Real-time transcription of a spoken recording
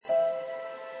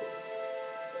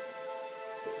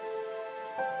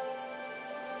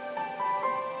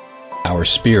our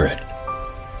spirit?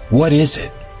 What is it?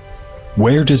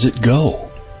 Where does it go?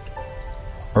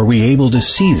 Are we able to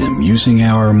see them using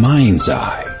our mind's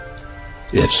eye?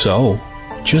 If so,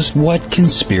 just what can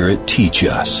spirit teach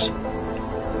us?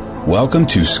 Welcome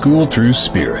to School Through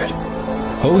Spirit.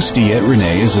 Host DeEtte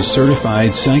Renee is a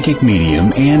certified psychic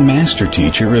medium and master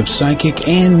teacher of psychic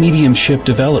and mediumship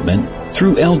development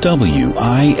through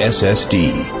LWISSD.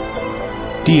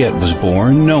 DeEtte was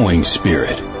born knowing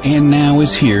spirit and now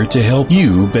is here to help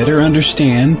you better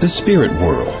understand the spirit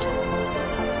world.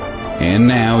 And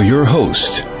now your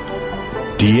host,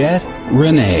 DeEtte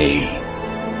Renee.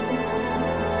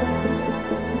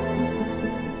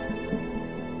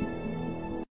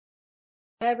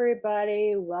 Hey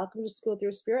everybody, welcome to School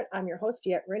Through Spirit. I'm your host,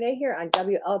 DeEtte Renee, here on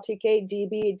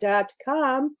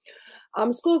WLTKDB.com.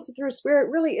 School Through Spirit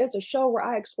really is a show where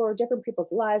I explore different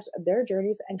people's lives, their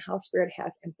journeys, and how spirit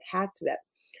has impacted it.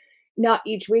 Now,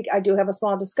 each week I do have a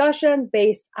small discussion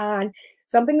based on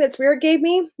something that spirit gave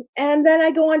me, and then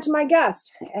I go on to my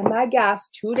guest. And my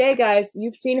guest today, guys,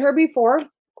 you've seen her before.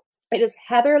 It is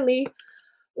Heather Leigh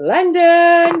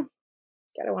London.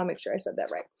 I want to make sure I said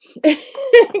that right.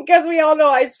 Because we all know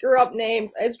I screw up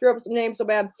names. I screw up some names so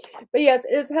bad. But yes,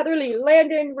 it is Heather Leigh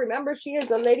London. Remember, she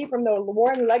is a lady from the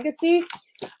Warren Legacy.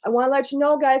 I want to let you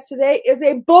know, guys, today is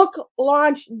a book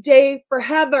launch day for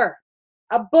Heather.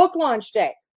 A book launch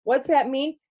day. What's that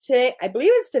mean? Today, I believe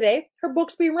it's today, her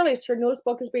book's being released. Her newest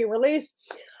book is being released.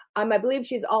 I believe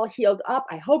she's all healed up.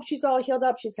 I hope she's all healed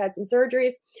up. She's had some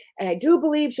surgeries, and I do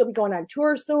believe she'll be going on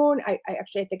tour soon. I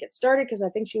think it started because I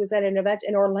think she was at an event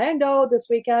in Orlando this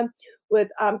weekend with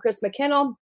Chris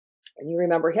McKinnell, and you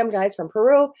remember him, guys, from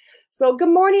Peru. So good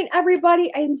morning,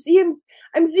 everybody. I'm seeing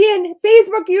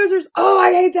Facebook users. Oh,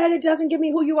 I hate that it doesn't give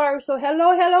me who you are. So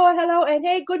hello, and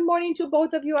hey, good morning to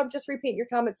both of you. I'm just repeating your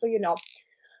comments so you know.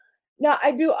 Now,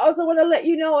 I do also want to let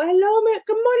you know, hello,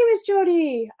 good morning, Miss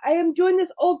Jody. I am doing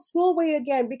this old school way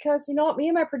again because, you know, me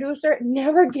and my producer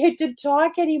never get to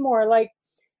talk anymore. Like,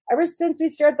 ever since we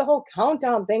started the whole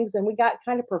countdown things and we got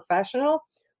kind of professional,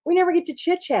 we never get to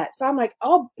chit-chat. So I'm like,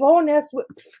 oh, bonus.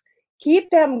 Keep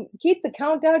the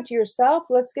countdown to yourself.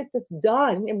 Let's get this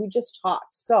done. And we just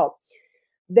talked. So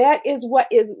that is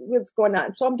what's going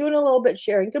on. So I'm doing a little bit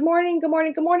sharing. Good morning,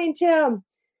 Tim.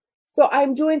 So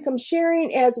I'm doing some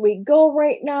sharing as we go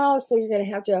right now. So you're going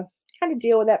to have to kind of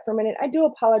deal with that for a minute. I do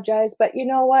apologize, but you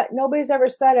know what? Nobody's ever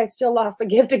said I still lost the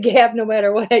gift of gab no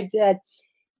matter what I did.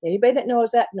 Anybody that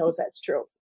knows that knows that's true.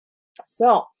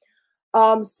 So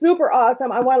super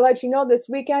awesome. I want to let you know this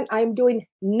weekend I'm doing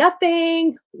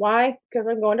nothing. Why? Because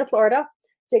I'm going to Florida,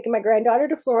 taking my granddaughter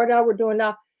to Florida. We're doing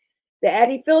the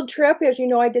Addie Field trip. As you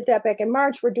know, I did that back in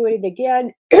March. We're doing it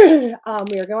again.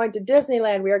 We are going to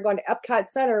Disneyland. We are going to Epcot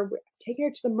Center. We're taking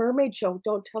her to the Mermaid Show.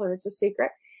 Don't tell her. It's a secret.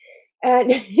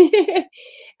 And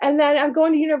and then I'm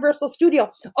going to Universal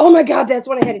Studio. Oh, my God. That's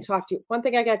what I had to talk to you. One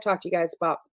thing I got to talk to you guys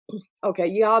about. Okay.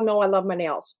 You all know I love my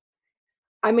nails.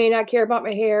 I may not care about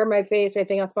my hair, my face,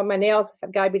 anything else, but my nails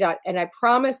have got to be done. And I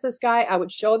promised this guy I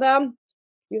would show them.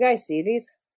 You guys see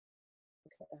these?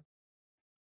 Okay.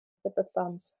 With the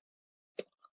thumbs.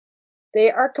 They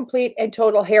are complete and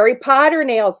total Harry Potter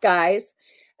nails, guys.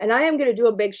 And I am going to do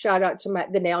a big shout out to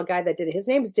the nail guy that did it. His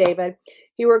name's David.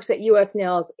 He works at US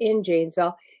Nails in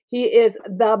Janesville. He is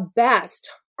the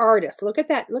best artist. Look at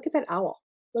that. Look at that owl.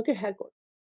 Look at head.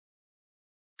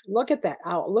 Look at that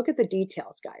owl. Look at the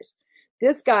details, guys.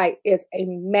 This guy is a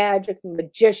magic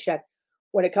magician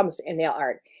when it comes to nail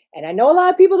art. And I know a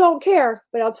lot of people don't care,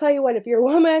 but I'll tell you what, if you're a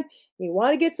woman and you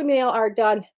want to get some nail art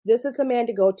done, this is the man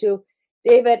to go to.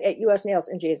 David at US Nails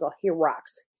in Janesville. He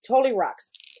rocks. Totally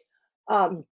rocks. I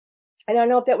don't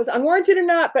know if that was unwarranted or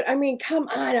not, but I mean, come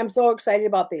on. I'm so excited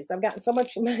about these. I've gotten so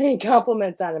many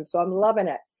compliments on them, so I'm loving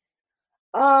it.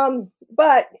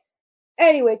 But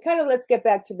anyway, kind of let's get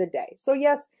back to the day. So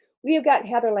yes, we have got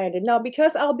Heather Landon. Now,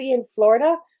 because I'll be in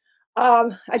Florida,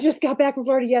 I just got back from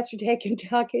Florida yesterday,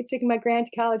 Kentucky, taking my grand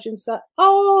to college and stuff.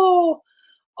 Oh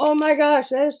my gosh,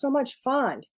 that is so much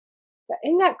fun.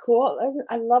 Isn't that cool?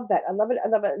 I love that. I love it.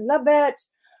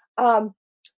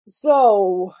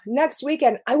 So next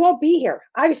weekend, I won't be here.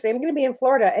 Obviously, I'm going to be in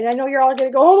Florida, and I know you're all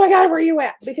going to go, oh my God, where are you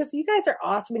at? Because you guys are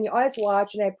awesome, and you always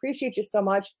watch, and I appreciate you so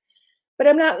much, but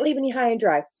I'm not leaving you high and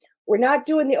dry. We're not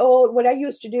doing what I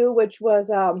used to do, which was,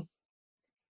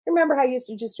 remember how I used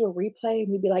to just do a replay,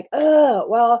 and you'd be like, oh,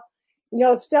 well, you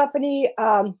know, Stephanie,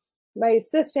 my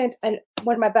assistant, and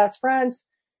one of my best friends,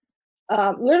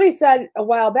 literally said a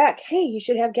while back, hey, you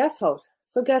should have guest hosts.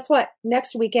 So guess what?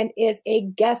 Next weekend is a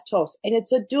guest host, and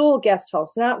it's a dual guest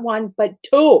host, not one, but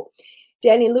two.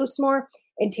 Danny Loosemore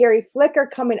and Terry Flick are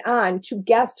coming on to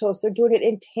guest host. They're doing it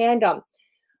in tandem.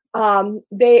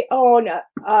 They own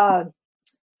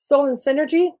Soul and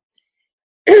Synergy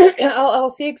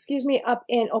LLC, excuse me, up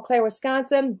in Eau Claire,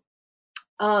 Wisconsin.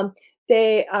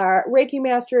 They are Reiki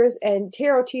masters and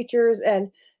tarot teachers,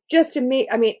 and just to me,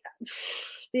 I mean,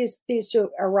 these two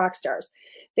are rock stars.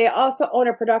 They also own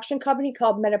a production company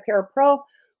called Metapara Pro,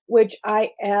 which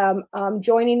I am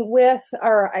joining with,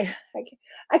 or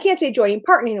I can't say joining,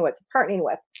 partnering with,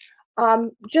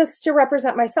 just to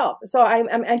represent myself. So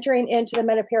I'm entering into the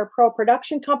Metapara Pro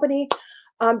production company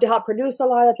to help produce a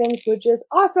lot of things, which is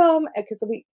awesome because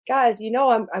we guys, you know,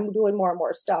 I'm doing more and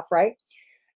more stuff, right?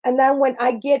 And then when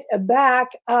I get back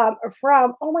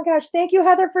from, oh my gosh, thank you,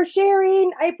 Heather, for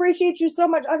sharing. I appreciate you so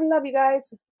much. I love you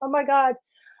guys. Oh my God.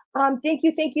 Thank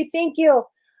you, thank you, thank you.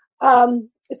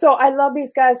 So I love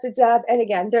these guys to death. And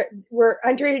again, we're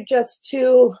entering just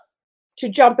to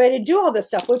jump in and do all this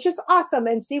stuff, which is awesome,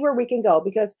 and see where we can go.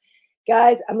 Because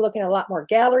guys, I'm looking at a lot more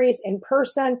galleries in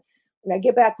person. When I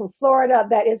get back from Florida,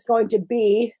 that's going to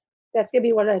be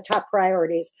one of the top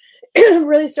priorities.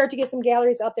 Really start to get some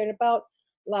galleries out there and about.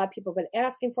 A lot of people have been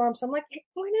asking for them. So I'm like, hey,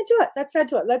 why not do it? Let's not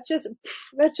do it. Let's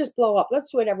just blow up. Let's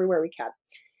do it everywhere we can,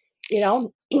 you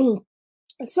know?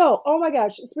 So, oh my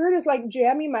gosh, Spirit is like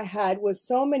jamming my head with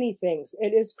so many things.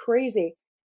 It is crazy.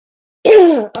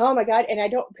 Oh my God. And I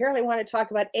don't apparently want to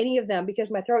talk about any of them because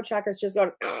my throat chakra is just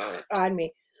going on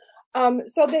me.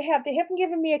 So they haven't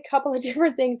given me a couple of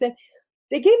different things, and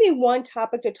they gave me one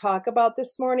topic to talk about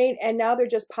this morning, and now they're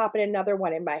just popping another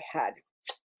one in my head.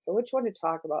 So which one to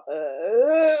talk about?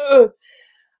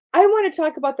 I want to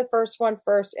talk about the first one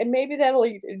first, and maybe that'll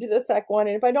lead to the second one.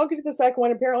 And if I don't get to the second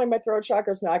one, apparently my throat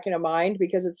chakra is not going to mind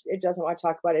because it doesn't want to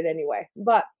talk about it anyway.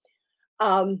 But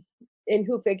and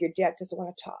who figured Jack doesn't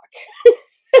want to talk?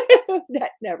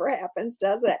 That never happens,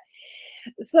 does it?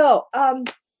 So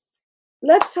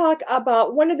let's talk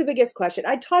about one of the biggest questions.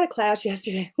 I taught a class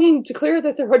yesterday to clear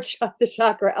the throat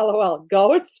chakra. LOL,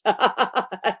 ghost.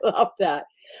 I love that.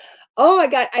 Oh my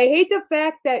God, I hate the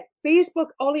fact that Facebook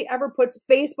only ever puts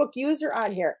Facebook user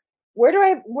on here.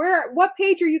 What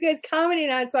page are you guys commenting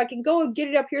on so I can go and get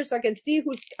it up here so I can see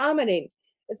who's commenting?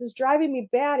 This is driving me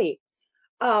batty.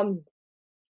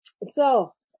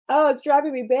 It's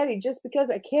driving me batty just because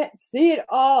I can't see it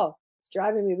all. It's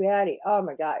driving me batty. Oh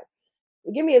my God.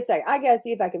 Give me a sec. I gotta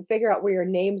see if I can figure out where your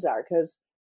names are, because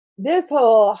this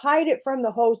whole hide it from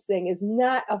the host thing is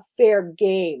not a fair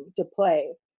game to play.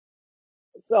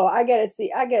 So I gotta see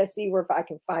where, if I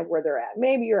can find where they're at.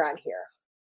 Maybe you're on here.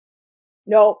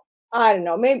 Nope. I don't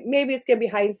know. Maybe it's gonna be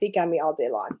hide and seek on me all day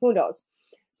long. Who knows?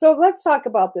 So let's talk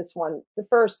about this one, the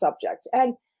first subject.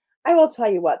 And I will tell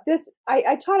you what,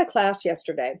 I taught a class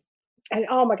yesterday. And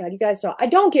oh my God, you guys know I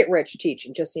don't get rich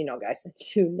teaching, just so you know, guys. I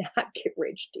do not get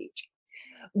rich teaching.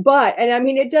 But, and I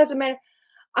mean, it doesn't matter.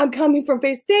 I'm coming from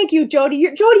face. Thank you, Jody.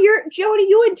 Jody,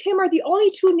 you and Tim are the only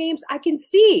two names I can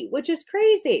see, which is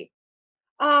crazy.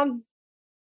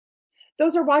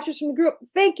 Those are watchers from the group.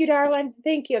 Thank you, darling.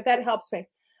 Thank you. That helps me.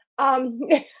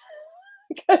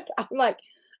 Because I'm like,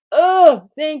 oh,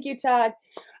 thank you, Todd.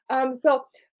 So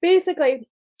basically,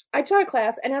 I taught a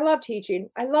class and I love teaching.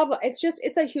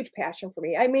 It's a huge passion for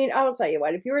me. I mean, I'll tell you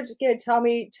what, if you were just going to tell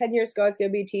me 10 years ago I was going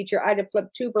to be a teacher, I'd have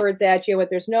flipped two birds at you, but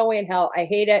there's no way in hell. I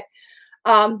hate it.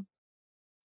 And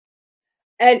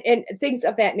things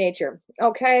of that nature.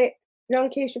 Okay.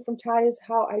 Notification from Todd is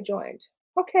how I joined.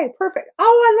 Okay, perfect.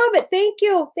 Oh, I love it. Thank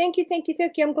you. Thank you. Thank you.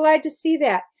 Thank you. I'm glad to see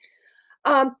that.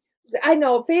 I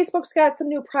know Facebook's got some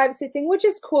new privacy thing, which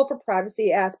is cool for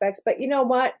privacy aspects, but you know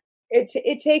what?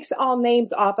 It takes all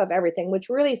names off of everything, which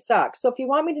really sucks. So if you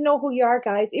want me to know who you are,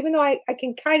 guys, even though I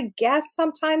can kind of guess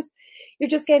sometimes, you're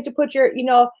just going to put your,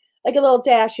 like a little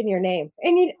dash in your name,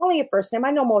 and only your first name.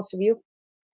 I know most of you.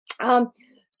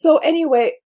 So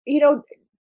anyway, to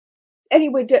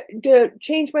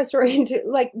change my story into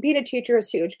like being a teacher is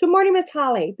huge. Good morning, Miss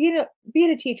Holly. Being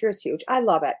a teacher is huge. I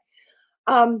love it.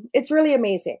 It's really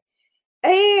amazing.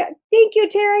 Hey, thank you,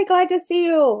 Terry. Glad to see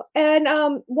you. And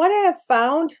what I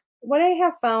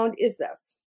have found is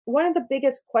this. One of the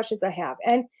biggest questions I have,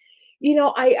 and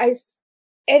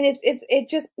it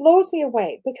just blows me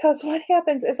away, because what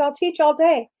happens is I'll teach all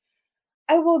day.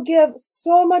 I will give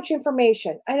so much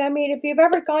information, and I mean, if you've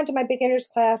ever gone to my beginners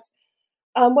class,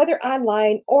 whether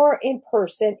online or in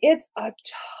person, it's a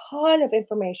ton of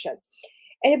information.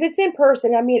 And if it's in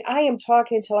person, I mean, I am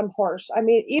talking until I'm hoarse. I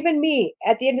mean, even me,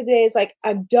 at the end of the day, it's like,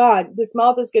 I'm done. This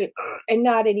mouth is going to, and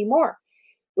not anymore,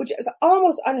 which is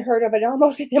almost unheard of and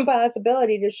almost an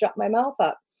impossibility to shut my mouth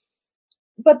up.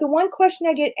 But the one question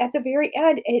I get at the very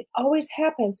end, and it always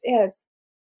happens, is,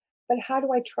 but how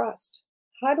do I trust?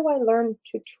 How do I learn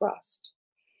to trust?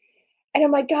 And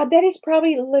I'm like, God, that is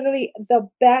probably literally the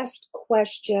best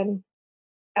question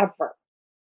ever,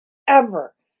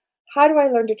 ever. How do I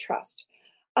learn to trust?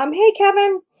 Hey,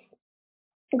 Kevin,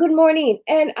 good morning.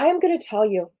 And I'm going to tell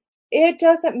you, it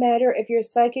doesn't matter if you're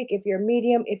psychic, if you're a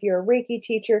medium, if you're a Reiki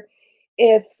teacher,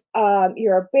 if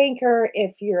you're a banker,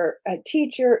 if you're a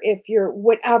teacher, if you're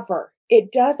whatever,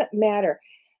 it doesn't matter.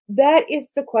 That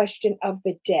is the question of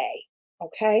the day.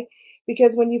 Okay.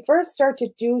 Because when you first start to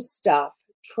do stuff,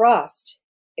 trust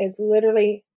is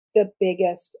literally the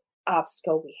biggest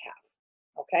obstacle we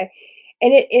have. Okay.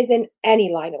 And it is in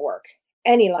any line of work,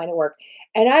 any line of work.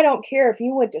 And I don't care if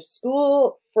you went to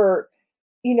school for,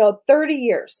 30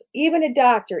 years, even a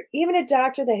doctor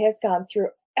that has gone through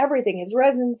everything, his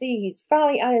residency, he's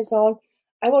finally on his own.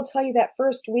 I will tell you that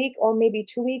first week or maybe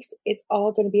 2 weeks, it's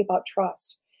all going to be about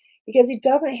trust because he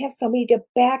doesn't have somebody to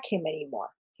back him anymore.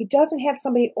 He doesn't have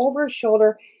somebody over his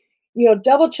shoulder,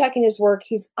 double checking his work.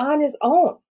 He's on his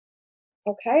own.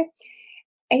 Okay.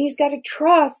 And he's got to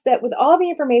trust that with all the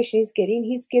information he's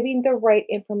giving the right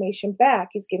information back.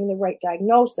 He's giving the right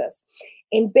diagnosis.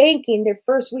 In banking, their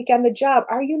first week on the job,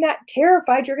 are you not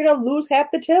terrified you're going to lose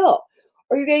half the till?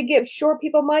 Or you're going to give short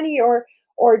people money or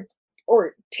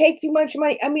take too much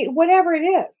money? I mean, whatever it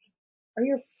is. Or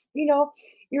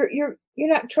you're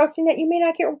not trusting that you may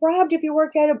not get robbed if you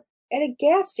work at a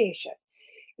gas station.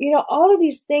 All of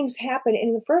these things happen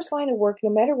in the first line of work, no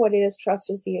matter what it is, trust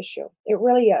is the issue. It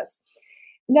really is.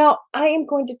 Now, I am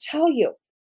going to tell you,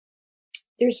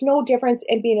 there's no difference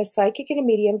in being a psychic and a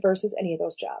medium versus any of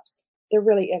those jobs. There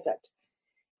really isn't.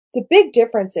 The big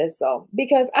difference is, though,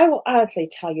 because I will honestly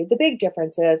tell you, the big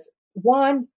difference is,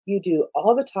 one, you do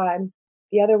all the time.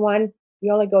 The other one,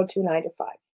 you only go to 9 to 5.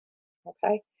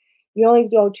 Okay? You only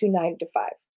go to 9 to 5.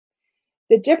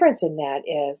 The difference in that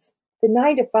is the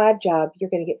 9 to 5 job, you're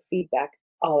going to get feedback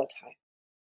all the time.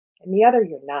 And the other,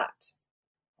 you're not.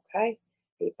 Okay?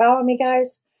 Are you following me,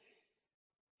 guys?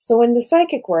 So in the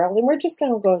psychic world, and we're just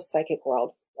going to go psychic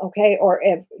world, okay? Or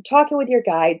if talking with your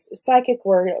guides, psychic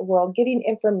world, getting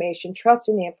information,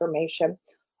 trusting the information,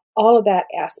 all of that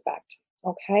aspect,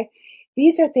 okay?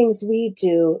 These are things we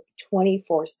do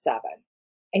 24/7.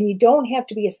 And you don't have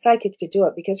to be a psychic to do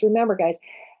it because remember, guys,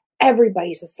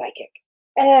 everybody's a psychic.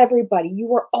 Everybody. You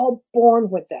were all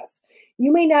born with this.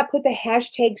 You may not put the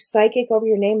hashtag psychic over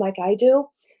your name like I do.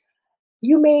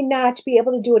 You may not be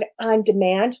able to do it on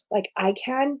demand like I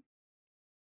can,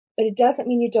 but it doesn't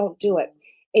mean you don't do it.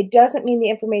 It doesn't mean the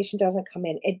information doesn't come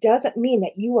in. It doesn't mean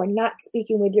that you are not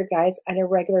speaking with your guides on a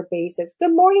regular basis.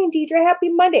 Good morning, Deidre. Happy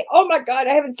Monday. Oh my God,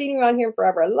 I haven't seen you on here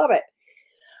forever. I love it.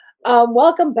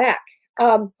 Welcome back.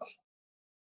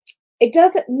 It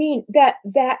doesn't mean that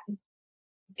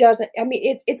doesn't, I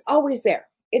mean, it's always there.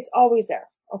 It's always there.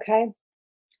 Okay.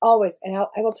 Always. And I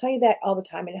will tell you that all the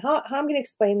time. And how I'm going to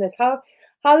explain this, how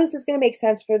this is going to make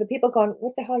sense for the people going,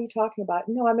 what the hell are you talking about?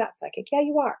 No, I'm not psychic. Yeah,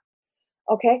 you are.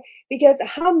 Okay. Because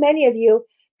how many of you,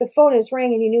 the phone is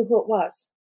ringing and you knew who it was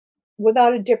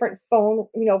without a different phone,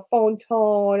 phone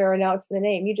tone or announcing the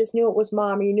name. You just knew it was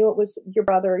mom, or you knew it was your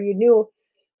brother, or you knew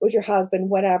it was your husband,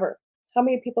 whatever. How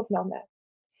many people have known that?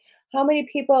 How many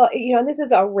people, and this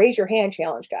is a raise your hand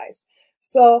challenge, guys.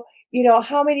 So,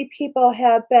 how many people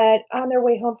have been on their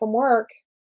way home from work,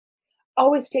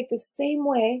 always take the same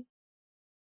way,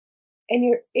 and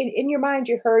you're in your mind,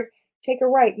 you heard, take a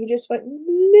right. You just went,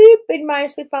 loop, and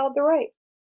mindlessly followed the right.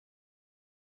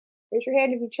 Raise your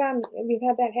hand if you've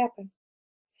had that happen.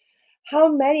 How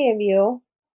many of you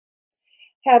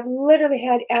have literally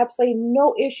had absolutely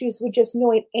no issues with just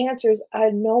knowing answers out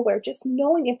of nowhere, just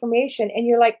knowing information, and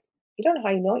you're like, you don't know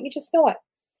how you know it, you just know it.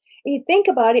 And you think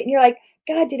about it and you're like,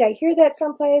 God, did I hear that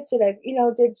someplace?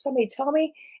 Did somebody tell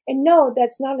me? And no,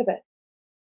 that's none of it.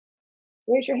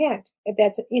 Raise your hand if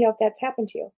that's happened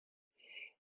to you.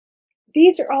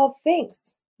 These are all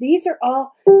things. These are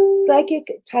all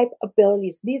psychic type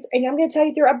abilities. And I'm going to tell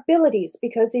you they're abilities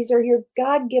because these are your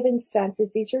God-given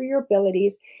senses. These are your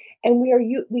abilities. And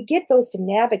we get those to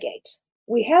navigate.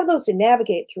 We have those to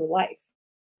navigate through life.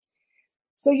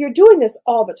 So you're doing this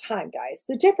all the time, guys.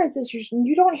 The difference is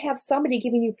you don't have somebody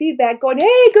giving you feedback going,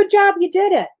 hey, good job, you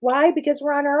did it. Why? Because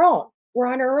we're on our own. We're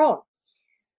on our own.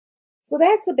 So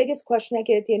that's the biggest question I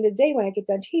get at the end of the day when I get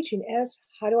done teaching is,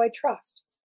 how do I trust?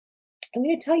 I'm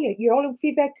going to tell you, your only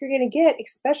feedback you're going to get,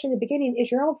 especially in the beginning,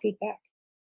 is your own feedback.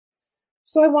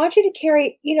 So I want you to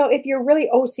carry, if you're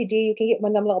really OCD, you can get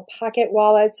one of them little pocket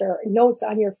wallets or notes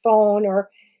on your phone,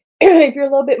 or if you're a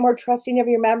little bit more trusting of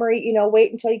your memory,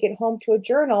 wait until you get home to a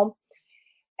journal.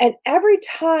 And every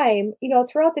time,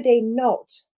 throughout the day,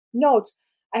 note,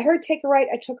 I heard take a right,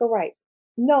 I took a right.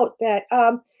 Note that,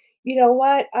 you know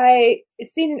what, I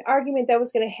seen an argument that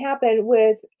was going to happen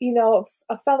with,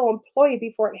 a fellow employee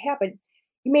before it happened.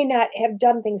 You may not have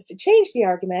done things to change the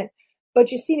argument,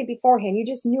 but you've seen it beforehand. You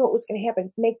just knew it was going to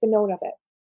happen. Make the note of it.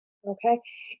 Okay.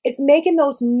 It's making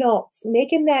those notes,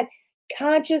 making that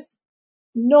conscious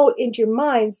note into your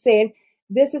mind saying,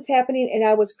 this is happening and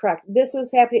I was correct. This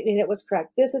was happening and it was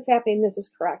correct. This is happening and this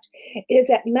is correct. It is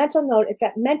that mental note. It's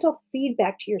that mental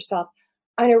feedback to yourself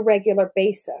on a regular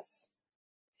basis.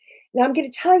 Now, I'm going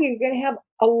to tell you, you're going to have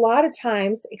a lot of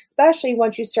times, especially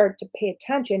once you start to pay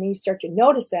attention and you start to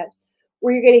notice it,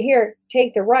 where you're going to hear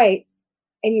take the right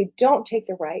and you don't take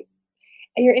the right.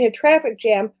 And you're in a traffic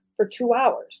jam for 2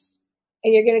 hours.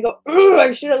 And you're going to go,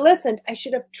 I should have listened. I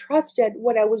should have trusted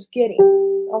what I was getting.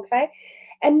 Okay.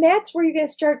 And that's where you're going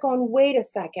to start going, wait a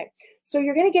second. So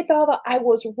you're going to get all the I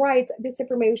was right. This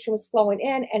information was flowing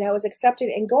in and I was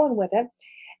accepting and going with it.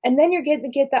 And then you're getting to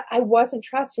get that I wasn't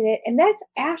trusting it. And that's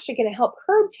actually going to help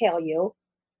curtail you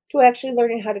to actually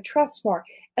learning how to trust more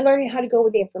and learning how to go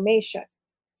with the information.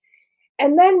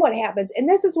 And then what happens? And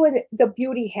this is when the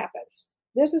beauty happens.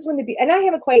 This is when and I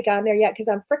haven't quite gotten there yet because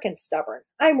I'm freaking stubborn.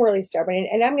 I'm really stubborn.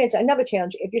 And I'm going to another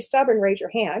challenge. If you're stubborn, raise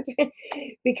your hand.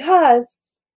 Because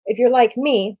if you're like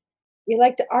me, you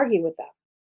like to argue with them.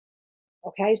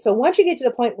 Okay. So once you get to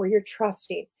the point where you're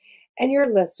trusting and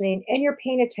you're listening and you're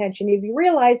paying attention, if you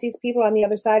realize these people on the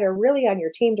other side are really on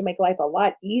your team to make life a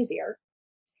lot easier,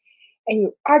 and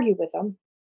you argue with them,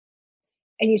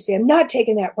 and you say, I'm not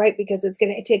taking that right because it's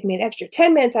going to take me an extra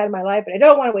 10 minutes out of my life and I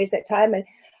don't want to waste that time. And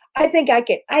I think I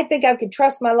can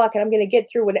trust my luck and I'm going to get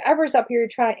through whatever's up here you're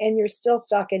trying, and you're still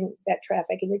stuck in that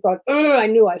traffic and you're going, I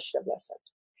knew I should have listened.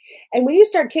 And when you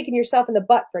start kicking yourself in the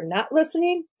butt for not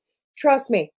listening, trust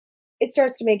me, it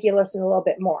starts to make you listen a little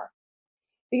bit more.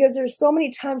 Because there's so many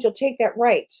times you'll take that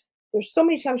right. There's so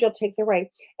many times you'll take the right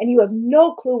and you have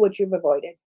no clue what you've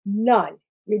avoided. None.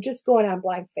 You're just going on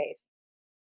blind faith.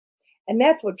 And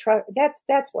that's what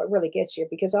that's what really gets you,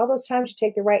 because all those times you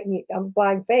take the right and you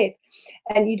blind faith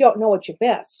and you don't know what you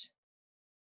missed.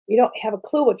 You don't have a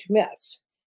clue what you missed.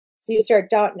 So you start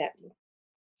doubting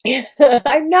it.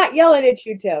 I'm not yelling at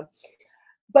you, Tim.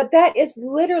 But that is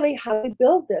literally how we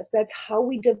build this. That's how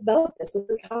we develop this. This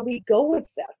is how we go with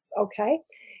this. Okay.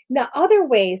 Now, other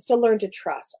ways to learn to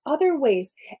trust, other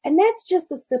ways, and that's just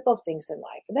the simple things in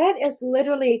life. That is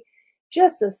literally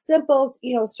just the simple,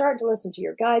 start to listen to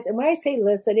your guides. And when I say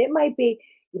listen, it might be,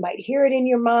 you might hear it in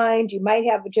your mind. You might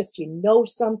have just,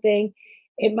 something.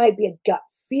 It might be a gut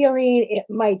feeling. It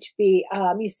might be,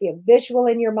 you see a visual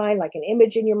in your mind, like an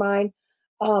image in your mind.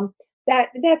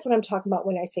 That's what I'm talking about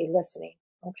when I say listening.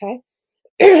 Okay.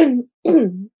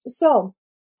 So,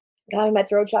 God, my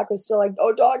throat chakra is still like,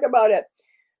 don't talk about it.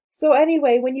 So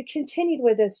anyway, when you continued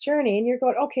with this journey and you're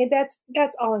going, okay, that's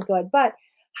all and good, but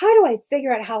how do I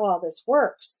figure out how all this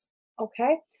works?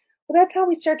 Okay. Well, that's how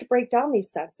we start to break down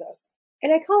these senses.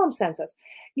 And I call them senses.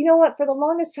 You know what? For the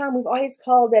longest time, we've always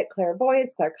called it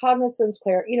clairvoyance, claircognizance,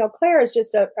 clair is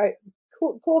just a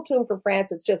cool term for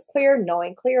France. It's just clear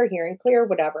knowing, clear hearing, clear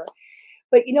whatever.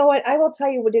 But you know what? I will tell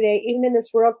you what today, even in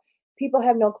this world, people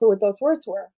have no clue what those words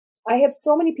were. I have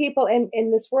so many people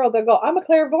in this world that go, I'm a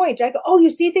clairvoyant. I go, oh,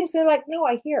 you see things? They're like, no,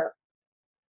 I hear.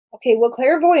 Okay, well,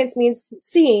 clairvoyance means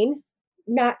seeing,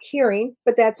 not hearing,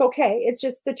 but that's okay. It's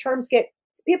just the terms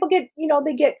people get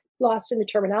lost in the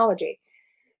terminology.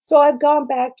 So I've gone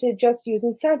back to just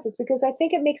using senses because I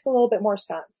think it makes a little bit more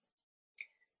sense.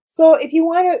 So if you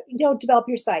want to, develop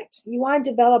your sight, you want to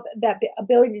develop that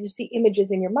ability to see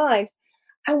images in your mind,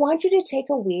 I want you to take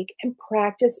a week and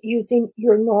practice using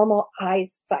your normal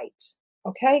eyesight,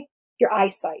 okay? Your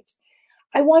eyesight.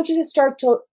 I want you to start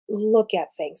to look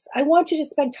at things. I want you to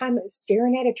spend time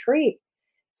staring at a tree.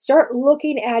 Start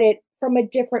looking at it from a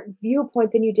different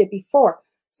viewpoint than you did before.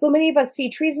 So many of us see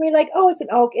trees and we're like, oh, it's an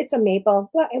oak, it's a maple,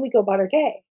 and we go about our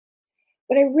day.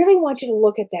 But I really want you to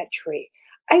look at that tree.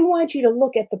 I want you to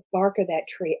look at the bark of that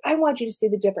tree. I want you to see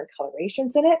the different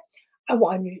colorations in it. I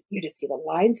want you to see the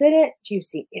lines in it. Do you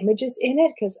see images in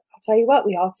it? Because I'll tell you what,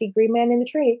 we all see green man in the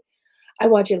tree. I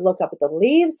want you to look up at the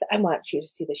leaves. I want you to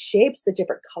see the shapes, the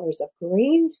different colors of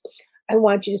greens. I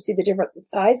want you to see the different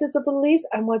sizes of the leaves.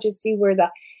 I want you to see where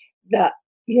the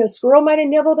squirrel might have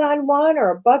nibbled on one or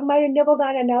a bug might have nibbled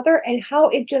on another, and how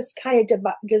it just kind of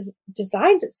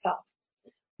designs itself.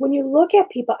 When you look at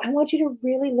people, I want you to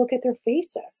really look at their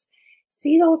faces.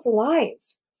 See those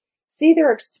lines. See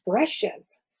their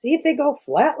expressions. See if they go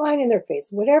flatline in their face,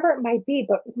 whatever it might be,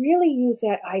 but really use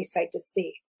that eyesight to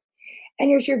see.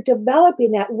 And as you're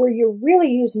developing that, where you're really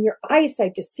using your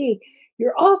eyesight to see,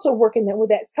 you're also working with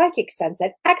that psychic sense,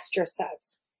 that extra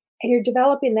sense, and you're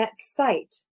developing that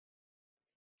sight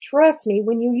Trust me,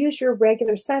 when you use your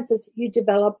regular senses, you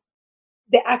develop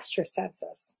the extra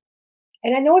senses.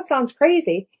 And I know it sounds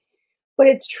crazy, but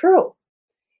it's true.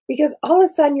 Because all of a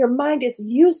sudden your mind is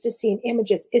used to seeing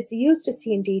images. It's used to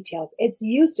seeing details. It's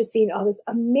used to seeing all this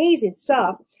amazing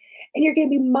stuff. And you're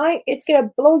going to be it's going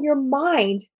to blow your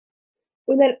mind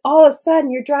when then all of a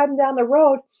sudden you're driving down the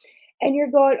road and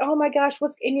you're going, oh my gosh,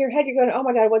 what's in your head? You're going, oh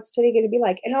my God, what's today going to be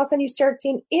like? And all of a sudden you start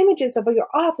seeing images of your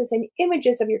office and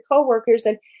images of your coworkers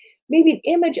and maybe an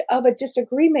image of a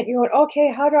disagreement. You're going,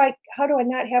 okay, how do I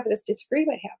not have this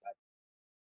disagreement happen?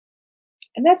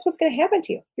 And that's what's going to happen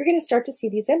to you. You're going to start to see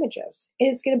these images and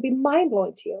it's going to be mind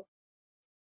blowing to you.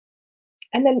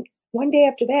 And then one day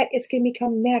after that, it's going to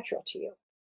become natural to you.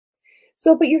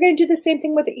 So, but you're going to do the same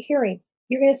thing with the hearing.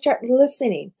 You're going to start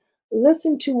listening.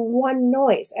 Listen to one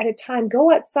noise at a time.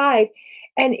 Go outside.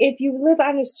 And if you live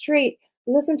on a street,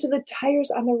 listen to the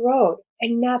tires on the road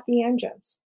and not the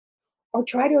engines. Or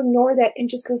try to ignore that and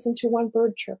just listen to one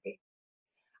bird chirping.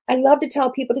 I love to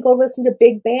tell people to go listen to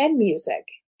big band music.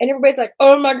 And everybody's like,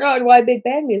 oh my God, why big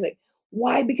band music?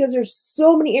 Why? Because there's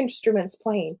so many instruments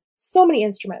playing. So many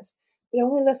instruments. But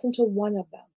only listen to one of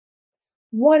them.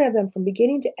 One of them from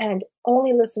beginning to end.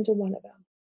 Only listen to one of them.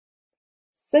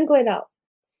 Single it out.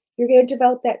 You're going to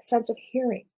develop that sense of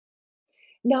hearing.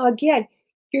 Now again,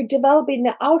 you're developing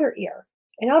the outer ear.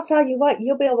 And I'll tell you what,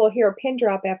 you'll be able to hear a pin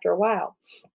drop after a while.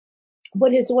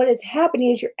 What is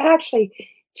happening is you're actually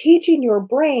teaching your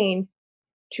brain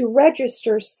to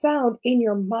register sound in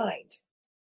your mind.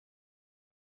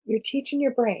 You're teaching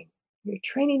your brain. You're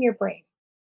training your brain.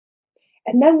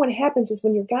 And then what happens is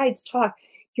when your guides talk,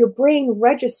 your brain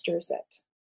registers it.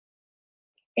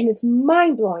 And it's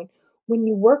mind-blowing when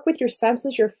you work with your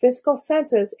senses, your physical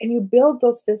senses, and you build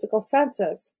those physical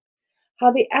senses,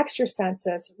 how the extra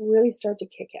senses really start to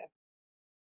kick in.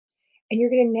 And you're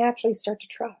going to naturally start to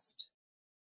trust.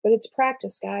 But it's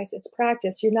practice, guys. It's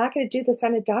practice. You're not going to do this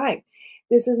on a dime.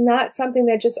 This is not something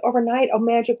that just overnight, a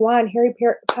magic wand, Harry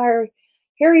Potter,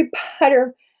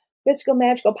 mystical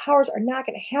magical powers are not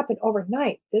going to happen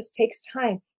overnight. This takes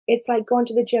time. It's like going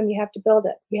to the gym. You have to build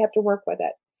it. You have to work with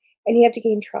it. And you have to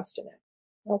gain trust in it.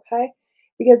 Okay?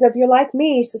 Because if you're like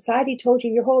me, society told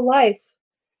you your whole life,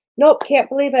 nope, can't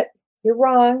believe it. You're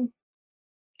wrong.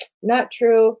 Not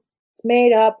true. It's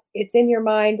made up. It's in your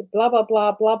mind. Blah, blah,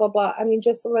 blah, blah, blah, blah. I mean,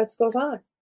 just the list goes on.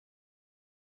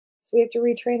 So we have to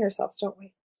retrain ourselves, don't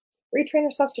we? Retrain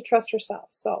ourselves to trust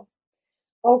ourselves. So,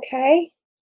 okay.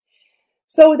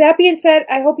 So with that being said,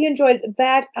 I hope you enjoyed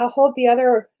that. I'll hold the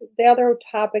other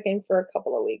topic in for a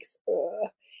couple of weeks.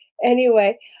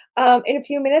 Anyway, in a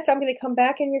few minutes, I'm going to come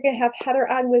back and you're going to have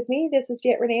Heather on with me. This is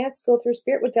Jet Renee at School Through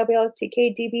Spirit with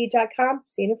WLTKDB.com.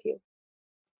 See you in a few.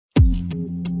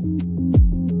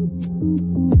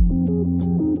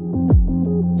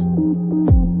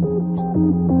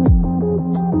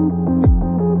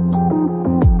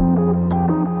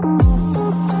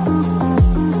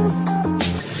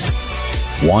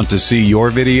 Want to see your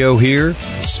video here?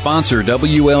 Sponsor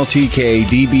WLTK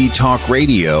DB Talk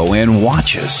Radio and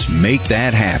watch us make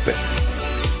that happen.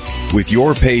 With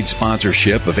your paid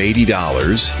sponsorship of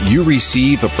 $80, you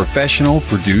receive a professional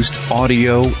produced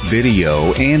audio,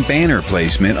 video, and banner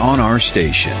placement on our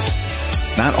station.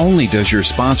 Not only does your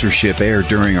sponsorship air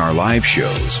during our live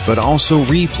shows, but also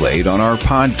replayed on our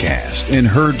podcast and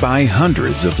heard by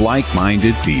hundreds of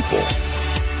like-minded people.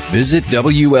 Visit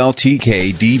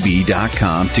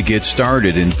WLTKDB.com to get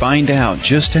started and find out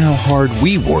just how hard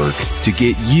we work to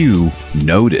get you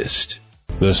noticed.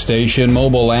 The station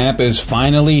mobile app is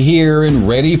finally here and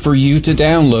ready for you to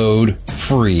download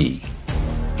free.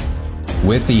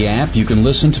 With the app, you can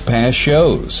listen to past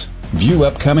shows, view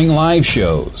upcoming live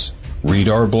shows, read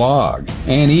our blog,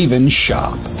 and even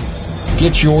shop.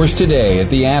 Get yours today at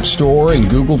the App Store and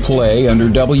Google Play under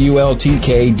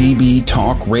WLTKDB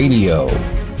Talk Radio.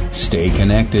 Stay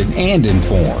connected and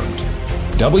informed.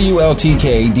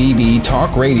 WLTK-DB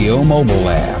Talk Radio mobile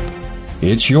app.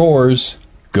 It's yours.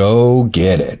 Go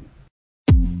get it.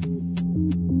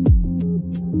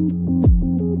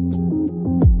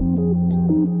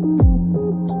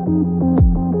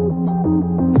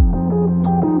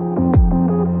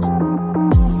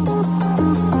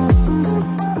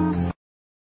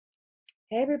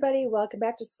 Hey everybody, welcome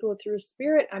back to School Through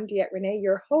Spirit. I'm Jet Renee,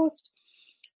 your host.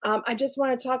 I just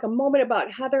want to talk a moment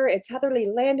about Heather. It's Heather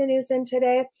Leigh Landon is in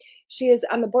today. She is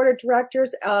on the board of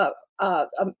directors of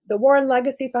the Warren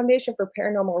Legacy Foundation for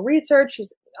Paranormal Research.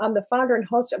 She's the founder and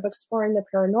host of Exploring the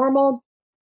Paranormal.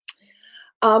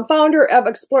 Founder of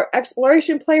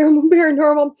Exploration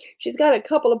Paranormal. She's got a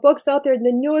couple of books out there.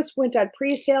 The newest went on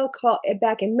pre-sale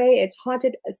back in May. It's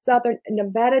Haunted Southern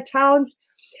Nevada Towns.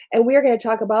 And we are going to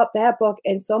talk about that book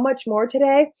and so much more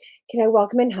today. Can I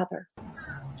welcome in Heather?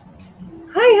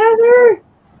 Hi, Heather.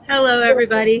 Hello,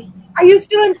 everybody. Are you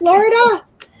still in Florida?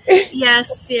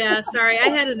 Yes, yeah. Sorry, I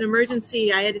had an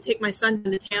emergency. I had to take my son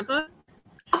to Tampa,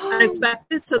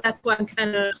 unexpected. So that's why I'm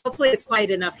kind of. Hopefully, it's quiet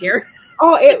enough here.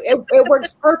 Oh, it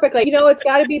works perfectly. You know, it's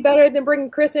got to be better than bringing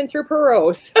Chris in through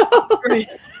Peru. So. Right.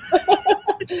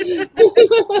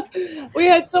 We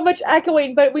had so much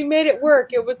echoing, but we made it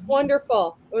work. It was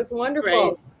wonderful. It was wonderful.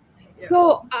 Right. Yeah.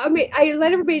 So, I mean, I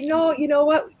let everybody know, you know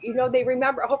what, they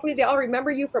remember, hopefully they all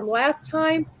remember you from last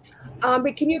time.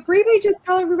 But can you briefly just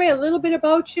tell everybody a little bit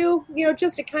about you,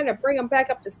 just to kind of bring them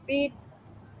back up to speed?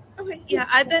 Okay. Yeah,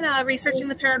 I've been researching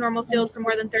the paranormal field for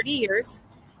more than 30 years.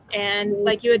 And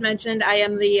like you had mentioned, I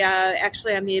am I'm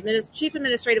the Chief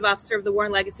Administrative Officer of the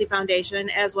Warren Legacy Foundation,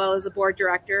 as well as a board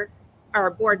director, or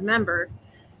a board member.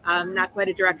 Not quite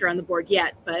a director on the board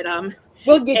yet, but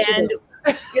we'll get you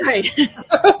there. Right.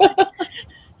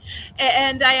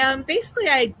 And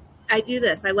I do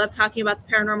this. I love talking about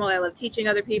the paranormal. I love teaching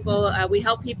other people. We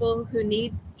help people who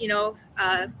need,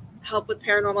 help with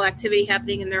paranormal activity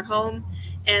happening in their home.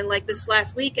 And like this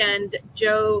last weekend,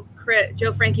 Joe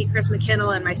Frankie, Chris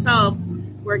McKinnell, and myself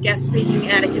were guest speaking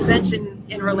at a convention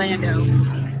in Orlando.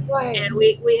 Right. And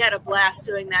we had a blast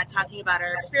doing that, talking about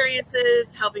our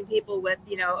experiences, helping people with,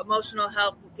 emotional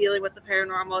help, dealing with the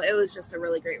paranormal. It was just a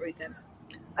really great weekend.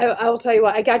 I will tell you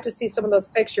what, I got to see some of those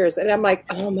pictures and I'm like,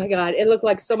 oh my God, it looked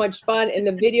like so much fun. And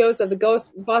the videos of the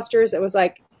Ghostbusters, it was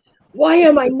like, why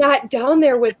am I not down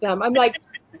there with them? I'm like,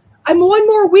 I'm one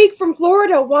more week from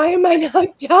Florida. Why am I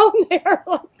not down there?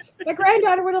 My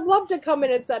granddaughter would have loved to come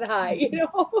in and said hi, Yeah,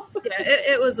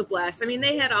 it was a blast. I mean,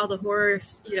 they had all the horror,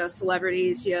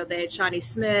 celebrities. They had Shawnee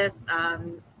Smith,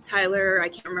 Tyler, I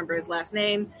can't remember his last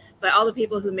name, but all the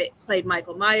people who played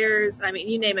Michael Myers. I mean,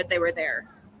 you name it, they were there.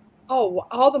 Oh,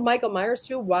 all the Michael Myers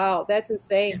too? Wow, that's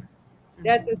insane.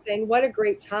 Yeah. That's insane. What a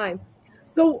great time.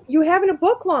 So you having a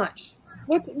book launch.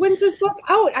 When's this book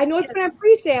out? I know it's been on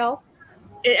pre-sale.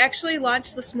 It actually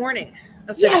launched this morning,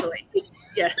 officially.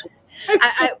 Yes. Yeah.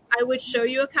 I would show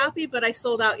you a copy, but I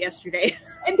sold out yesterday.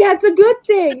 And that's a good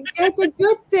thing. That's a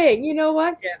good thing. You know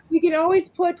what? Yeah. You can always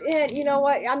put in,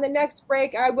 on the next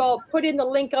break, I will put in the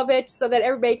link of it so that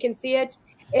everybody can see it.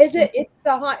 It's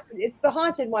the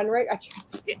haunted one, right?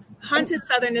 Haunted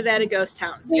Southern Nevada Ghost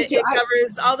Towns. It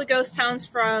covers all the ghost towns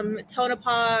from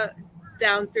Tonopah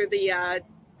down through the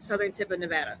southern tip of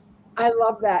Nevada. I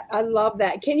love that. I love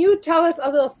that. Can you tell us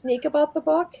a little sneak about the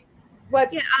book?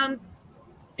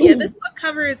 This book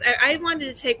covers, I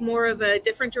wanted to take more of a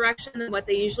different direction than what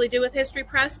they usually do with History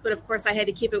Press, but of course I had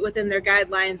to keep it within their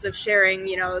guidelines of sharing,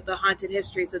 the haunted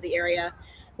histories of the area.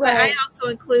 Right. But I also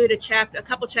include a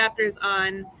couple chapters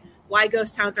on why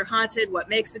ghost towns are haunted, what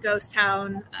makes a ghost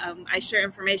town. I share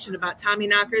information about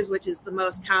Tommyknockers, which is the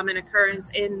most common occurrence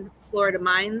in Nevada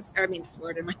mines.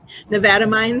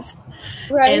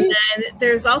 Right. And then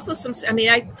there's also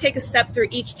I take a step through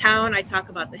each town. I talk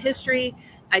about the history.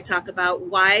 I talk about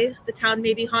why the town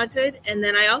may be haunted. And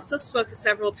then I also spoke to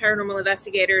several paranormal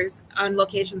investigators on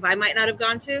locations I might not have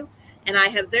gone to. And I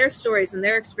have their stories and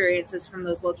their experiences from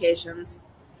those locations.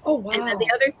 Oh, wow. And then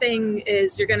the other thing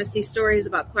is you're going to see stories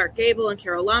about Clark Gable and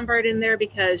Carol Lombard in there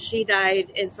because she died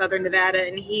in southern Nevada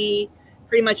and he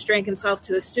pretty much drank himself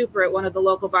to a stupor at one of the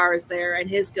local bars there. And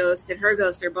his ghost and her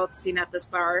ghost are both seen at this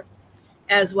bar,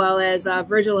 as well as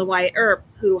Virgil and Wyatt Earp,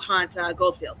 who haunt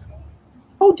Goldfield.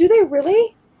 Oh, do they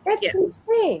really? That's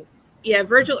insane. Yeah,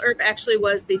 Virgil Earp actually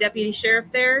was the deputy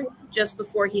sheriff there just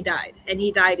before he died, and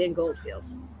he died in Goldfield.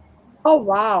 Oh,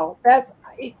 wow.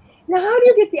 Now, how do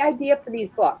you get the idea for these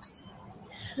books?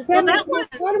 How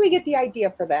do we get the idea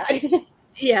for that?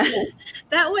 Yeah,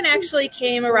 that one actually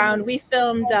came around. We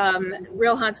filmed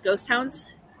Real Haunts Ghost Towns.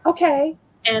 Okay.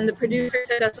 And the producer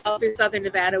took us all through southern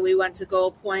Nevada. We went to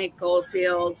Gold Point,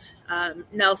 Goldfield,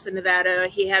 Nelson, Nevada.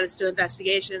 He had us do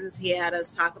investigations. He had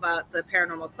us talk about the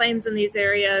paranormal claims in these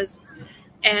areas.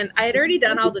 And I had already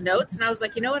done all the notes. And I was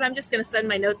like, you know what? I'm just going to send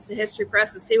my notes to History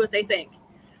Press and see what they think.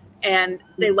 And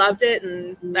they loved it.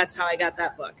 And that's how I got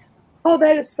that book. Oh,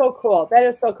 that is so cool. That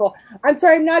is so cool. I'm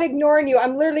sorry, I'm not ignoring you.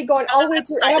 I'm literally going all the way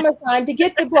to Amazon to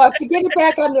get the book, to get it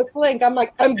back on this link. I'm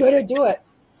like, I'm going to do it.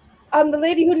 The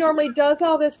lady who normally does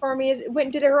all this for me went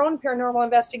and did her own paranormal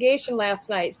investigation last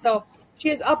night. So she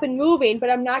is up and moving, but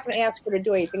I'm not going to ask her to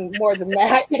do anything more than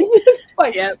that at this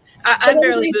point. Yeah, I'm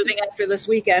barely moving after this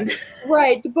weekend.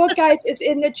 Right. The book, guys, is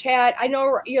in the chat. I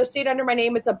know you'll see it under my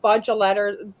name. It's a bunch of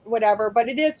letters, whatever, but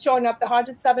it is showing up, the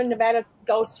Haunted Southern Nevada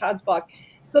Ghost Towns book.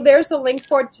 So there's a link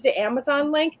for it to the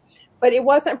Amazon link, but it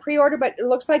wasn't pre-ordered, but it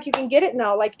looks like you can get it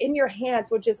now, like in your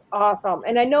hands, which is awesome.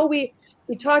 And I know we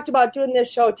We talked about doing this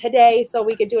show today so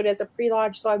we could do it as a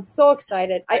pre-launch. So I'm so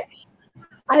excited.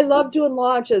 I love doing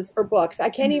launches for books. I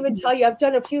can't even tell you. I've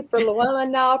done a few for Llewellyn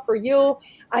now, for you.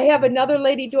 I have another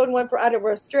lady doing one for out of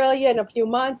Australia in a few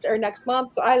months or next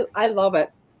month. So I love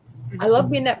it. I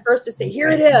love being that first to say, here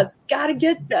it is. Got to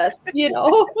get this, you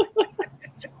know.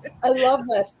 I love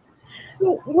this.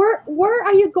 So where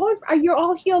are you going? Are you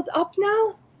all healed up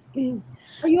now?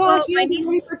 Are you all healed and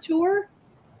ready for tour?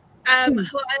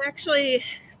 Well, actually,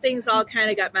 things all kind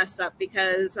of got messed up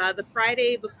because the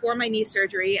Friday before my knee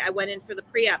surgery, I went in for the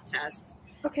pre-op test,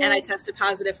 and I tested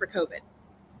positive for COVID.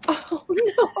 Oh,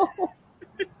 no.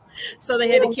 So they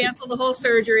had to cancel the whole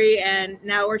surgery, and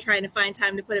now we're trying to find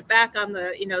time to put it back on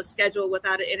the schedule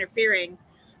without it interfering,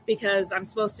 because I'm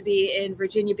supposed to be in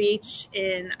Virginia Beach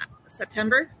in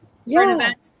September for an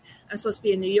event. I'm supposed to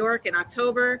be in New York in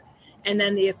October, and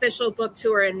then the official book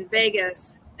tour in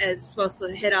Vegas is supposed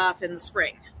to hit off in the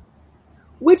spring.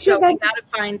 So we got to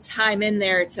find time in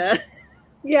there to.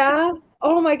 Yeah.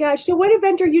 Oh my gosh. So what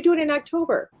event are you doing in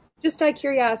October? Just out of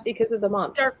curiosity, because of the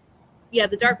month.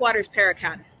 The Dark Waters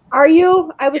Paracon. Are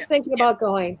you? I was thinking about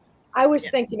going. I was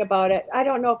thinking about it. I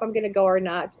don't know if I'm going to go or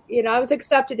not. I was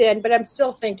accepted in, but I'm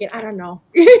still thinking, I don't know.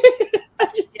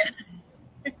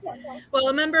 Well,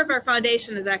 a member of our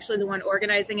foundation is actually the one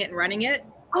organizing it and running it.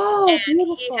 Oh, and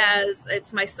beautiful.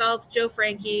 It's myself, Joe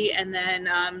Frankie, and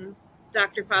then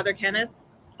Dr. Father Kenneth.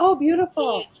 Oh,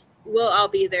 beautiful. We'll all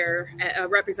be there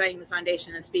representing the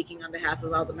foundation and speaking on behalf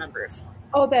of all the members.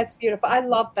 Oh, that's beautiful. I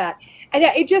love that. And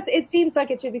it seems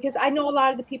like it too, because I know a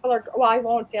lot of the people I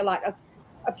won't say a lot,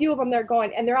 a few of them they're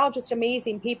going, and they're all just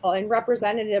amazing people and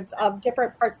representatives of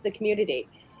different parts of the community,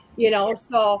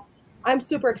 so I'm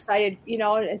super excited,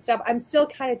 and stuff. I'm still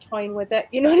kind of toying with it.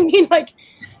 You know what I mean? Like,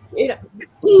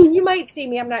 you might see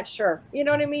me. I'm not sure. You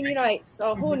know what I mean?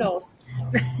 So who knows?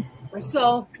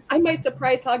 So I might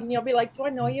surprise hug, and you'll be like, do I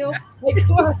know you? Like,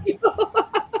 who are you?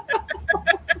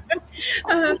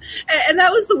 And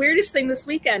that was the weirdest thing this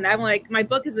weekend. I'm like, my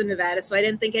book is in Nevada, so I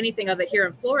didn't think anything of it here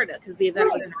in Florida because the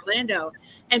event was in Orlando.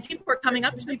 And people were coming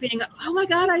up to me being like, oh my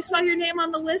God, I saw your name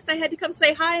on the list. I had to come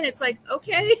say hi. And it's like,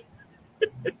 okay.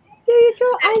 There you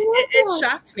go. It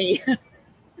shocked me.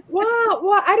 Wow.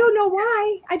 Well, I don't know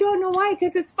why.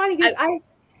 Because it's funny. Because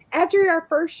after our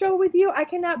first show with you, I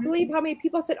cannot believe how many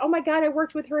people said, oh my God, I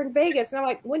worked with her in Vegas. And I'm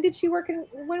like, when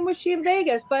was she in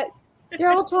Vegas? But they're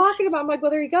all talking about, I'm like,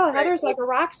 well, there you go. Right. Heather's like a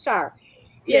rock star.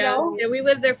 You know? Yeah, we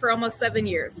lived there for almost 7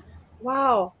 years.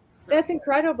 Wow. That's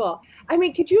incredible. I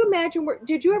mean, could you imagine,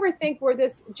 did you ever think we're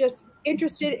this just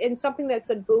interested in something that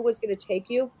Boo was going to take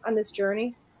you on this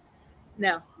journey?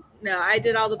 No, I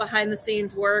did all the behind the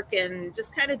scenes work and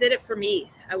just kind of did it for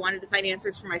me. I wanted to find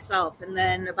answers for myself. And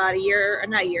then about 4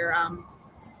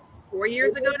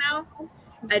 years ago now,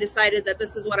 I decided that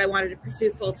this is what I wanted to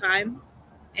pursue full time.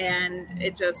 And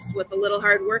it just, with a little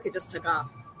hard work, it just took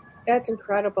off. That's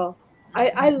incredible.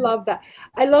 I love that.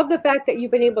 I love the fact that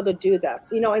you've been able to do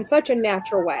this, in such a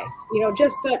natural way,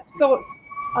 just so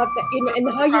and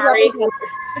how you represent it.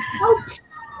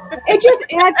 It just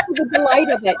adds to the delight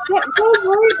of it. Don't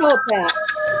worry about that.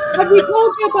 Have we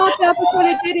told you about the episode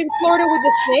I did in Florida with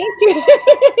the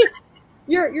snake?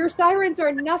 Your sirens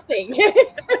are nothing. You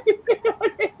know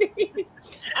what I mean?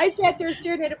 I sat there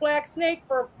staring at a black snake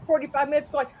for 45 minutes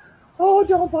going, oh,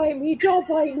 don't bite me, don't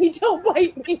bite me, don't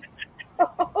bite me.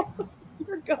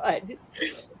 You're good.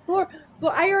 Well,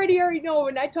 I already know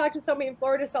when I talk to somebody in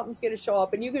Florida, something's going to show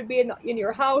up. And you could be in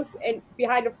your house and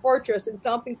behind a fortress and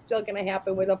something's still going to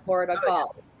happen with a Florida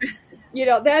call.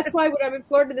 That's why when I'm in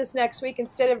Florida this next week,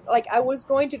 instead of I was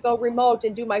going to go remote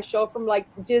and do my show from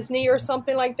Disney or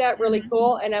something like that, really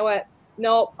cool. And I went,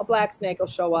 no, a black snake will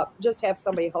show up. Just have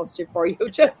somebody host it for you.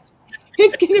 It's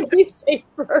going to be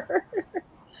safer.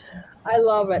 I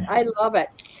love it.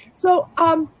 So,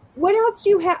 what else do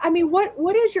you have? I mean,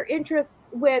 what is your interest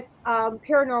with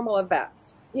paranormal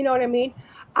events? You know what I mean?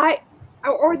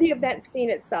 Or the event scene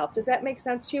itself. Does that make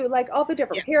sense to you? Like all the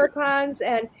different paracons,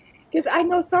 and because I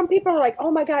know some people are like,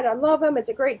 oh my God, I love them. It's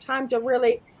a great time to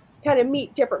really kind of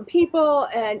meet different people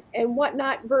and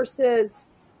whatnot versus,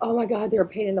 oh my God, they're a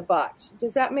pain in the butt.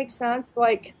 Does that make sense?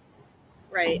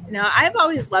 Right. No, I've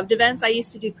always loved events. I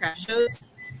used to do craft shows.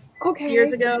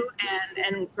 Years ago,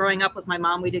 and growing up with my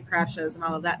mom, we did craft shows and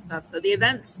all of that stuff. So the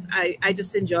events, I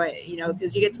just enjoy it,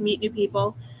 because you get to meet new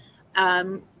people.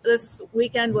 This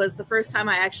weekend was the first time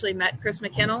I actually met Chris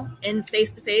McKinnell in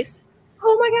face-to-face.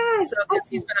 Oh my God. So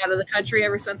he's been out of the country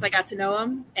ever since I got to know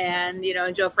him, and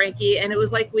and Joe Frankie, and it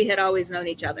was like we had always known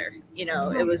each other.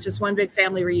 It was just one big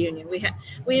family reunion. We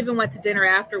even went to dinner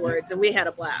afterwards, and we had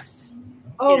a blast.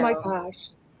 Oh my gosh.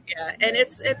 Yeah, and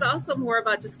it's also more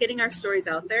about just getting our stories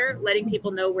out there, letting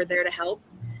people know we're there to help,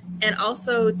 and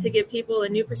also to give people a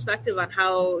new perspective on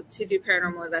how to do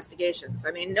paranormal investigations.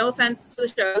 I mean, no offense to the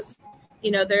shows,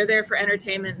 they're there for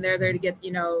entertainment and they're there to get,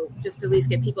 just at least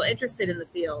get people interested in the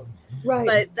field. Right.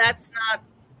 But that's not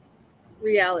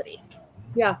reality.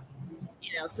 Yeah.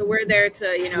 So we're there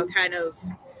to, kind of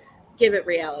give it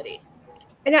reality.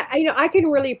 And I can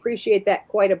really appreciate that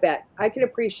quite a bit. I can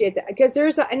appreciate that because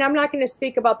and I'm not going to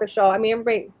speak about the show. I mean,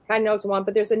 everybody kind of knows the one,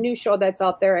 but there's a new show that's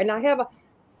out there, and I have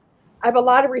a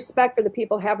lot of respect for the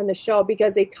people having the show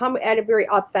because they come at it very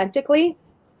authentically.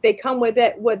 They come with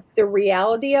it with the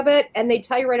reality of it, and they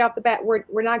tell you right off the bat, we're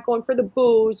not going for the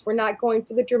booze, we're not going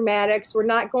for the dramatics, we're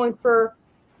not going for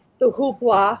the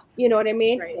hoopla, you know what I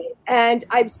mean? Right. And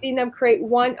I've seen them create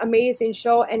one amazing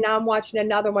show, and now I'm watching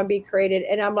another one be created,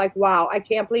 and I'm like, wow, I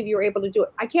can't believe you were able to do it.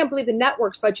 I can't believe the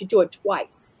networks let you do it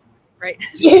twice. Right.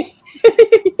 You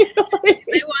know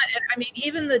I mean,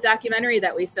 even the documentary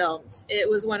that we filmed, it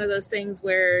was one of those things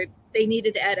where they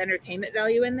needed to add entertainment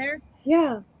value in there.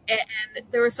 Yeah. And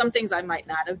there were some things I might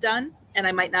not have done and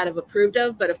I might not have approved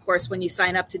of. But of course, when you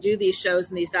sign up to do these shows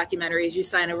and these documentaries, you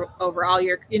sign over all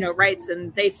your, rights,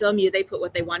 and they film you, they put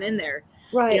what they want in there.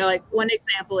 Right. Like one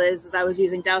example is I was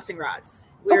using dowsing rods.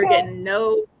 We were getting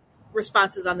no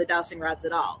responses on the dowsing rods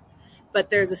at all. But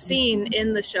there's a scene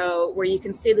in the show where you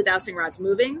can see the dowsing rods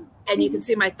moving, and you can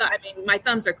see my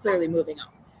thumbs are clearly moving them.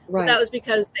 Right. But that was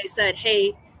because they said,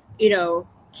 hey,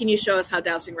 can you show us how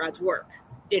dowsing rods work?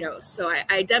 So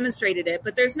I demonstrated it,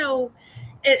 but there's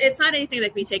it's not anything that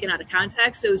can be taken out of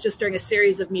context. It was just during a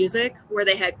series of music where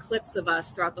they had clips of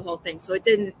us throughout the whole thing. So it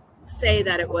didn't say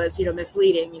that it was,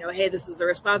 misleading, hey, this is the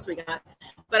response we got.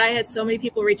 But I had so many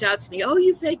people reach out to me, oh,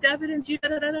 you faked evidence, you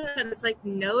da-da-da-da. And it's like,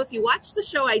 no, if you watch the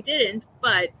show, I didn't,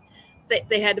 but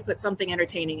they had to put something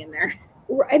entertaining in there.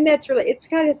 And that's it's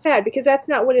kind of sad because that's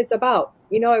not what it's about.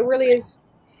 It really is.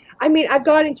 I mean, I've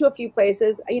gone into a few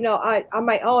places, on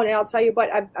my own, and I'll tell you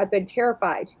what, I've been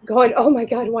terrified going, oh my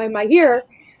God, why am I here?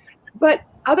 But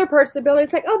other parts of the building,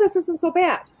 it's like, oh, this isn't so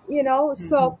bad, Mm-hmm.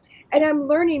 So, and I'm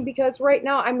learning because right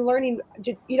now I'm learning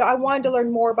to, I wanted to learn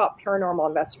more about paranormal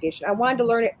investigation. I wanted to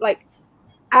learn it,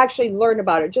 actually learn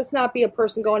about it, just not be a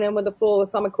person going in with a fool with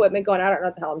some equipment going, I don't know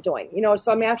what the hell I'm doing,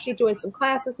 so I'm actually doing some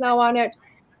classes now on it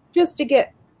just to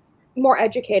get more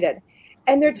educated.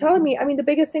 And they're telling me, I mean, the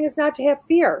biggest thing is not to have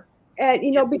fear. And,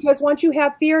 because once you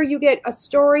have fear, you get a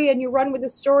story and you run with the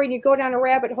story and you go down a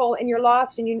rabbit hole and you're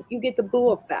lost and you get the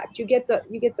boo effect. You get the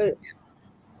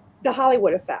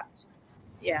Hollywood effect.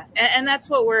 Yeah. And that's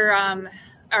what we're,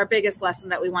 our biggest lesson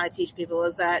that we want to teach people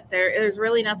is that there's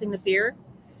really nothing to fear.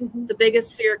 Mm-hmm. The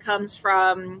biggest fear comes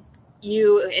from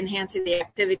you enhancing the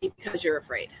activity because you're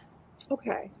afraid.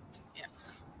 Okay. Yeah.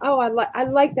 Oh, I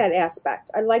like that aspect.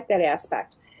 I like that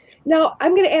aspect. Now,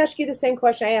 I'm going to ask you the same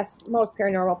question I asked most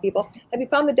paranormal people. Have you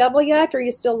found the devil yet, or are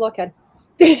you still looking?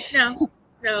 No.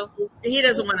 He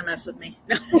doesn't want to mess with me.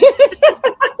 No.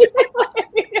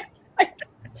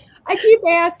 I keep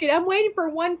asking. I'm waiting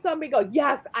for somebody to go,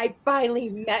 yes, I finally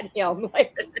met him.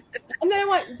 And then I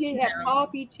want, do you have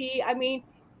coffee, tea? I mean,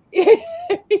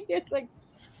 it's like,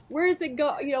 where does it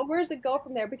go? Where does it go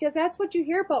from there? Because that's what you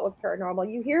hear about with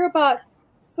paranormal. You hear about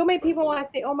so many people want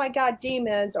to say, oh my God,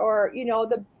 demons, or,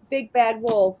 the big bad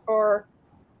wolf, or,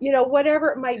 whatever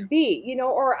it might be,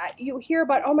 or you hear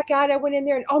about, oh my God, I went in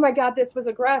there and, oh my God, this was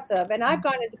aggressive. And I've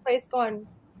gone to the place going,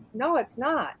 no, it's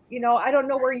not, I don't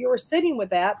know where you were sitting with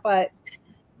that, but,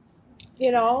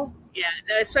 Yeah,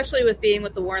 especially with being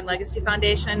with the Warren Legacy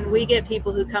Foundation, we get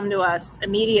people who come to us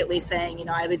immediately saying,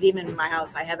 I have a demon in my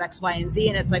house, I have X, Y, and Z.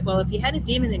 And it's like, well, if you had a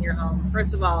demon in your home,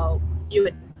 first of all, you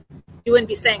wouldn't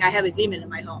be saying I have a demon in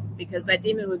my home, because that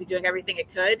demon would be doing everything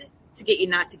it could to get you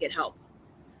not to get help.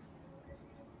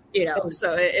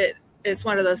 So it's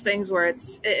one of those things where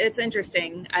it's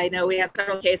interesting. I know we have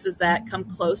several cases that come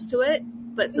close to it,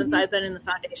 but since I've been in the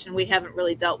foundation, we haven't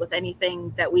really dealt with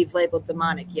anything that we've labeled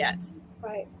demonic yet.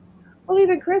 Right. Well,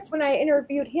 even Chris, when I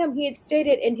interviewed him, he had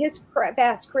stated in his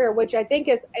vast career, which I think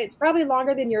it's probably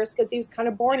longer than yours because he was kind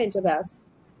of born into this,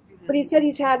 but he said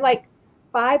he's had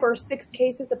 5 or 6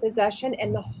 cases of possession,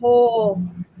 and the whole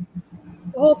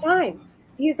time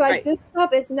he's like, right. This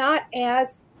stuff is not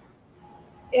as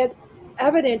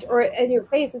evident or in your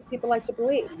face as people like to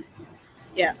believe.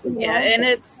 Yeah. And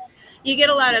you get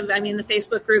a lot of, the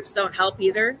Facebook groups don't help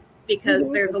either,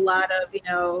 because there's a lot of,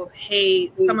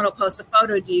 hey, someone will post a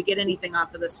photo, do you get anything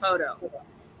off of this photo?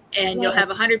 And you'll have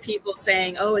 100 people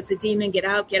saying, oh, it's a demon, get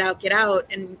out, get out, get out.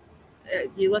 And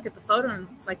you look at the photo and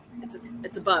it's like,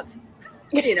 it's a bug.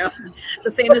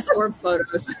 The famous orb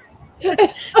photos.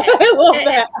 I love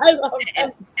that. I love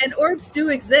that. And orbs do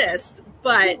exist,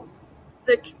 but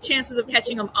the chances of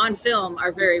catching them on film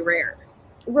are very rare.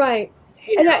 Right.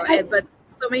 You know, but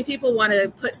so many people want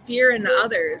to put fear into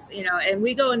others, you know, and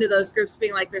we go into those groups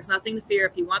being like, there's nothing to fear.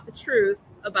 If you want the truth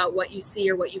about what you see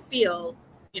or what you feel,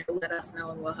 you know, let us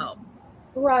know and we'll help.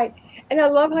 Right. And I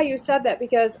love how you said that,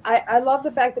 because I love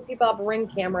the fact that people have Ring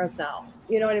cameras now.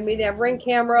 You know what I mean? They have Ring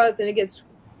cameras, and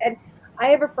and I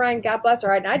have a friend, God bless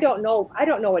her, and I don't know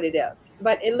what it is,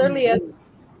 but it literally is,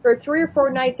 for 3 or 4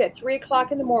 nights at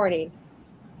 3:00 in the morning,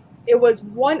 it was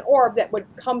one orb that would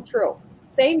come through,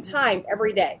 same time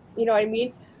every day. You know what I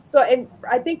mean? So, and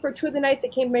I think for 2 of the nights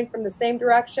it came in from the same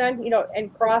direction, you know,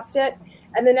 and crossed it.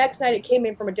 And the next night it came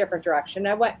in from a different direction.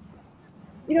 I went,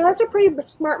 you know, that's a pretty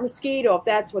smart mosquito if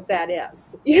that's what that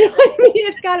is. You know what I mean?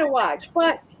 It's got to watch.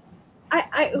 But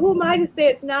who am I to say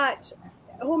it's not?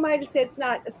 Who am I to say it's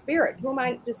not a spirit? Who am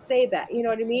I to say that? You know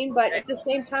what I mean? But at the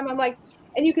same time, I'm like,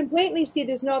 and you can blatantly see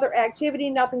there's no other activity,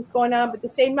 nothing's going on, but the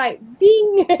same night,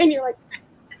 bing, and you're like.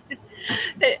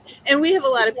 And we have a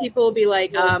lot of people be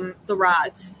like, the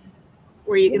rods,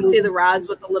 where you can see the rods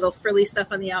with the little frilly stuff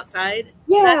on the outside.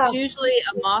 Yeah. That's usually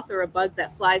a moth or a bug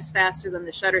that flies faster than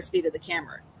the shutter speed of the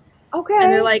camera. Okay.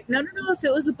 And they're like, no, if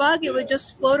it was a bug, it would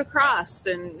just float across.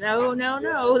 And no.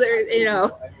 There, you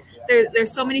know,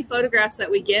 there's so many photographs that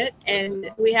we get,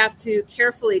 and we have to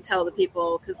carefully tell the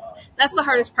people, because that's the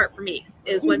hardest part for me,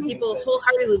 is when people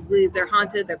wholeheartedly believe they're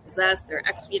haunted, they're possessed, they're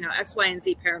X, Y, and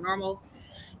Z paranormal,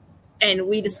 and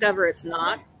we discover it's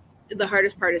not. The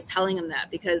hardest part is telling them that,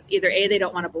 because either A, they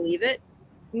don't want to believe it,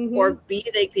 or B,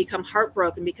 they become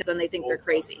heartbroken because then they think they're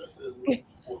crazy.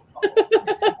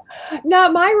 Now,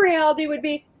 my reality would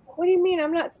be, what do you mean?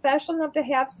 I'm not special enough to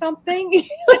have something?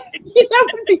 That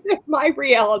would be my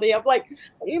reality. I'm like,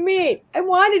 what do you mean? I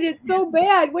wanted it so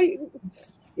bad.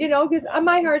 You know, because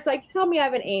my heart's like, tell me I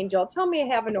have an angel. Tell me I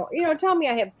have tell me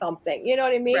I have something. You know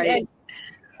what I mean? Right.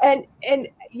 And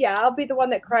yeah, I'll be the one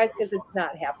that cries because it's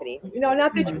not happening. You know,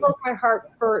 not that you broke my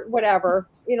heart for whatever.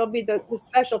 You know, be the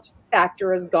special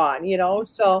factor is gone. You know,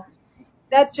 so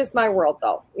that's just my world,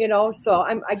 though. You know, so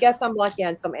I guess I'm lucky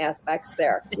on some aspects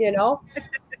there. You know,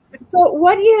 so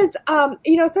what is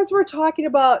you know, since we're talking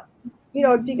about, you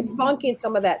know, debunking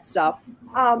some of that stuff,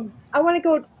 I want to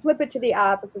go flip it to the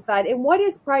opposite side. And what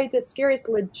is probably the scariest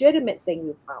legitimate thing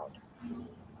you found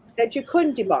that you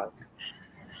couldn't debunk?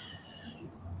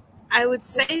 I would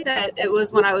say that it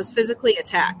was when I was physically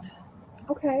attacked.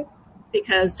 Okay.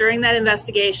 Because during that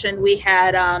investigation, we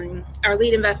had our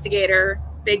lead investigator,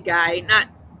 big guy, not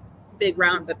big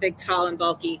round, but big, tall, and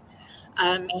bulky.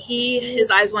 His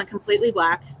eyes went completely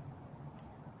black.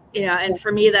 You know, and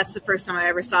for me, that's the first time I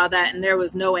ever saw that, and there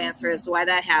was no answer as to why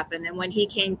that happened. And when he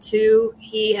came to,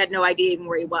 he had no idea even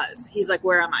where he was. He's like,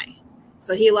 "Where am I?"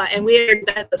 So and we had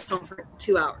been at this home for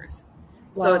 2 hours.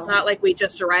 Wow. So it's not like we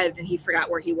just arrived and he forgot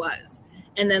where he was.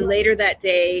 And then later that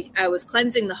day, I was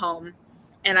cleansing the home,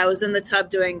 and I was in the tub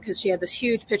because she had this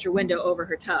huge picture window over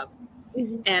her tub.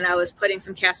 And I was putting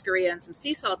some cascarilla and some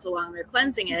sea salt along there,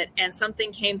 cleansing it, and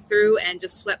something came through and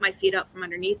just swept my feet up from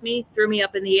underneath me, threw me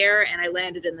up in the air, and I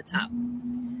landed in the tub.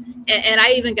 And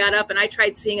I even got up and I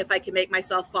tried seeing if I could make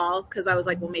myself fall, because I was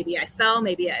like, well, maybe I fell,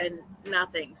 and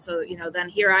nothing. So, you know, then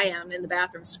here I am in the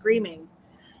bathroom screaming,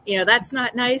 you know, that's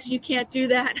not nice. You can't do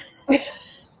that.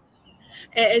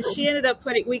 And she ended up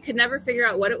we could never figure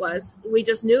out what it was. We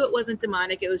just knew it wasn't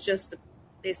demonic. It was just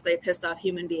basically a pissed off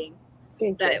human being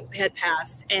that had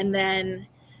passed. And then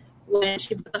when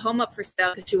she put the home up for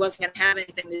sale, because she wasn't going to have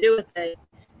anything to do with it,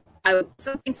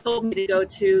 something told me to go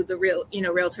to the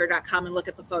realtor.com and look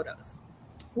at the photos.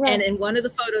 Right. And in one of the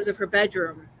photos of her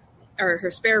bedroom or her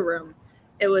spare room,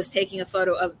 it was taking a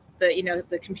photo of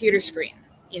the computer screen,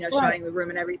 showing the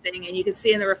room and everything. And you could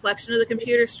see in the reflection of the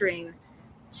computer screen,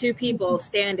 2 people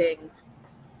standing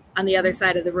on the other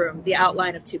side of the room, the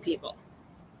outline of 2 people.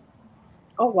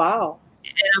 Oh, wow.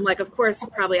 And I'm like, of course,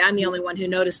 probably I'm the only one who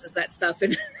notices that stuff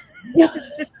on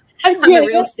the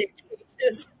real estate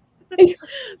pages.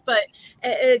 But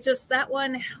it just, that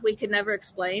one we could never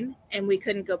explain, and we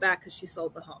couldn't go back because she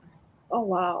sold the home. Oh,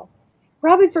 wow.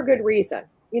 Probably for good reason.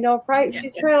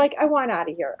 She's probably like, I want out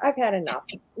of here. I've had enough.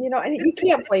 And you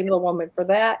can't blame the woman for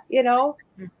that,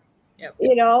 Yep.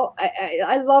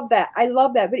 I love that. I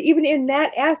love that. But even in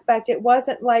that aspect, it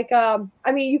wasn't like,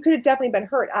 you could have definitely been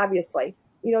hurt, obviously.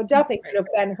 Definitely could have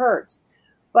been hurt.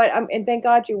 But, and thank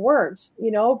God you weren't,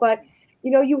 but,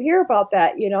 you hear about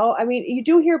that, you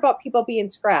do hear about people being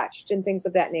scratched and things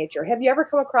of that nature. Have you ever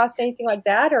come across anything like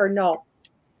that or no?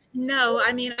 No,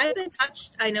 I mean, I've been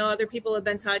touched. I know other people have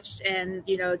been touched and,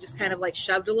 just kind of like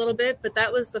shoved a little bit, but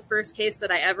that was the first case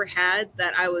that I ever had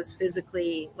that I was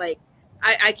physically like,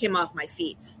 I came off my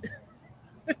feet.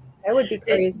 That would be It,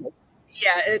 crazy.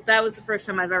 that was the first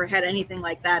time I've ever had anything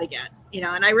like that again,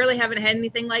 and I really haven't had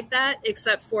anything like that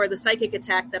except for the psychic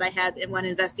attack that I had when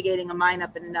investigating a mine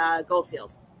up in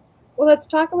Goldfield. Well, let's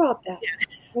talk about that Yeah.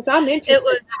 because I'm It interested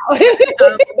was,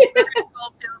 now.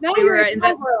 Now we you're were in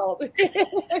my world.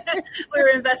 we were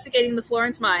investigating the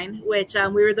Florence mine, which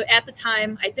we were at the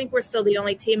time. I think we're still the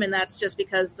only team, and that's just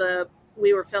because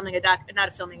we were filming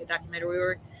not filming a documentary. We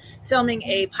were filming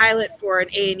a pilot for an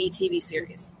A&E TV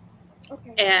series,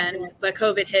 Okay. but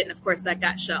COVID hit, and of course that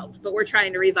got shelved. But we're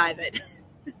trying to revive it.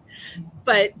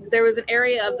 But there was an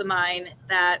area of the mine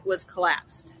that was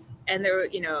collapsed, and there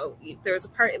was a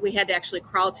part we had to actually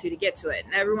crawl to get to it,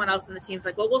 and everyone else in the team's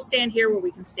like, well, we'll stand here where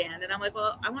we can stand, and I'm like,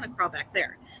 well, I want to crawl back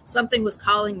there. Something was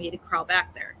calling me to crawl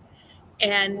back there,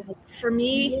 and for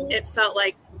me it felt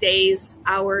like days,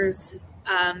 hours,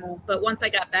 but once I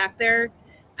got back there,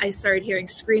 I started hearing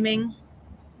screaming,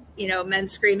 men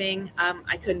screaming.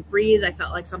 I couldn't breathe. I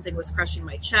felt like something was crushing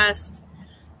my chest,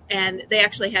 and they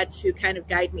actually had to kind of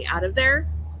guide me out of there,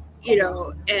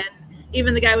 and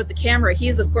even the guy with the camera,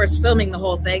 he's of course filming the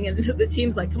whole thing, and the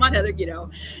team's like, come on, Heather,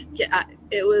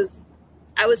 it was,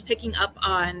 I was picking up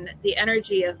on the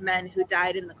energy of men who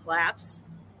died in the collapse.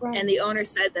 Right. And the owner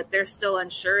said that they're still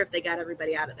unsure if they got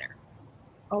everybody out of there.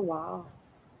 Oh, wow.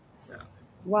 So,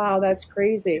 Wow, that's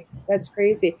crazy. That's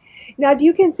crazy. Now, do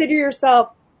you consider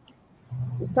yourself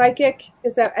psychic?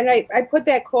 Is that, and I put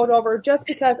that quote over just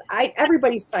because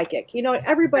everybody's psychic,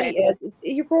 everybody right. is.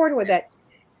 You're born with it.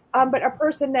 But a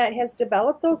person that has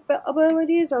developed those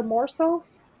abilities or more so?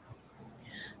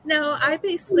 No, I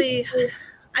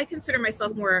consider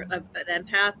myself more of an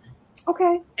empath.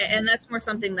 Okay. And that's more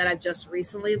something that I've just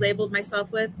recently labeled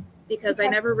myself with, because I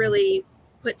Okay. never really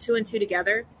put two and two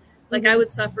together. Like I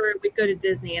would suffer, we'd go to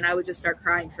Disney and I would just start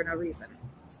crying for no reason.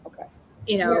 Okay.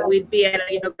 Yeah. We'd be at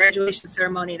a graduation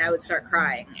ceremony and I would start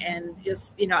crying, and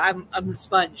just I'm a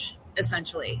sponge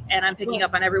essentially, and I'm picking Right.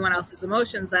 up on everyone else's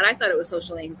emotions that I thought it was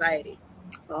social anxiety.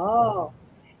 Oh,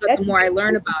 But the that's more I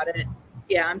learn about it,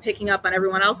 yeah, I'm picking up on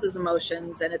everyone else's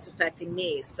emotions and it's affecting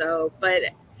me. So, but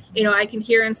I can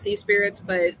hear and see spirits,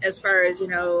 but as far as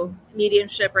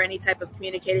mediumship or any type of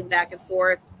communicating back and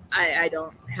forth, I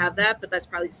don't have that. But that's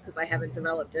probably just because I haven't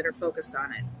developed it or focused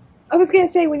on it. I was going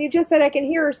to say, when you just said I can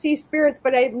hear or see spirits,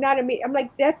 but I'm not a medium. I'm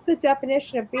like, that's the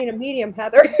definition of being a medium,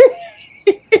 Heather.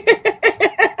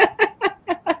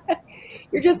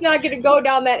 You're just not going to go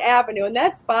down that avenue, and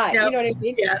that's fine. Yep. You know what I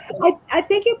mean? Yeah. I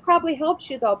think it probably helps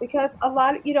you, though, because a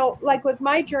lot of, like with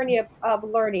my journey of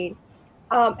learning,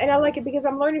 and I like it because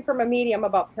I'm learning from a medium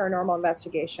about paranormal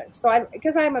investigation. So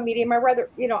because I'm a medium, I rather,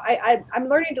 I'm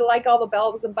learning to like all the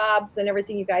bells and bobs and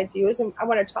everything you guys use, and I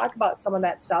want to talk about some of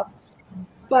that stuff.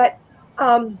 But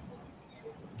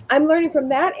I'm learning from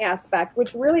that aspect,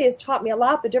 which really has taught me a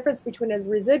lot, the difference between a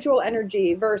residual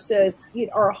energy versus,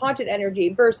 or a haunted energy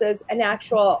versus an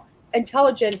actual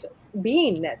intelligent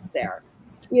being that's there,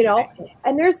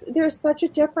 and there's such a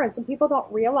difference, and people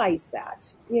don't realize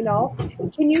that.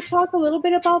 Can you talk a little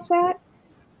bit about that?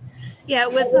 Yeah,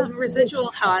 with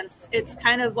residual haunts, it's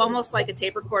kind of almost like a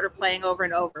tape recorder playing over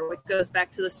and over, which goes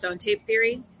back to the stone tape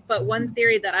theory. But one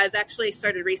theory that I've actually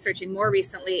started researching more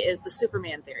recently is the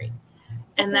Superman theory.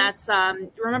 And that's,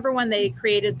 remember when they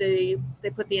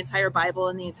put the entire Bible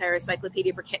and the entire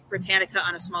Encyclopedia Britannica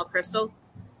on a small crystal?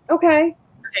 Okay.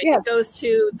 Yes. It goes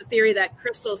to the theory that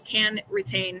crystals can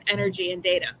retain energy and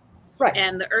data. Right.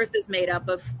 And the earth is made up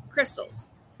of crystals.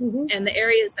 Mm-hmm. And the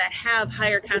areas that have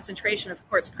higher concentration of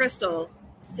quartz crystal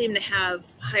seem to have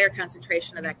higher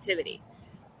concentration of activity,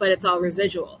 but it's all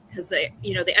residual because the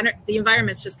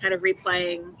environment's just kind of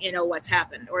replaying, what's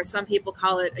happened. Or some people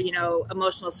call it,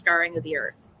 emotional scarring of the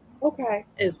earth. Okay.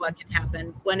 Is what can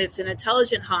happen when it's an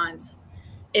intelligent haunt.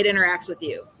 It interacts with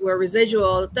you, where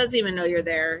residual doesn't even know you're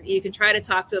there. You can try to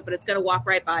talk to it, but it's going to walk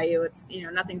right by you. It's,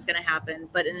 nothing's going to happen.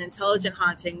 But an intelligent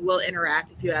haunting will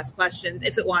interact if you ask questions,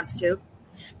 if it wants to.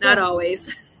 Not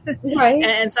always. Right.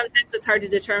 And sometimes it's hard to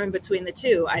determine between the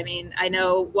two. I mean, I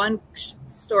know one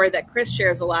story that Chris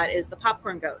shares a lot is the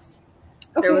popcorn ghost.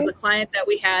 Okay. There was a client that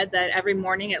we had that every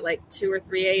morning at like 2 or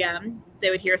 3 a.m., they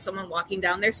would hear someone walking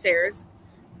down their stairs,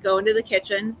 go into the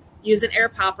kitchen, use an air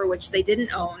popper, which they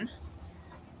didn't own,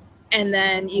 and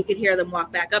then you could hear them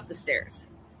walk back up the stairs.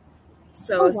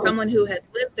 So someone who had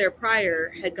lived there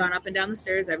prior had gone up and down the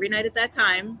stairs every night at that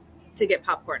time to get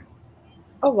popcorn.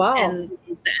 Oh, wow. And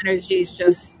the energy is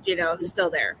just, still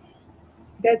there.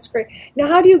 That's great. Now,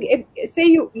 how do you, say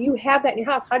you have that in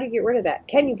your house, how do you get rid of that?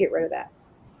 Can you get rid of that?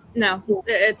 No,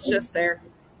 it's just there.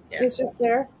 Yeah. It's just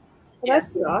there? Well, Yeah. that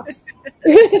sucks.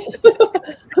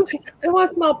 I want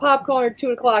to smell popcorn at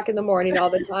 2 o'clock in the morning all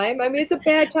the time. I mean, it's a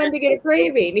bad time to get a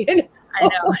craving, I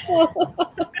know.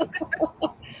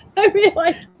 I mean,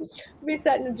 like, be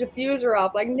setting a diffuser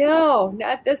off. Like, no,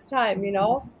 not this time,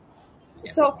 Yeah.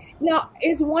 So now,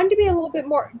 is one to be a little bit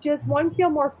more, does one feel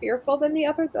more fearful than the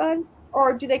other then?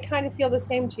 Or do they kind of feel the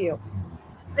same to you?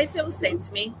 They feel the same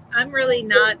to me. I'm really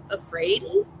not afraid.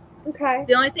 Okay.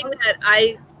 The only thing that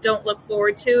I don't look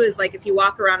forward to is like if you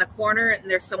walk around a corner and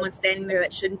there's someone standing there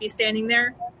that shouldn't be standing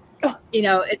there.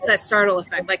 It's that startle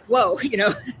effect, like, whoa,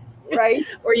 Right.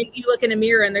 or you look in a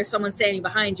mirror and there's someone standing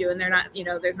behind you and they're not,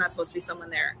 there's not supposed to be someone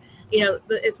there.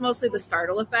 It's mostly the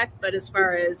startle effect. But as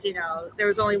far as, there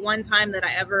was only one time that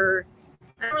I don't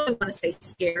really want to say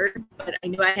scared, but I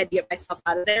knew I had to get myself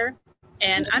out of there.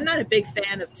 And I'm not a big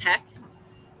fan of tech,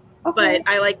 Okay. but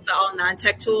I like the all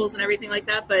non-tech tools and everything like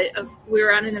that. But we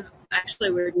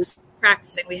were just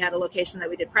practicing. We had a location that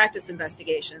we did practice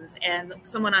investigations, and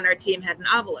someone on our team had an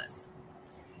obelisk.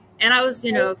 And I was,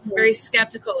 very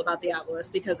skeptical about the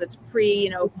obelisk because it's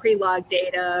pre-log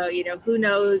data. Who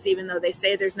knows? Even though they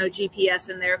say there's no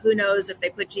GPS in there, who knows if they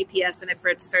put GPS in it for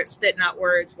it to start spitting out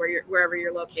words wherever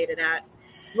you're located at.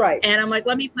 Right. And I'm like,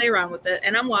 let me play around with it.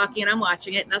 And I'm walking and I'm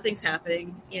watching it. Nothing's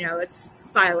happening. It's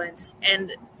silent.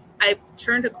 And I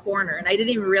turned a corner, and I didn't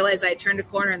even realize I had turned a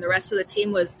corner. And the rest of the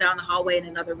team was down the hallway in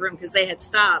another room because they had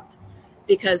stopped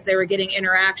because they were getting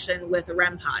interaction with a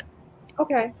REM pod.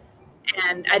 Okay.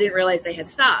 And I didn't realize they had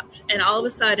stopped. And all of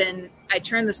a sudden, I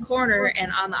turned this corner,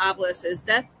 and on the obelisk is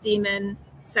death, demon,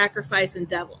 sacrifice, and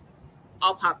devil,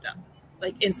 all popped up,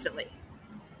 like instantly.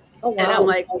 Oh, wow. And I'm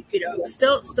like,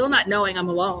 still not knowing I'm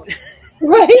alone.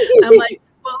 Right. I'm like,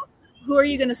 well, who are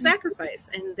you going to sacrifice?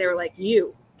 And they were like,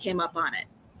 you came up on it.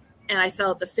 And I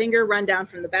felt a finger run down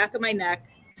from the back of my neck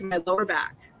to my lower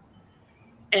back.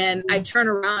 And I turn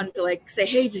around to say,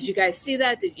 hey, did you guys see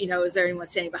that? Is there anyone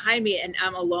standing behind me? And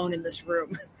I'm alone in this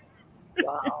room.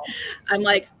 Wow. I'm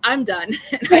like, I'm done.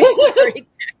 And I scurried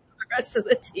back to the rest of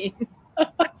the team.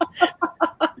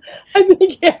 I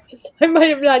think I might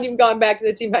have not even gone back to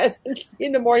the team. I was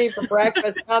in the morning for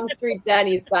breakfast on the street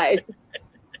Denny's, guys.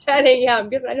 10 a.m.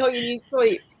 because I know you need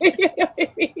sleep.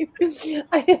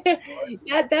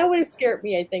 That would have scared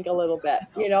me, I think, a little bit,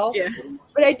 Yeah.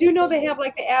 But I do know they have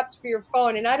the apps for your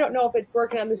phone, and I don't know if it's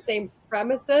working on the same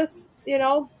premises,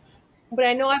 but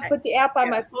I know I've put the app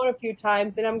on my phone a few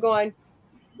times, and I'm going,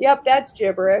 yep, that's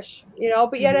gibberish,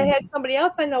 but yet I had somebody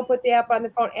else I know put the app on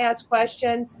the phone, ask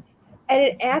questions, and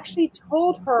it actually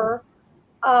told her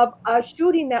of a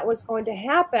shooting that was going to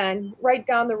happen right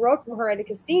down the road from her at a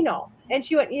casino. And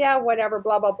she went, yeah, whatever,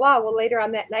 blah, blah, blah. Well, later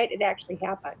on that night, it actually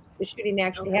happened. The shooting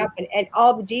actually happened, and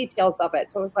all the details of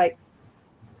it. So it was like,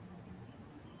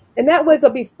 and that was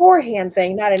a beforehand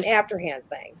thing, not an afterhand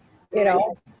thing,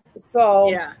 So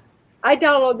Yeah. I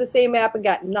downloaded the same app and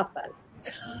got nothing.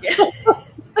 Yeah.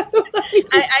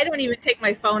 I don't even take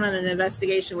my phone on an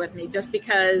investigation with me just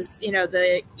because,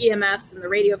 the EMFs and the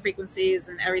radio frequencies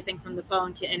and everything from the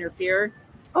phone can interfere.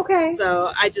 Okay.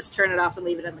 So I just turn it off and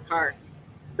leave it in the car.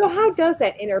 So how does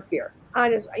that interfere?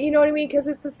 Honestly, you know what I mean? Because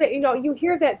it's you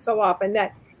hear that so often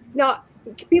that now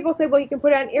people say, well, you can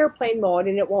put it on airplane mode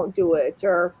and it won't do it.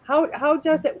 Or how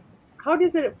does it? How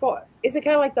does it? Is it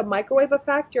kind of like the microwave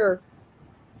effect, or?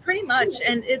 Pretty much.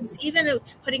 And it's even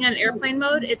putting on airplane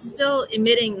mode, it's still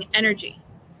emitting energy.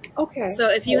 Okay. So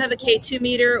if you have a K2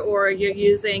 meter or you're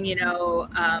using,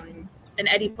 an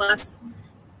Eddy Plus,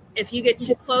 if you get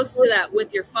too close to that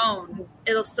with your phone,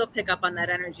 it'll still pick up on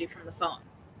that energy from the phone.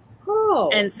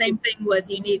 Oh. And same thing with,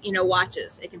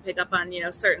 watches. It can pick up on,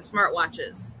 certain smart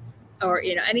watches or,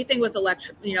 anything with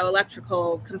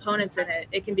electrical components in it.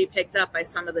 It can be picked up by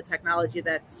some of the technology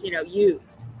that's,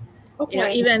 used.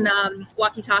 Okay. Even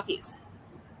walkie-talkies.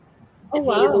 If you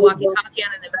wow. use a walkie-talkie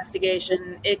on an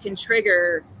investigation, it can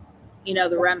trigger,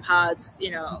 the REM pods,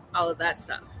 all of that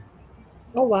stuff.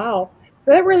 Oh, wow. So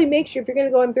that really makes you, if you're going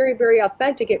to go in very, very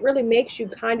authentic, it really makes you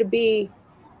kind of be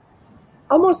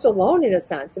almost alone in a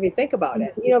sense, if you think about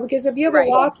it. Because if you have a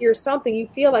walkie or something, you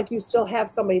feel like you still have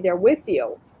somebody there with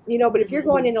you. But if you're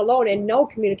going in alone and no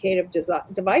communicative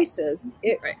devices,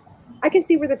 I can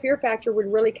see where the fear factor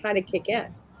would really kind of kick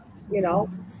in.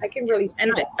 I can really see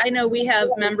and that. I know we have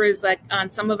members on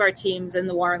some of our teams in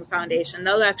the Warren Foundation.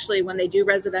 They'll actually, when they do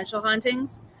residential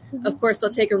hauntings, of course, they'll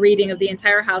take a reading of the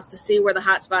entire house to see where the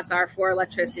hot spots are for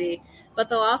electricity. But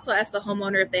they'll also ask the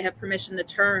homeowner if they have permission to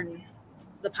turn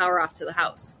the power off to the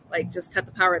house, just cut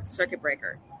the power at the circuit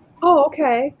breaker. Oh,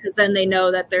 okay. Because then they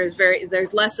know that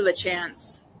there's less of a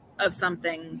chance of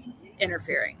something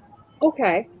interfering.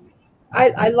 Okay.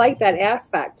 I like that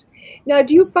aspect. Now,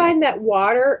 do you find that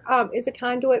water is a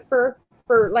conduit for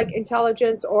like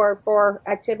intelligence or for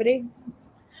activity?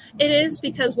 It is,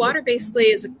 because water basically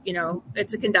is,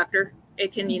 it's a conductor.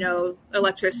 It can,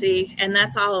 electricity, and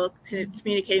that's all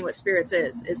communicating what spirits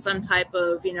is some type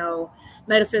of,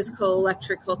 metaphysical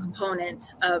electrical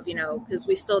component of, because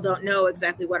we still don't know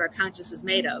exactly what our conscious is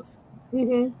made of.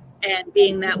 Mm-hmm. And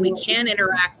being that we can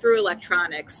interact through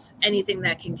electronics, anything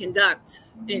that can conduct,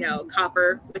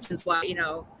 copper, which is why,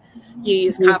 you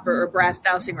use copper or brass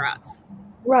dowsing rods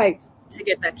Right. to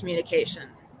get that communication.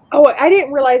 Oh, I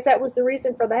didn't realize that was the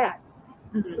reason for that.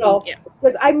 So, Yeah.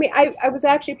 because I mean, I was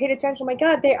actually paying attention. My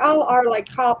God, they all are like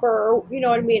copper, or you know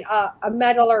what I mean, a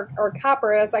metal or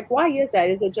copper. I was like, why is that?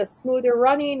 Is it just smoother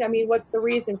running? I mean, what's the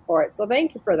reason for it? So,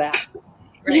 thank you for that.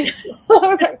 Right. I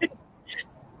was like,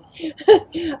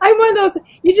 I'm one of those.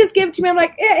 You just give it to me. I'm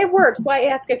like, it works. So I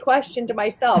ask a question to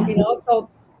myself, you know. So,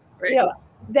 you Right.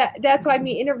 know, that's why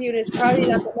me interviewing is probably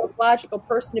not the most logical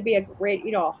person to be a great,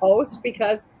 a host,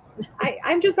 because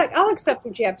I'm just like, I'll accept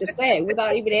what you have to say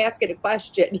without even asking a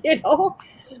question,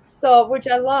 So, which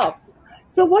I love.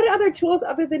 So, what other tools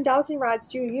other than dowsing rods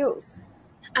do you use?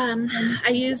 Um, I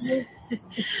use,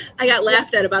 I got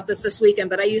laughed at about this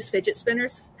weekend, but I use fidget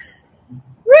spinners.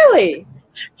 Really?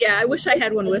 Yeah, I wish I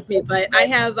had one with me, but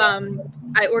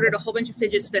I ordered a whole bunch of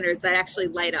fidget spinners that actually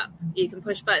light up. You can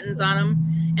push buttons on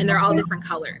them, and they're all different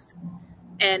colors.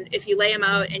 And if you lay them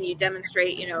out and you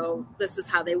demonstrate, this is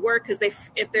how they work, because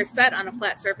if they're set on a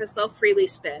flat surface, they'll freely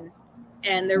spin,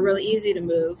 and they're really easy to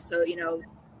move. So,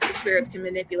 the spirits can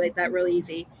manipulate that really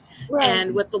easy. Right.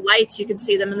 And with the lights, you can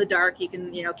see them in the dark. You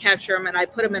can, capture them. And I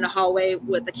put them in a hallway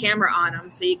with the camera on them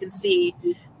so you can see.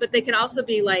 But they can also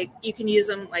be like, you can use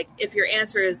them like, if your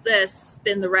answer is this,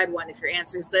 spin the red one. If your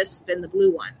answer is this, spin the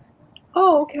blue one.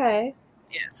 Oh, okay.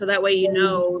 Yeah. So that way,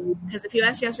 because if you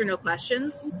ask yes or no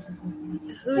questions,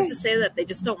 who's to say that they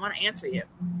just don't want to answer you?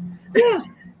 Yeah.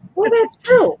 Well, that's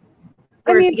true.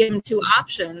 Or if you give them two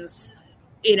options,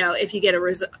 if you get a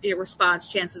response,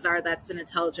 chances are that's an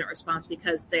intelligent response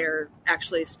because they're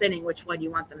actually spinning which one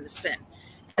you want them to spin.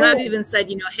 And I've even said,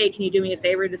 hey, can you do me a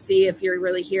favor to see if you're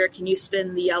really here? Can you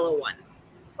spin the yellow one?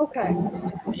 Okay.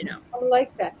 I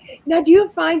like that. Now, do you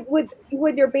find with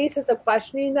your basis of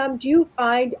questioning them, do you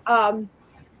find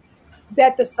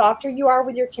that the softer you are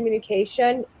with your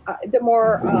communication, the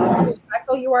more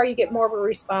respectful you are, you get more of a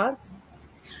response?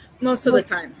 Most of the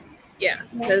time. Yeah.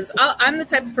 Because I'm the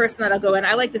type of person that I'll go in.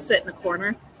 I like to sit in a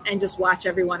corner and just watch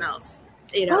everyone else.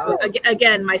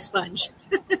 Again, my sponge.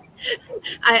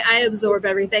 I absorb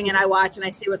everything and I watch and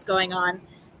I see what's going on.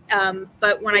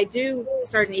 But when I do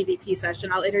start an EVP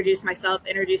session, I'll introduce myself,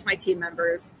 introduce my team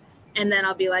members, and then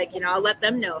I'll be like, I'll let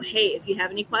them know, hey, if you have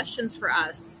any questions for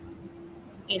us,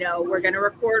 we're going to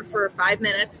record for 5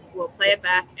 minutes. We'll play it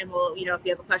back, and we'll, if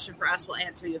you have a question for us, we'll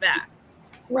answer you back.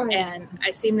 Right. And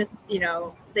I seem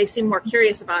to, they seem more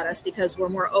curious about us because we're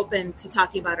more open to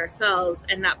talking about ourselves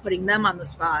and not putting them on the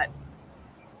spot,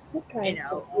 okay.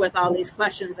 With all these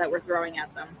questions that we're throwing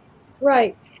at them.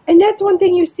 Right. And that's one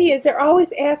thing you see is they're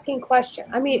always asking questions.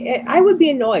 I mean, I would be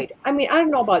annoyed. I mean, I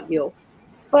don't know about you,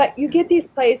 but you get these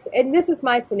places, and this is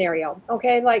my scenario,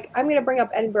 okay? Like, I'm going to bring up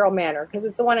Edinburgh Manor because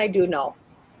it's the one I do know.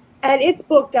 And it's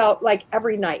booked out like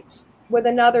every night with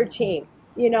another team,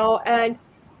 and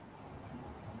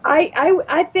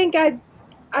I think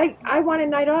I want a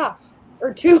night off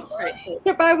or two. Right.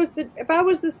 If I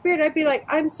was the spirit, I'd be like,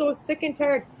 I'm so sick and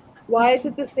tired. Why is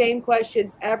it the same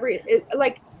questions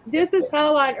this is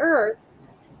hell on earth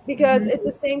because it's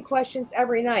the same questions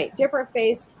every night, different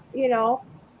face, Yeah.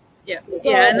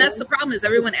 So, yeah. And that's the problem is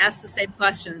everyone asks the same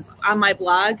questions. On my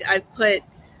blog, I've put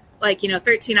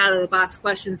 13 out of the box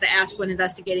questions to ask when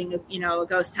investigating a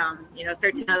ghost town,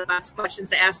 13 out of the box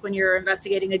questions to ask when you're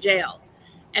investigating a jail.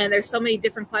 And there's so many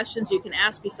different questions you can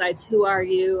ask besides who are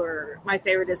you, or my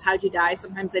favorite is how'd you die?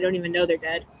 Sometimes they don't even know they're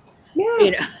dead.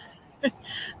 yeah.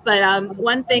 But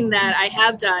one thing that I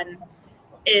have done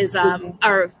is,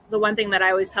 or the one thing that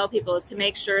I always tell people is to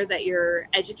make sure that you're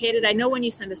educated. I know when you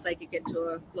send a psychic into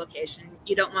a location,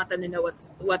 you don't want them to know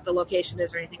what the location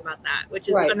is or anything about that, which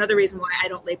is another reason why I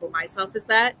don't label myself as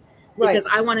that, because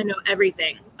I want to know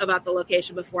everything about the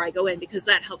location before I go in, because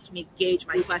that helps me gauge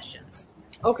my questions.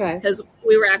 Okay. Because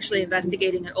we were actually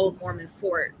investigating an old Mormon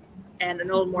fort and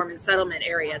an old Mormon settlement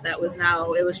area that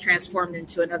was transformed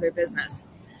into another business.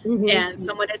 Mm-hmm. And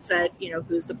someone had said,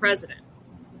 who's the president?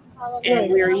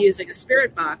 And we were using a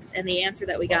spirit box, and the answer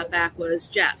that we got back was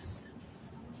Jeff's.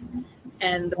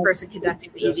 And the person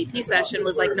conducting the EVP session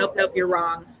was like, nope, you're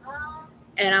wrong.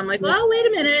 And I'm like, well, wait a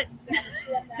minute.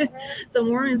 The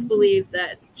Warrens believe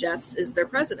that Jeffs is their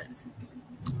president.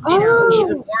 You know,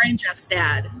 even Warren Jeff's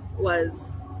dad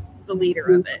was the leader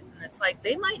of it. And it's like,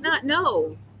 they might not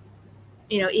know,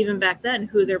 you know, even back then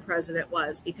who their president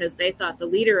was, because they thought the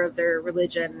leader of their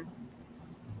religion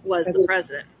was the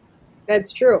president.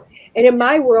 That's true. And in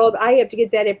my world, I have to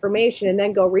get that information and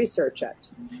then go research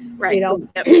it. Right. You know,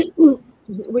 yep.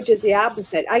 Which is the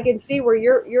opposite. I can see where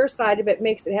your side of it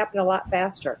makes it happen a lot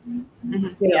faster.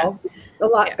 Mm-hmm. You know, a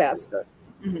lot faster.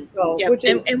 Mm-hmm. So, yep. which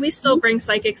is, and we still bring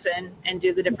psychics in and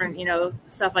do the different, you know,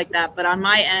 stuff like that. But on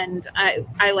my end,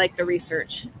 I like the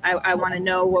research. I want to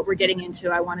know what we're getting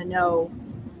into. I want to know,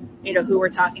 you know, who we're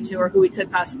talking to or who we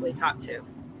could possibly talk to.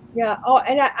 Yeah. Oh,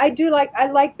 and I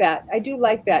like that. I do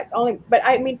like that. But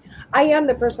I mean, I am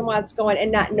the person who wants to go in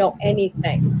and not know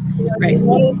anything. You know, right.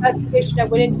 One of the investigation I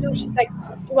went into, she's like,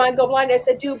 "Do you want to go blind?" I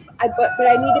said, but I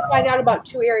need to find out about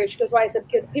 2 areas. She goes, "Why?" I said,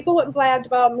 "Because people wouldn't blab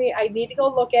about me. I need to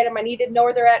go look at them. I need to know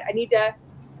where they're at. I need to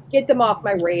get them off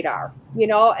my radar." You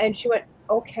know. And she went,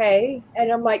 "Okay."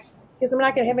 And I'm like, "Because I'm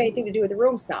not going to have anything to do with the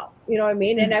rooms now." You know what I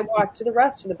mean? And I walked to the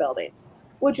rest of the building,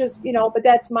 which is, you know, but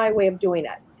that's my way of doing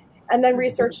it. And then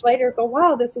research later, go,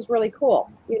 wow, this is really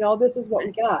cool. You know, this is what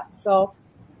we got. So,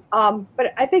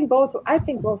 but I think both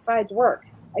sides work.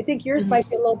 I think yours might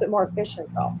be a little bit more efficient,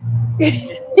 though.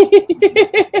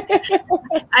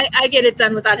 I get it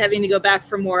done without having to go back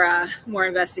for more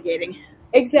investigating.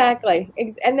 Exactly,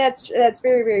 and that's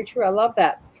very, very true. I love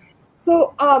that.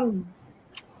 So,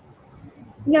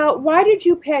 now, why did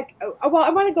you pick? Well, I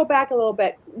want to go back a little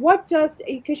bit.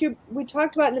 Because we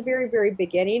talked about in the very, very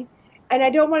beginning. And I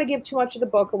don't want to give too much of the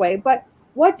book away, but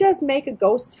what does make a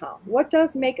ghost town? What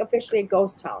does make officially a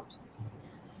ghost town?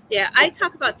 Yeah, I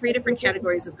talk about 3 different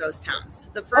categories of ghost towns.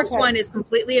 The first one is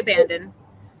completely abandoned.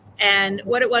 And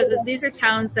what it was is these are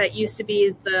towns that used to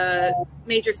be the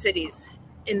major cities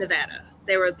in Nevada.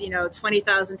 They were, you know,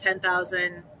 20,000,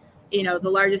 10,000, you know, the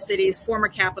largest cities, former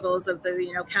capitals of the,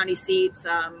 you know, county seats.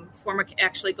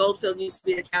 Actually, Goldfield used to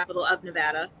be the capital of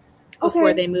Nevada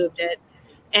before they moved it.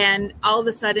 And all of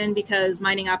a sudden, because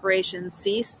mining operations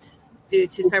ceased due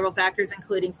to several factors,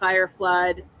 including fire,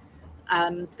 flood,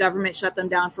 government shut them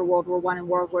down for World War I and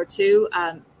World War II,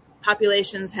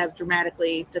 populations have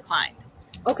dramatically declined.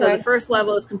 So the first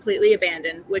level is completely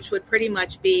abandoned, which would pretty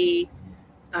much be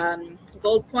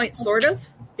Gold Point, sort of,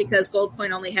 because Gold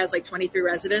Point only has like 23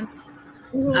 residents.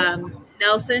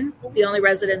 Nelson, the only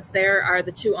residents there are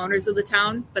the 2 owners of the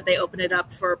town, but they open it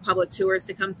up for public tours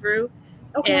to come through.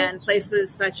 And places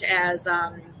such as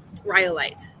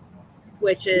Rhyolite,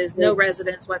 which is no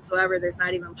residents whatsoever. There's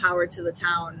not even power to the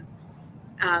town.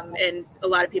 And a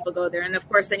lot of people go there. And, of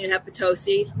course, then you have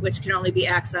Potosi, which can only be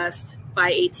accessed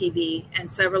by ATV,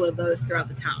 and several of those throughout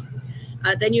the town.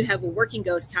 Then you have a working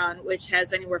ghost town, which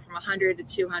has anywhere from 100 to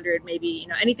 200, maybe, you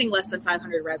know, anything less than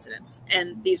 500 residents.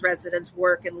 And these residents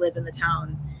work and live in the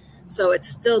town. So it's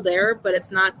still there, but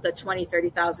it's not the 20,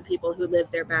 30,000 people who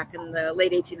lived there back in the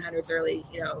late 1800s, early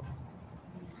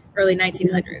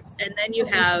 1900s. And then you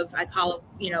have, I call it,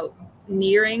 you know,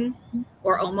 nearing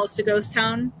or almost a ghost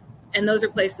town. And those are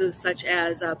places such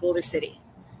as Boulder City.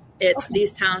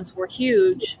 These towns were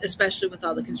huge, especially with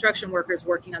all the construction workers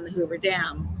working on the Hoover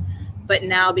Dam. But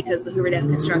now, because the Hoover Dam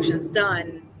construction's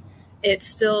done, it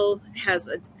still has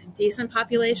a decent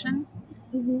population.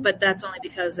 But that's only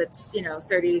because it's, you know,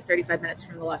 30, 35 minutes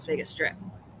from the Las Vegas Strip.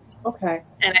 Okay.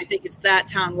 And I think if that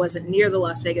town wasn't near the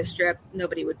Las Vegas Strip,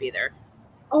 nobody would be there.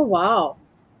 Oh, wow.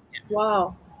 Yeah.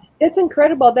 Wow. It's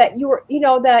incredible that you were, you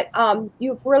know, that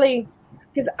you've really,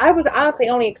 because I was honestly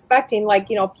only expecting like,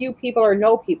 you know, few people or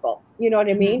no people, you know what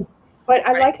I mean? But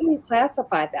I like how you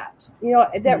classify that, you know,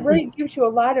 that really gives you a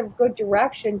lot of good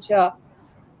direction to,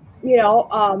 you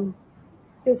know,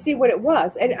 to see what it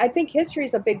was. And I think history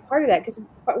is a big part of that, because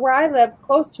where I live,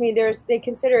 close to me, they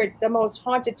consider it the most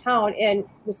haunted town in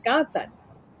Wisconsin.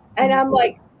 And I'm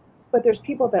like, but there's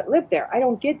people that live there. I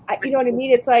don't get, you know what I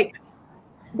mean? It's like,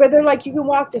 but they're like, you can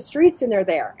walk the streets and they're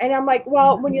there. And I'm like,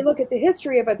 well, when you look at the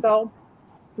history of it, though,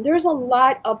 there's a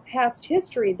lot of past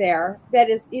history there that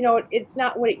is, you know, it's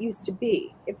not what it used to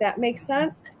be, if that makes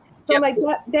sense. So I'm like,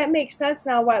 that makes sense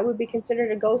now why it would be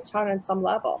considered a ghost town on some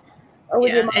level.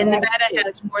 Yeah, and Nevada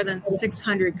has more than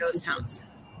 600 ghost towns.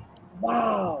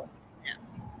 Wow. Yeah.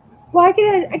 Well, I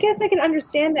guess I can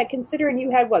understand that, considering you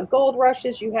had gold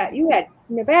rushes. You had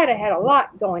Nevada had a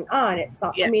lot going on at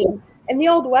some. Yeah. I mean, in the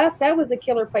Old West, that was a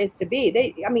killer place to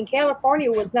be. California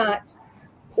was not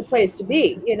the place to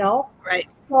be. You know. Right.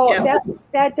 So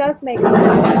that does make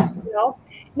sense. You know.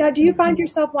 Now, do you find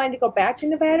yourself wanting to go back to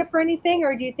Nevada for anything,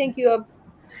 or do you think you have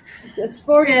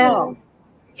explored it all?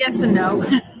 Yes and no.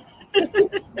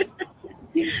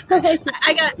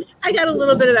 I got a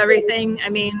little bit of everything. I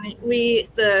mean,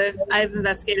 I've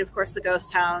investigated, of course, the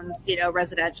ghost towns,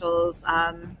 residentials,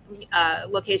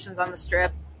 locations on the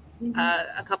strip,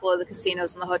 a couple of the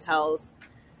casinos and the hotels,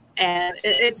 and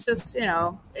it's just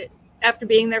after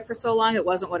being there for so long, it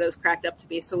wasn't what it was cracked up to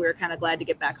be. So we were kind of glad to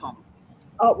get back home.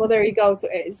 Oh, well, there you go.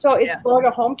 So is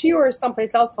Florida home to you, or is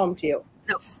someplace else home to you?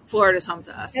 No, Florida's home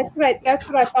to us. That's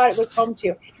what I thought it was home to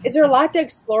you. Is there a lot to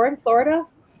explore in Florida?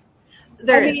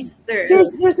 There's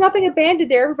nothing abandoned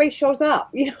there. Everybody shows up.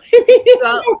 You know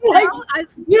what I mean?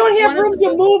 You don't have room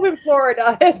to move in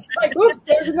Florida. It's like, oops,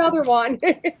 there's another one.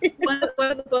 one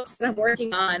of the books that I'm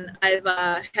working on, I've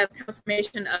have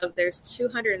confirmation of there's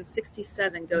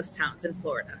 267 ghost towns in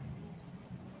Florida.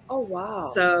 Oh, wow.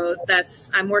 So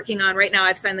I'm working on right now.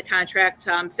 I've signed the contract.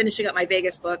 I'm finishing up my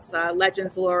Vegas books,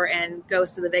 Legends, Lore, and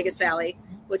Ghosts of the Vegas Valley,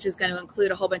 which is going to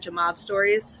include a whole bunch of mob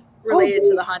stories related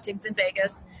to the hauntings in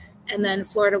Vegas. And then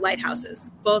Florida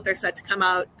lighthouses. Both are set to come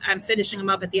out. I'm finishing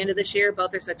them up at the end of this year.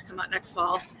 Both are set to come out next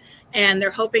fall. And they're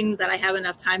hoping that I have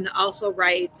enough time to also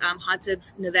write Haunted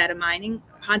Nevada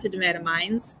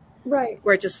Mines. Right.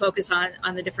 Where it just focus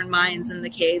on the different mines and the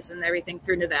caves and everything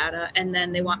through Nevada. And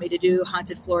then they want me to do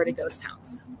Haunted Florida Ghost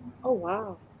Towns. Oh,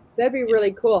 wow. That'd be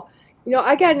really cool.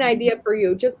 I got an idea for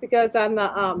you just because on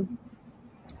the,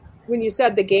 when you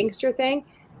said the gangster thing,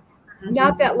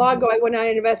 not that long ago, I went on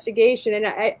an investigation, and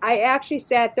I actually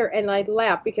sat there and I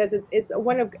laughed because it's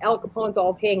one of Al Capone's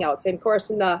old hangouts. And of course,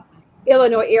 in the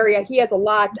Illinois area, he has a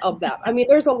lot of them. I mean,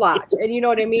 there's a lot, and you know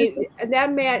what I mean? And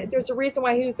that man, there's a reason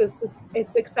why he was as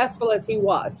successful as he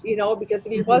was, because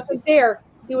if he wasn't there,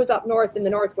 he was up north in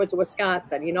the Northwoods of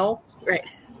Wisconsin, Right.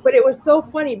 But it was so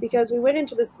funny because we went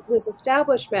into this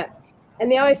establishment,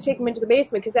 and they always take him into the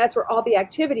basement because that's where all the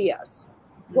activity is.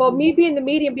 Well, me being the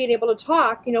medium, being able to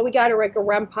talk, we got a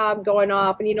REM pod going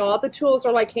off, and, all the tools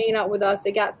are like hanging out with us.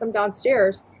 They got some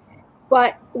downstairs.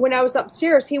 But when I was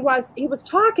upstairs, he was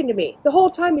talking to me the whole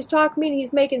time. He's talking to me, and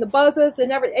he's making the buzzes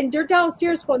and everything. And they're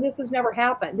downstairs going, this has never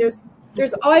happened.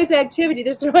 There's always activity.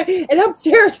 And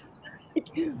upstairs,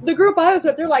 the group I was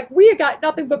with, they're like, we got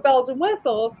nothing but bells and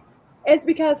whistles. And it's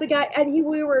because the guy,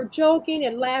 we were joking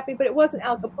and laughing, but it wasn't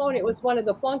Al Capone. It was one of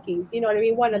the flunkies, you know what I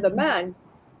mean? One of the men.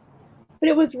 But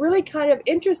it was really kind of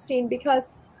interesting because,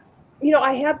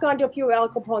 I have gone to a few of Al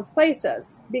Capone's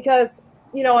places because,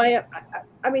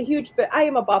 I'm a huge, but I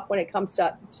am a buff when it comes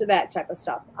to that type of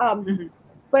stuff.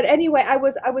 But anyway, I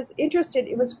was interested.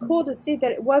 It was cool to see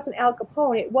that it wasn't Al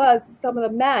Capone. It was some of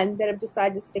the men that have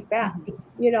decided to stick back,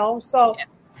 So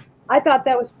I thought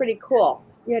that was pretty cool,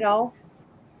 Yeah.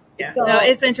 So, no,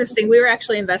 it's interesting. We were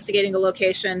actually investigating a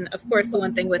location. Of course, the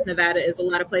one thing with Nevada is a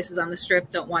lot of places on the strip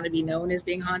don't want to be known as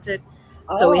being haunted.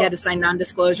 So we had to sign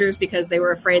non-disclosures because they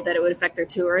were afraid that it would affect their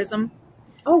tourism.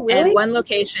 Oh, really? And one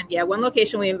location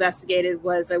we investigated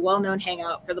was a well-known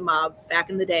hangout for the mob back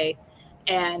in the day.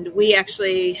 And we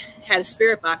actually had a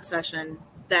spirit box session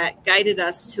that guided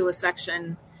us to a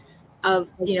section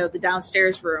of, the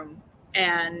downstairs room.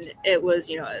 And it was,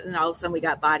 and all of a sudden we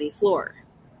got body floor.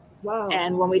 Wow.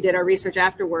 And when we did our research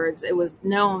afterwards, it was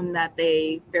known that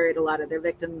they buried a lot of their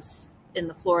victims in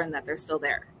the floor and that they're still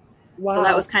there. Wow. So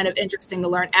that was kind of interesting to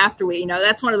learn after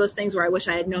that's one of those things where I wish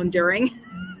I had known during.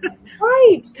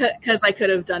 Right. Because I could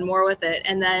have done more with it.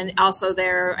 And then also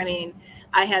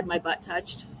I had my butt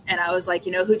touched and I was like,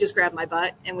 who just grabbed my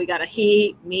butt? And we got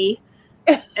a me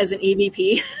as an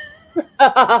EVP.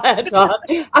 That's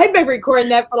awesome. I've been recording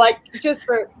that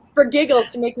for giggles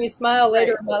to make me smile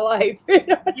later in my life.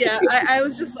 Yeah, I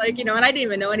was just like, and I didn't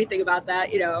even know anything about that,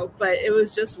 but it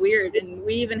was just weird. And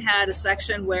we even had a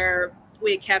section where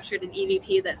we had captured an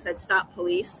EVP that said "Stop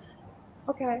Police."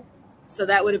 Okay. So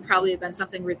that would have probably been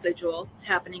something residual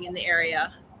happening in the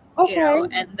area. Okay.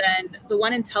 And then the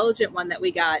one intelligent one that we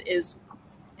got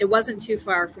it wasn't too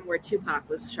far from where Tupac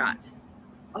was shot.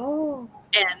 Oh.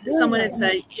 And someone had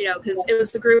said, because it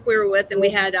was the group we were with, and we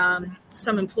had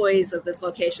some employees of this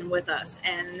location with us.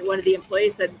 And one of the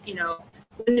employees said,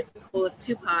 wouldn't it be cool if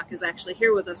Tupac is actually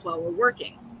here with us while we're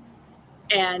working?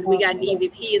 And we got an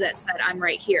EVP that said, I'm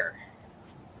right here.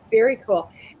 Very cool.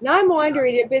 Now I'm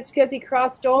wondering if it's because he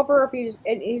crossed over, if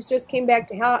he's just came back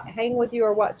to hang with you,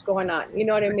 or what's going on. You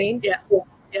know what I mean? Yeah.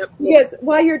 Yep. Because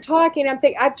while you're talking,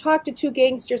 I've talked to two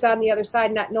gangsters on the other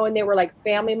side, not knowing they were like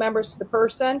family members to the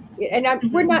person. And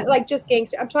we're not like just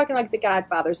gangsters. I'm talking like the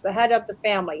Godfathers, the head of the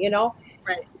family,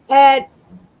 Right. And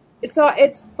so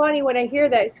it's funny when I hear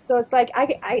that. So it's like,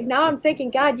 now I'm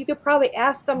thinking, God, you could probably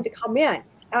ask them to come in.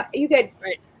 You could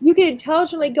Right. you could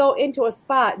intelligently go into a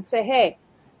spot and say, "Hey,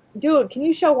 dude, can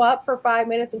you show up for 5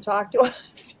 minutes and talk to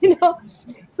us?"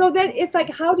 So then it's like,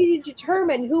 how do you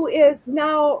determine who is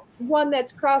now one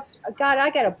that's crossed? God, I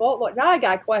got a boatload. Now I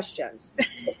got questions.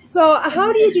 So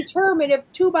how do you determine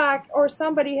if Tubak or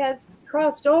somebody has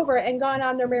crossed over and gone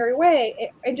on their merry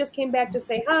way and just came back to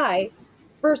say hi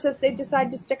versus they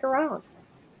decided to stick around?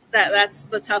 That's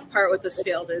the tough part with this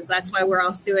field, is that's why we're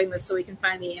all doing this, so we can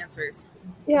find the answers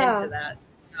Yeah, into that.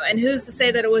 So, and who's to say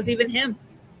that it was even him?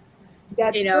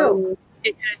 that's You true. know,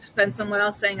 it could have been someone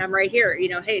else saying, "I'm right here."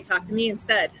 Hey, talk to me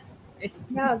instead.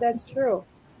 Yeah, that's true.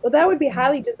 Well, that would be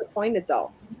highly disappointed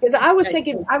though, because I was Right.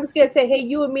 thinking I was going to say, "Hey,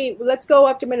 you and me, let's go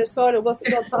up to Minnesota. We'll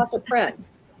talk to Prince.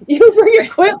 You bring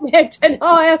equipment, and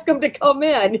I'll ask him to come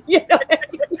in.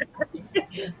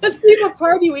 Let's see what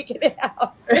party we can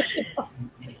have."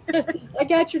 I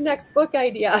got your next book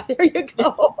idea. There you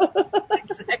go.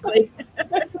 Exactly.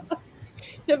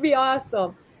 That'd be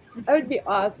awesome. That would be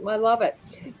awesome. I love it.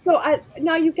 So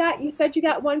now you said you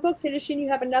got one book finishing. You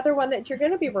have another one that you're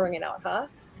going to be bringing out, huh?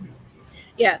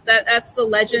 Yeah, that's the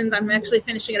Legends. I'm actually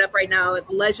finishing it up right now.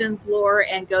 Legends, Lore,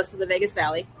 and Ghosts of the Vegas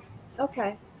Valley.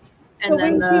 Okay. So And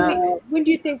then when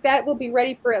do you think that will be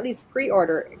ready for at least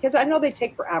pre-order? Because I know they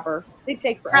take forever. They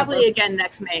take forever. probably again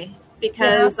next May,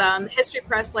 because History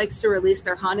Press likes to release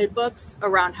their haunted books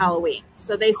around Halloween.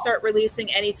 So they start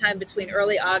releasing anytime between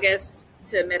early August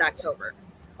to mid-October.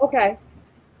 Okay.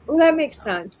 Well, that makes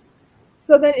sense.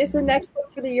 So then is the next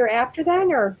book for the year after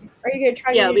then, or are you going to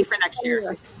try to Yeah, it'll use be for next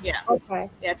year. Yeah. Okay.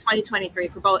 Yeah, 2023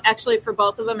 for both. Actually, for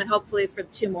both of them, and hopefully for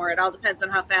 2 more. It all depends on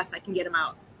how fast I can get them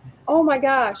out. Oh my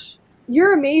gosh.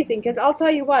 You're amazing, because I'll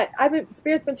tell you what,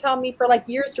 Spirit's been telling me for like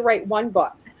years to write one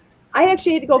book. I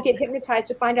actually had to go get hypnotized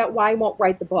to find out why I won't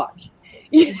write the book.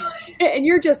 And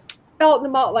you're just belting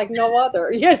them out like no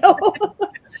other,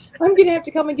 I'm going to have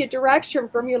to come and get direction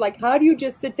from you. Like, how do you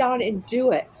just sit down and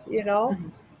do it,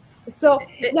 So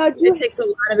now It takes a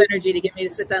lot of energy to get me to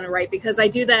sit down and write, because I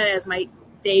do that as my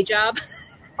day job.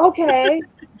 Okay.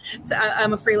 So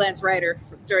I'm a freelance writer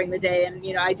during the day, and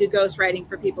I do ghost writing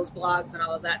for people's blogs and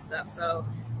all of that stuff. So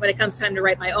when it comes time to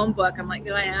write my own book, I'm like,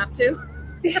 do I have to?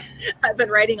 I've been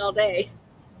writing all day.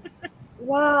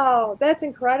 Wow, that's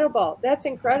incredible. That's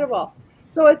incredible.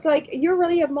 So it's like you're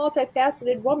really a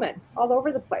multifaceted woman all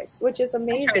over the place, which is I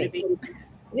try to amazing.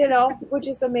 be. Which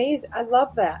is amazing. I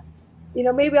love that.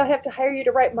 Maybe I'll have to hire you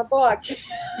to write my book.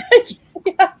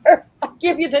 I'll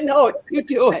give you the notes. You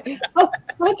do it.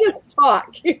 I'll just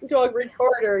talk to a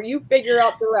recorder. You figure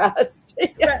out the rest.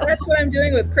 That's what I'm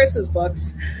doing with Chris's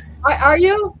books. Are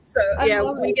you? So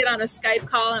we get on a Skype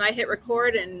call and I hit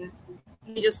record and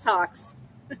he just talks.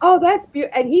 Oh, that's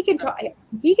beautiful. And he can talk.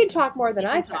 He can talk more than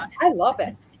I can. I love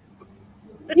it.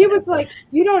 He was like,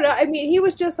 you don't know. I mean, he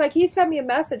was just like, he sent me a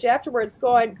message afterwards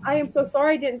going, "I am so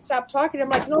sorry I didn't stop talking." I'm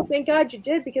like, no, thank God you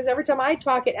did, because every time I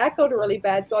talk, it echoed really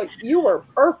bad. So you were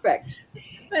perfect.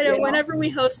 I know. Whenever we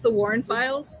host the Warren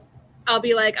Files, I'll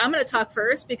be like, I'm going to talk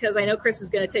first because I know Chris is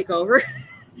going to take over.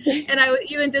 And I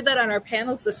even did that on our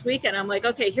panels this week. And I'm like,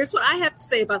 okay, here's what I have to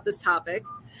say about this topic.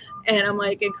 And I'm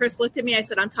like, and Chris looked at me. I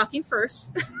said, I'm talking first.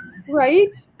 Right.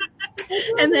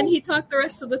 And then he talked the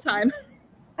rest of the time.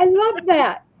 I love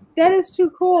that. That is too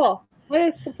cool. That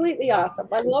is completely awesome.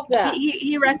 I love that.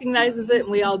 He recognizes it, and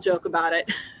we all joke about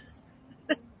it.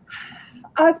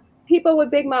 Us people with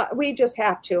big mouth, we just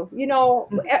have to.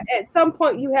 At some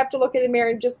point, you have to look in the mirror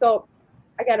and just go,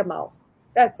 "I got a mouth.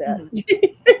 That's it."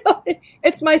 Mm-hmm.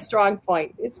 It's my strong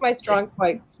point. It's my strong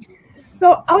point.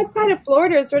 So outside of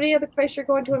Florida, is there any other place you're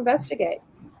going to investigate?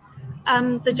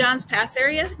 The Johns Pass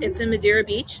area. It's in Madeira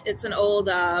Beach. It's an old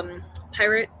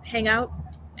pirate hangout,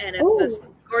 and it's this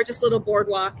gorgeous little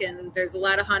boardwalk, and there's a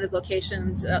lot of haunted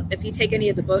locations. If you take any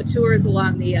of the boat tours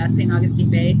along the St.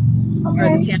 Augustine Bay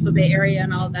or the Tampa Bay area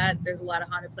and all of that, there's a lot of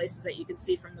haunted places that you can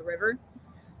see from the river.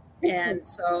 And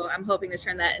so I'm hoping to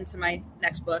turn that into my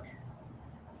next book.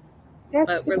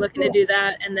 But we're looking to do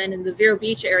that. And then in the Vero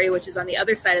Beach area, which is on the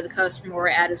other side of the coast from where we're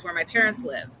at, is where my parents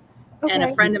live. Okay. And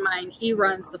a friend of mine, he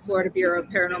runs the Florida Bureau of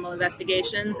Paranormal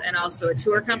Investigations and also a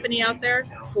tour company out there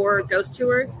for ghost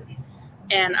tours.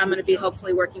 And I'm going to be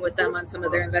hopefully working with them on some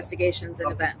of their investigations and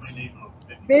events.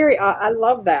 I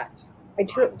love that.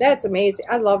 That's amazing.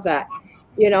 I love that.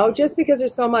 Just because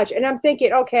there's so much. And I'm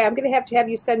thinking, okay, I'm going to have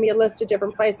you send me a list of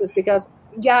different places because,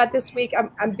 this week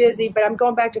I'm busy, but I'm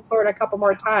going back to Florida a couple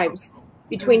more times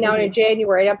between now and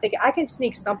January. And I'm thinking I can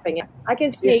sneak something in. I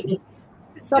can sneak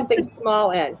something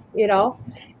small in,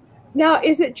 Now,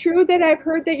 is it true that I've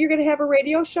heard that you're going to have a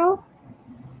radio show?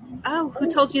 Oh, who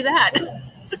told you that?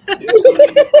 I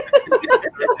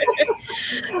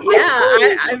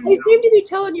seem to be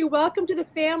telling you welcome to the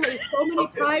family so many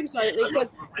times lately, because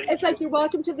it's like you're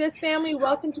welcome to this family,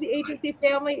 welcome to the agency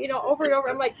family, over and over.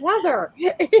 I'm like, Heather.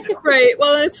 Right.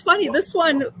 Well, it's funny. This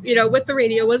one, with the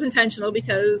radio was intentional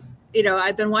because,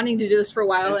 I've been wanting to do this for a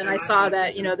while, and I saw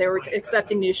that, they were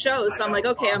accepting new shows. So I'm like,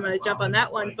 okay, I'm going to jump on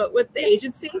that one. But with the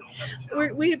agency,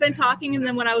 we had been talking. And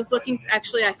then when I was looking,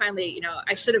 actually, I finally,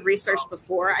 I should have researched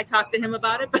before I talked to him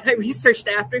about it, but I researched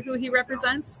after who he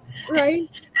represents. Right.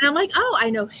 And I'm like, oh, I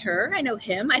know her. I know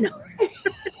him. I know her.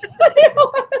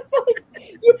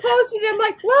 You posted him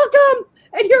like, welcome.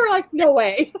 And you're like, no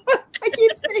way. I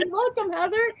keep saying, welcome,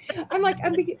 Heather. I'm like,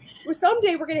 well,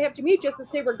 someday we're going to have to meet just to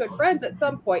say we're good friends at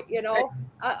some point,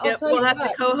 I'll tell you. We'll have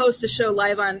to co-host a show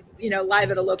live on, live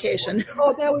at a location.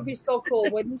 Oh, that would be so cool,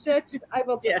 wouldn't it? I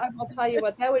will tell you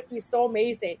what, that would be so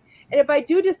amazing. And if I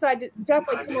do decide to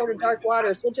definitely come over to Dark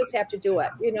Waters, we'll just have to do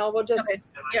it. We'll just,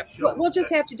 we'll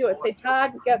just have to do it. Say,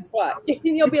 Todd, guess what? And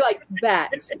you'll be like, bet.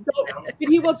 But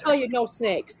he will tell you, no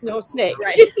snakes, no snakes.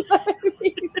 Right.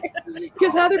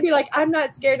 Because Heather be like, I'm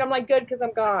not scared. I'm like, good, because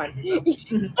I'm gone.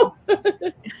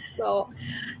 So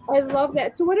I love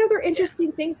that. So what other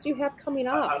interesting things do you have coming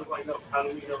up?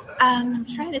 I'm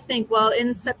trying to think. Well,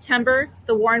 in September,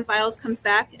 the Warren Files comes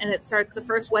back, and it starts the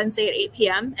first Wednesday at 8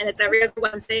 p.m., and it's every other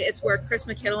Wednesday. It's where Chris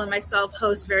McKiddle and myself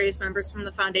host various members from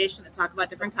the foundation that talk about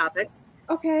different topics.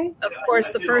 Okay. Of course,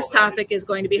 the first topic is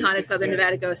going to be Haunted Southern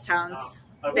Nevada Ghost Towns,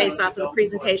 based off of the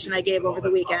presentation I gave over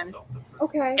the weekend.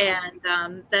 Okay.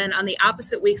 And then on the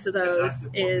opposite weeks of those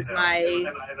is my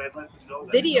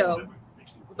video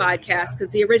podcast,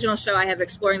 because the original show I have,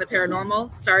 Exploring the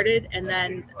Paranormal, started, and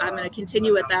then I'm going to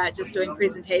continue with that, just doing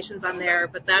presentations on there,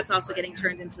 but that's also getting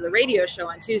turned into the radio show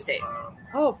on Tuesdays.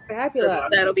 Oh, fabulous. So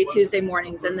that'll be Tuesday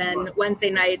mornings, and then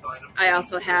Wednesday nights I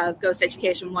also have Ghost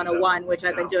Education 101, which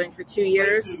I've been doing for 2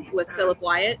 years with Philip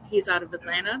Wyatt. He's out of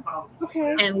Atlanta.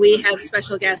 Okay. And we have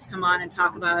special guests come on and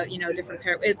talk about, different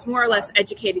it's more or less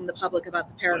educating the public about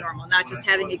the paranormal, not just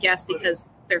having a guest because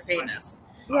they're famous.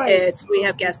 Right. We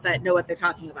have guests that know what they're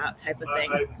talking about, type of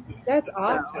thing. That's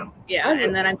awesome. So, yeah,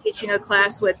 and then I'm teaching a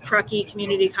class with Truckee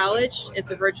Community College.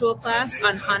 It's a virtual class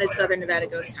on Haunted Southern Nevada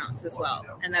Ghost Towns as well,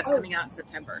 and that's coming out in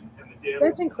September.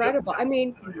 That's incredible. I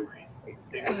mean,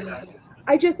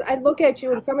 I look at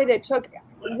you and somebody that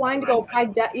wanting to go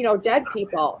find dead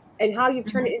people, and how you've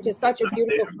turned it into such a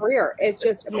beautiful career. It's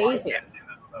just amazing,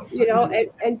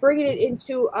 and bringing it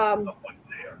into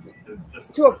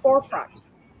to a forefront.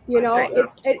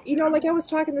 It's like I was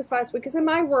talking this last week, because in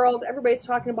my world, everybody's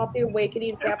talking about the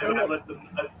awakenings happening. Like,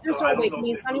 there's no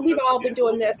awakenings, honey. We've all been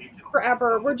doing this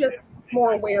forever. We're just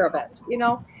more aware of it,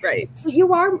 Right. But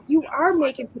you are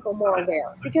making people more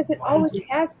aware, because it always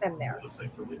has been there. It's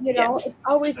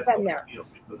always been there.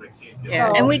 Yeah,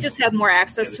 So, and we just have more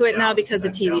access to it now because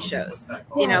of TV shows.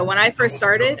 When I first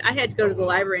started, I had to go to the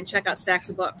library and check out stacks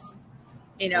of books.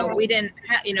 We didn't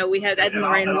we had Ed and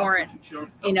Lorraine Warren,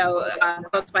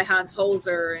 books by Hans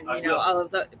Holzer, and, all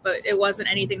of the, but it wasn't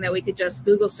anything that we could just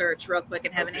Google search real quick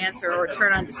and have an answer, or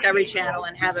turn on Discovery Channel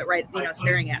and have it right,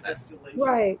 staring at us.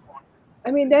 right.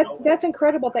 I mean, that's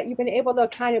incredible that you've been able to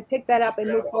kind of pick that up and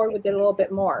move forward with it a little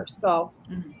bit more. So,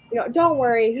 don't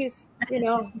worry. He's,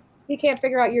 he can't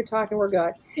figure out you're talking. We're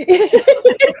good. In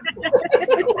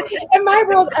my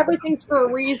world, everything's for a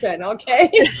reason.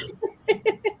 Okay.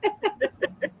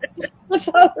 That's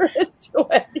all there is to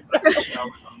it.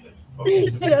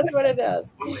 That's what it is.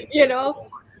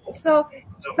 So,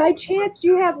 by chance, do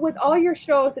you have, with all your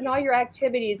shows and all your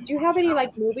activities, do you have any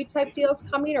like movie type deals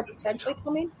coming or potentially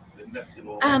coming?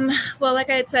 Well, like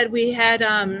I had said, we had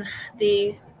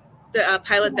the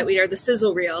pilot that the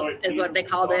sizzle reel is what they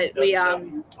called it. We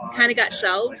kind of got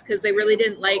shelved because they really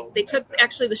didn't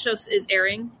actually the show is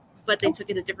airing, but they took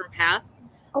it a different path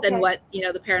than what,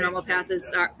 the paranormal path is,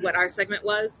 what our segment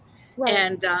was. Right.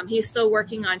 And he's still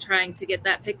working on trying to get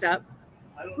that picked up,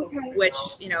 which,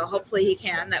 hopefully he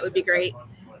can. That would be great.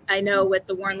 I know with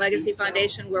the Warren Legacy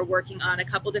Foundation, we're working on a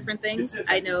couple different things.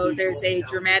 I know there's a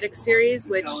dramatic series,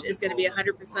 which is going to be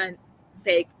 100%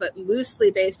 fake, but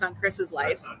loosely based on Chris's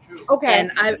life. Okay.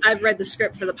 And I've read the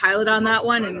script for the pilot on that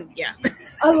one, and yeah.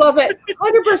 I love it.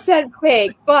 100%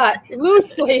 fake, but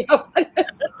loosely.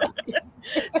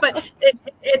 But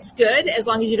it's good as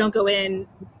long as you don't go in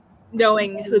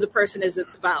knowing who the person is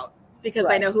it's about. Because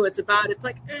I know who it's about. It's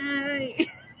like,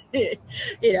 it's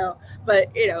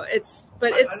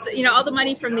all the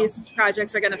money from these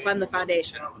projects are going to fund the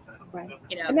foundation. Right.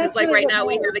 Because like right now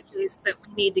we have a case that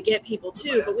we need to get people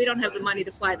to, but we don't have the money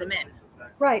to fly them in.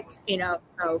 Right.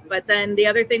 So, but then the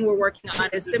other thing we're working on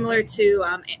is similar to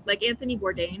like Anthony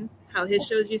Bourdain, how his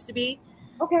shows used to be.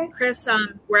 Okay. Chris,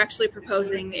 we're actually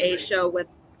proposing a show with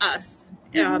us,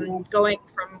 going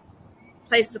from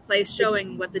place to place,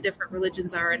 showing what the different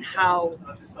religions are and how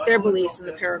their beliefs in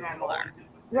the paranormal are.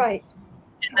 Right.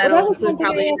 And Well, that was one thing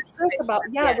probably I asked Chris about.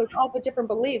 Yeah, was all the different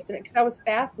beliefs, and because I was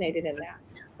fascinated in that.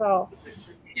 So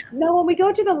now, when we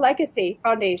go to the Legacy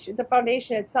Foundation, the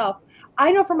foundation itself,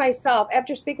 I know for myself,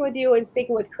 after speaking with you and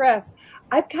speaking with Chris,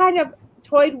 I've kind of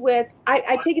toyed with.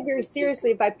 I take it very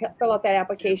seriously if I fill out that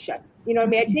application. You know what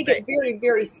I mean? I take it very,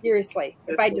 very seriously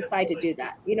if I decide to do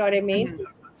that. You know what I mean?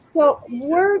 So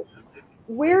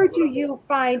where do you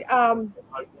find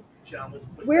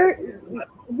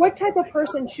what type of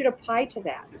person should apply to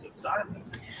that?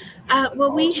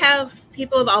 Well, we have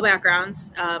people of all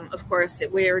backgrounds. Of course,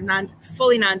 we're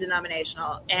fully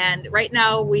non-denominational, and right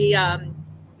now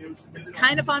it's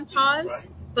kind of on pause.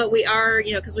 But we are,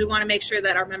 because we want to make sure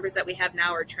that our members that we have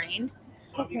now are trained.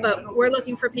 Okay. But we're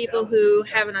looking for people who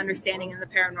have an understanding in the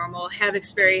paranormal, have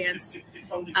experience.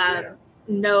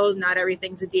 No, not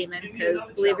everything's a demon, because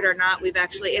believe it or not, we've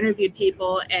actually interviewed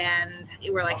people and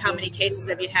we're like, how many cases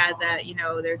have you had that,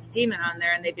 there's a demon on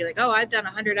there? And they'd be like, oh, I've done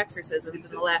 100 exorcisms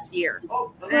in the last year.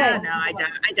 Right. No, I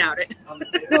doubt it.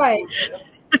 Right.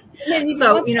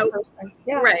 So,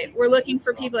 right. We're looking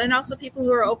for people, and also people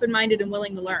who are open-minded and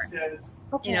willing to learn,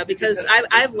 because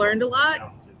I've learned a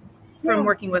lot from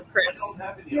working with Chris.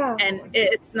 Yeah. And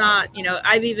it's not,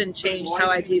 I've even changed how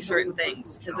I view certain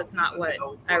things, because it's not what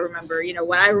I remember,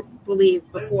 what I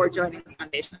believed before joining the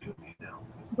foundation.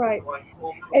 Right.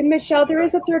 And Michelle, there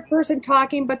is a third person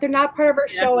talking, but they're not part of our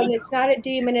show, and it's not a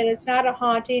demon, and it's not a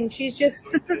haunting. She's in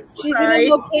a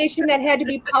location that had to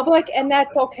be public, and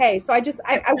that's okay. So I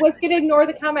was going to ignore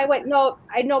the comment. I went, no,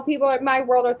 I know people in my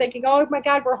world are thinking, oh my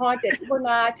God, we're haunted. We're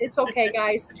not. It's okay,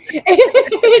 guys.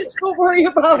 Don't worry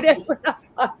about it. We're not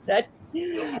haunted.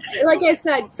 Like I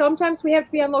said, sometimes we have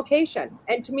to be on location.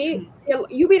 And to me,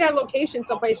 you being on location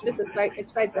someplace just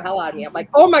excites the hell out of me. I'm like,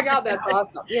 oh my God, that's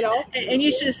awesome, And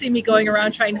you should have seen me going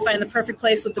around trying to find the perfect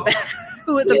place with the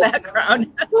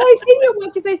background. Well, I seen you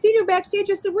because I seen you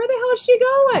backstage. I said, where the hell is she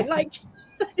going? Like,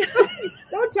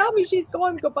 don't tell me she's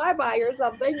going bye or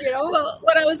something, Well,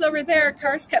 when I was over there,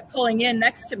 cars kept pulling in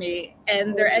next to me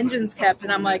and their engines kept,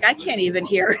 and I'm like, I can't even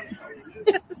hear.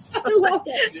 I love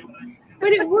it.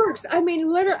 But it works. I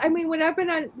mean, literally, when I've been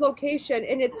on location,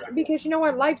 and it's because,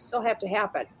 our lives still have to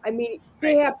happen. I mean,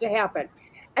 they have to happen.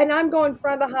 And I'm going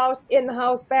front of the house, in the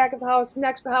house, back of the house,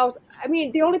 next to the house. I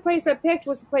mean, the only place I picked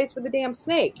was the place for the damn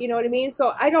snake. You know what I mean?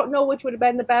 So I don't know which would have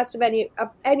been the best of any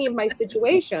of my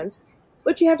situations,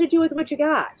 but you have to do with what you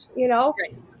got, Right.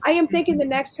 I am thinking the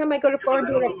next time I go to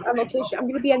Florida and do a location, I'm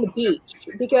going to be on the beach,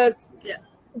 because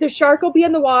the shark will be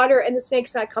in the water and the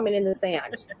snake's not coming in the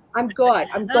sand. I'm good.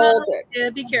 I'm golden. Yeah,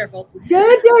 be careful.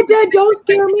 Don't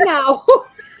scare me now.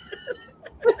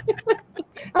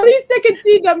 At least I can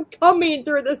see them coming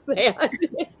through the sand. I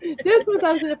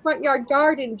was in the front yard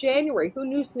garden in January. Who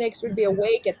knew snakes would be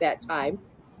awake at that time?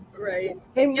 Right.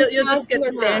 And you'll just get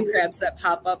the sand crabs that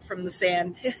pop up from the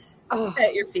sand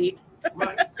at your feet.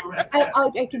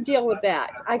 I can deal with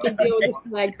that. I can deal with the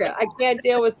sand crab. I can't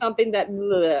deal with something that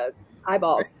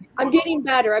eyeballs. I'm getting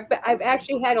better. I've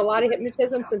actually had a lot of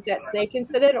hypnotism since that snake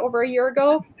incident over a year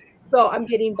ago. So I'm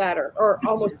getting better, or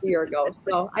almost a year ago.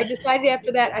 So I decided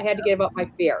after that I had to give up my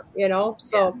fear,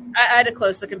 So I had to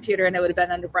close the computer, and it would have been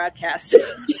under broadcast.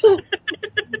 You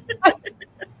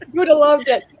would have loved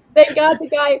it. Thank God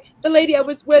the lady I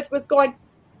was with was going,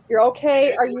 "You're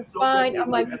okay? Are you fine?"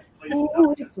 I'm like,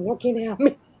 "Ooh, it's looking at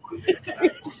me."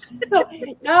 So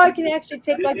now I can actually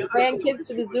take the grandkids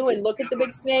to the zoo and look at the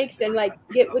big snakes and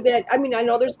get with it. I mean, I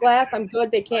know there's glass. I'm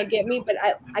good. They can't get me, but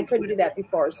I couldn't do that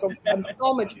before. So I'm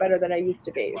so much better than I used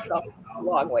to be. So a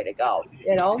long way to go,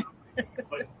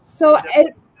 So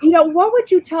what would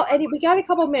you tell we got a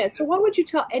couple minutes. So what would you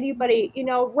tell anybody,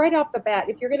 right off the bat,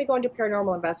 if you're going to go into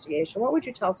paranormal investigation, what would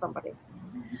you tell somebody?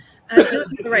 Do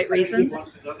it for the right reasons,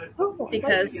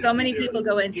 because so many people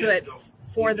go into it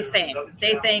for the fame.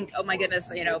 They think, oh my goodness,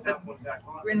 but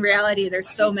in reality, there's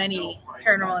so many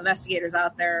paranormal investigators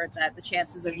out there that the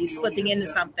chances of you slipping into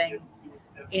something,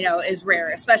 is rare,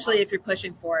 especially if you're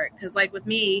pushing for it. Because like with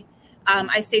me,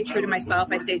 I stayed true to myself.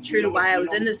 I stayed true to why I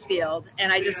was in this field.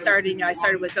 And I just started, I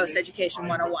started with Ghost Education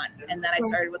 101, and then I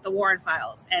started with the Warren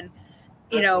Files. And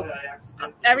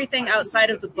everything outside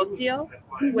of the book deal,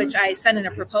 which I sent in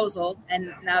a proposal,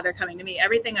 and now they're coming to me.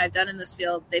 Everything I've done in this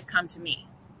field, they've come to me.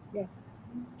 Yeah.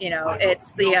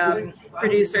 It's the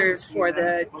producers for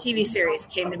the TV series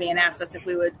came to me and asked us if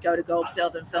we would go to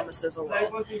Goldfield and film a sizzle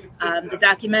reel. The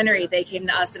documentary, they came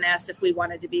to us and asked if we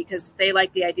wanted to be, because they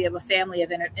like the idea of a family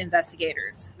of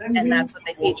investigators, and that's what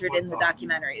they featured in the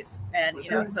documentaries. And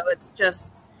so it's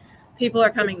just people are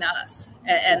coming to us,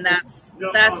 and that's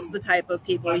the type of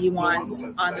people you want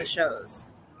on the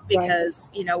shows, because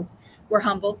we're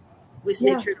humble, we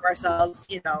stay true to ourselves,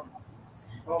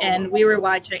 And we were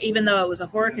watching, even though it was a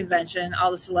horror convention, all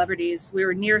the celebrities, we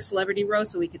were near Celebrity Row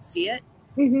so we could see it.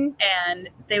 And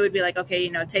they would be like, okay,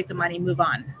 take the money, move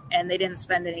on. And they didn't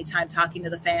spend any time talking to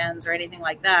the fans or anything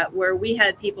like that, where we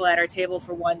had people at our table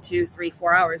for 1, 2, 3,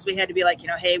 4 hours. We had to be like,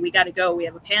 hey, we got to go. We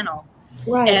have a panel.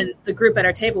 Right. And the group at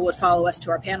our table would follow us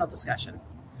to our panel discussion.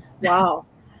 Wow.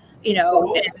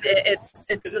 It's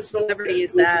the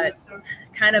celebrities that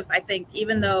kind of, I think,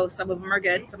 even though some of them are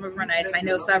good, some of them are nice, I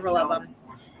know several of them,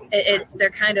 they're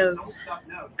kind of,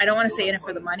 I don't want to say in it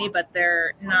for the money, but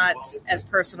they're not as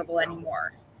personable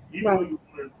anymore. Right.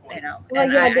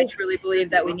 I truly believe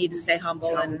that we need to stay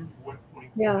humble and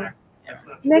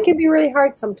and that can be really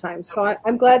hard sometimes. So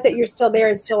I'm glad that you're still there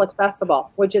and still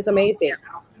accessible, which is amazing.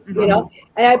 And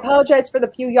I apologize for the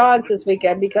few yawns this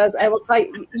weekend, because I will tell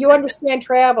you, you understand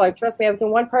travel. Trust me, I was in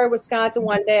one part of Wisconsin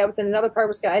one day, I was in another part of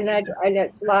Wisconsin, and I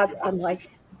had lots. I'm like,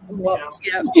 I'm whooped.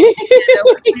 Yeah.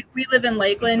 We live in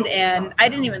Lakeland, and I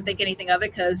didn't even think anything of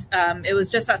it because it was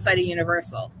just outside of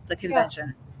Universal, the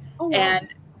convention. Oh, wow.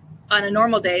 And on a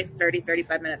normal day, 30,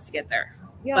 35 minutes to get there.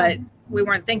 But we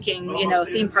weren't thinking,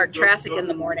 theme park traffic in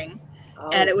the morning.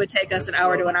 And it would take us an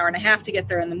hour to an hour and a half to get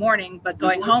there in the morning, but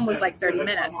going home was like 30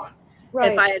 minutes.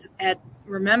 Right. If I had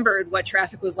remembered what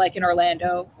traffic was like in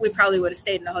Orlando, we probably would have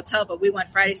stayed in a hotel, but we went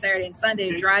Friday, Saturday, and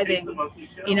Sunday driving.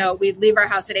 We'd leave our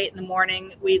house at 8 in the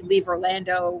morning. We'd leave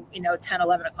Orlando, 10,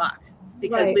 11 o'clock,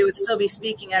 because we would still be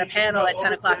speaking at a panel at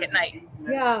 10 o'clock at night.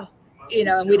 Yeah.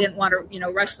 And we didn't want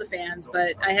to, rush the fans,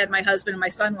 but I had my husband and my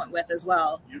son went with as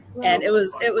well. And it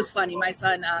was funny. My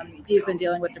son, he's been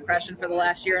dealing with depression for the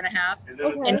last year and a half,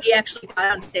 and he actually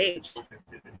got on stage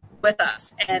with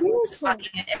us and talking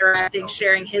and interacting,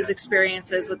 sharing his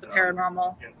experiences with the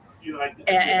paranormal.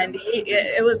 And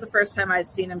it was the first time I'd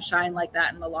seen him shine like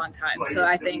that in a long time. So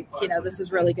I think, this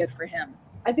is really good for him.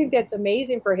 I think that's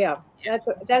amazing for him.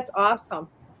 That's awesome.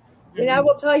 And I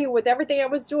will tell you, with everything I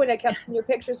was doing, I kept seeing your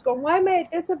pictures going, why am I at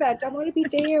this event? I want to be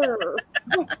there.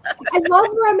 I love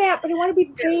where I'm at, but I want to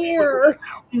be there.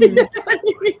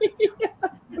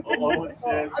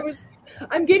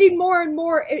 I'm getting more and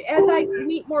more as I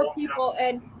meet more people,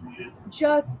 and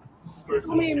just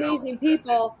so many amazing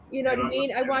people, you know what I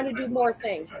mean? I want to do more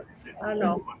things. I don't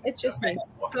know. It's just me.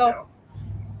 So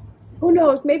who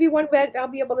knows? Maybe one event I'll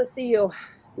be able to see you,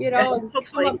 and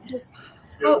come up just...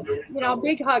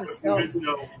 big hugs. So.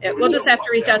 We'll just have to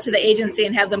reach out to the agency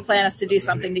and have them plan us to do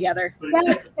something together.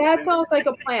 That sounds like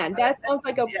a plan. That sounds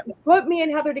like put me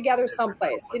and Heather together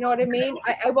someplace. You know what I mean?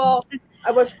 I will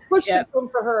push the room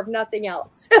for her, if nothing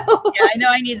else. I know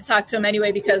I need to talk to him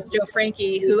anyway, because Joe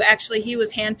Frankie, who actually, he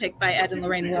was handpicked by Ed and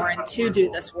Lorraine Warren to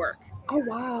do this work. Oh,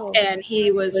 wow. And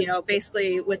he was,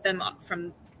 basically with them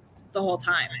from the whole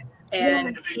time.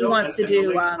 And he wants to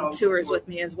do tours with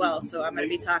me as well, so I'm going to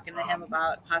be talking to him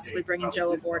about possibly bringing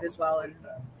Joe aboard as well. And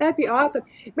that'd be awesome.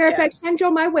 Matter of fact, send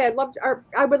Joe my way. I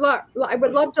would love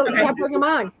to bring him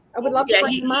on. I would love to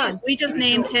bring him on. We just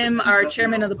named him our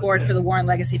chairman of the board for the Warren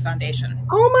Legacy Foundation.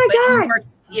 Oh my God!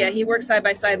 He works side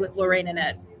by side with Lorraine and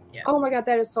Ed. Yeah. Oh my God,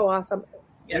 that is so awesome.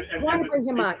 I want to bring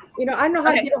him on. I don't know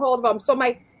how to get a hold of him, so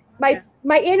my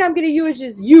in I'm going to use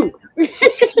is you.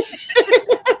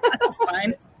 That's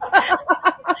fine.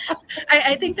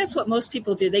 I think that's what most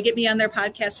people do. They get me on their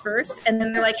podcast first, and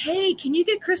then they're like, hey, can you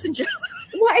get Chris and Joe?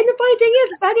 Well, and the funny thing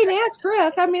is, if I didn't ask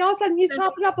Chris, I mean, all of a sudden he's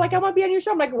popping up like, I want to be on your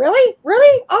show. I'm like, really?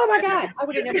 Really? Oh, my God. I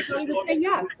would have never thought he would say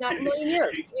yes. Not in a million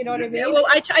years. You know what I mean? Yeah, well,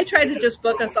 I try to just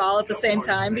book us all at the same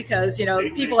time, because,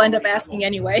 people end up asking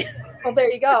anyway. Well,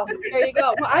 there you go. There you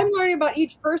go. Well, I'm learning about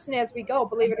each person as we go,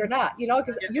 believe it or not,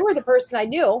 because you were the person I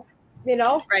knew,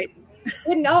 Right.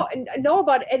 Didn't know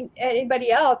about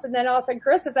anybody else, and then all of a sudden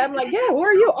Chris says, I'm like, yeah, who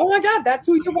are you? Oh my God, that's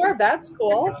who you are. That's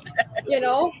cool.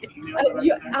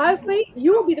 Honestly,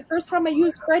 you will be the first time I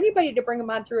use for anybody to bring them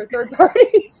on through a third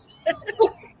party.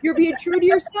 You're being true to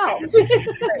yourself.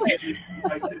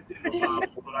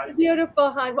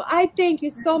 Beautiful, hon. Well, I thank you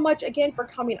so much again for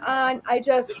coming on. I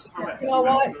just, you know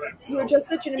what, you're just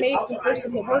such an amazing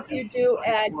person. The work you do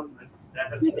and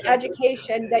this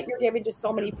education that you're giving to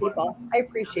so many people. I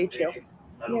appreciate you.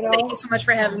 Thank you so much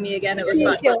for having me again. It was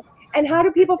fun. And how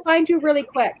do people find you really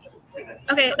quick?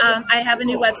 Okay, I have a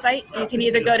new website. You can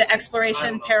either go to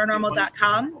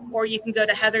explorationparanormal.com or you can go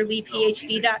to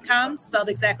heatherleighphd.com, spelled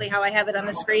exactly how I have it on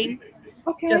the screen.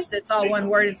 Okay. Just it's all one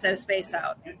word instead of spaced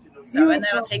out. So, and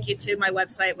that'll take you to my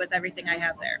website with everything I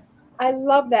have there. I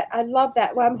love that. I love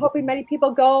that. Well, I'm hoping many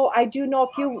people go. I do know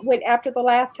a few went after the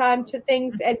last time to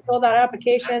things and filled out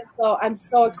applications. So I'm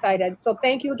so excited. So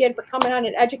thank you again for coming on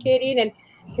and educating, and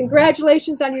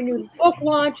congratulations on your new book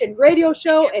launch and radio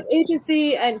show and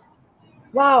agency. And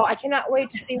wow, I cannot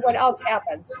wait to see what else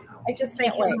happens. I just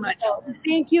can't wait. Thank you so much. So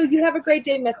thank you. You have a great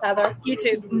day, Miss Heather. You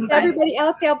too. To everybody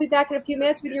else, I'll be back in a few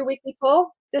minutes with your weekly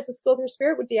poll. This is School Through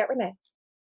Spirit with Deanne Renee.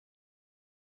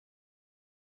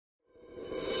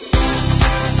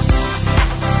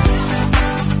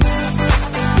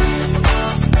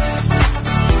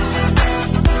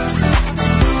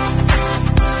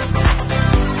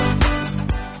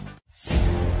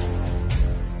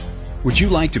 Would you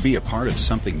like to be a part of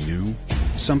something new,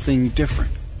 something different?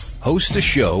 Host a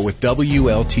show with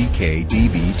WLTK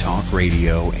DB Talk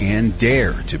Radio and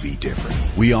dare to be different.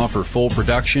 We offer full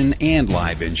production and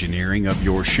live engineering of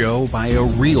your show by a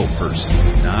real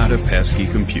person, not a pesky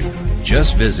computer.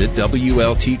 Just visit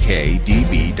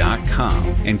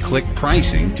WLTKDB.com and click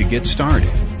pricing to get started.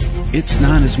 It's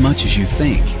not as much as you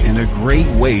think and a great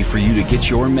way for you to get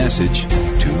your message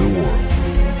to the world.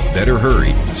 Better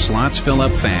hurry. Slots fill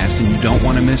up fast and you don't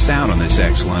want to miss out on this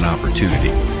excellent opportunity.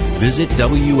 Visit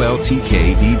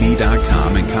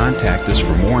WLTKDB.com and contact us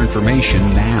for more information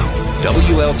now.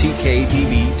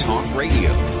 WLTKDB Talk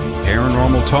Radio.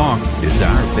 Paranormal talk is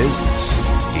our business,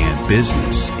 and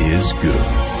business is good.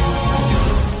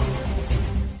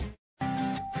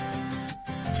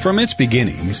 From its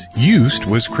beginnings, Used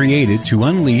was created to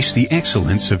unleash the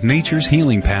excellence of nature's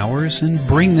healing powers and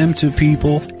bring them to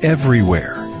people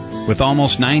everywhere. With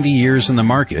almost 90 years in the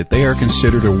market, they are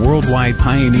considered a worldwide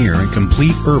pioneer in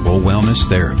complete herbal wellness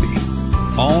therapy.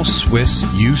 All Swiss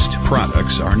Used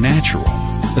products are natural,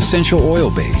 essential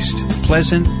oil-based,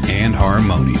 pleasant, and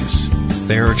harmonious.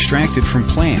 They are extracted from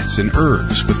plants and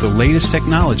herbs with the latest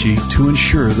technology to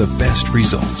ensure the best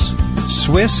results.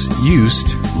 Swiss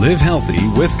Used Live Healthy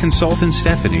with consultant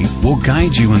Stephanie will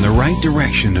guide you in the right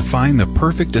direction to find the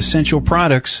perfect essential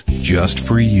products just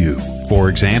for you. For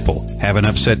example, have an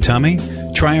upset tummy?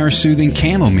 Try our soothing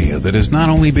chamomile that has not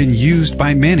only been used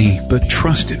by many, but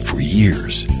trusted for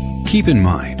years. Keep in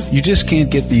mind, you just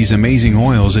can't get these amazing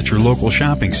oils at your local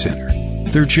shopping center.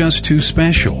 They're just too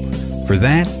special. For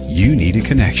that, you need a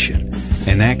connection.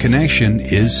 And that connection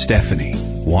is Stephanie.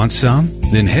 Want some?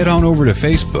 Then head on over to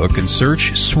Facebook and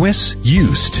search Swiss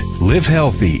Used Live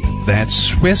Healthy. That's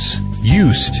Swiss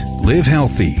Used Live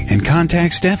Healthy. And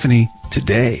contact Stephanie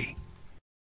today.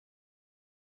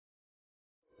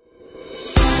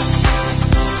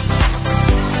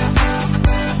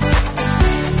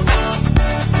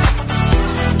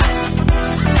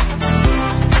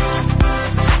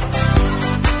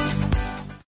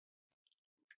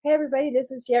 Hey everybody,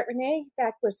 this is Deanne Renee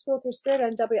back with School Through Spirit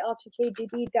on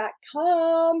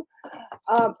WLTKDB.com.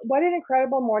 What an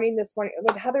incredible morning this morning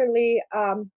with Heather Leigh.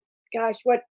 Gosh,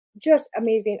 what just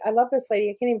amazing. I love this lady.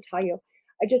 I can't even tell you.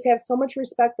 I just have so much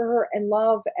respect for her and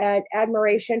love and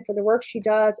admiration for the work she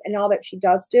does and all that she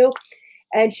does do.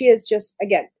 And she is just,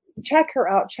 again, check her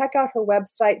out. Check out her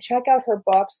website. Check out her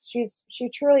books. She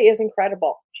truly is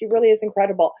incredible. She really is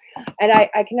incredible. And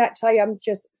I cannot tell you, I'm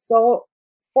just so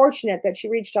fortunate that she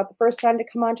reached out the first time to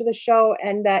come onto the show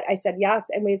and that I said yes,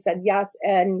 and we said yes,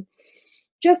 and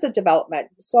just a development.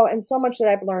 So, and so much that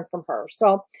I've learned from her.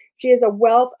 So she is a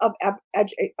wealth of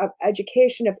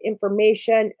education, of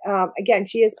information. Again,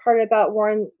 she is part of the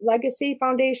Warren Legacy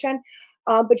Foundation,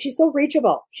 but she's so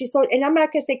reachable. She's so, and I'm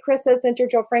not going to say Chris isn't or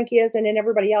Joe Frankie isn't and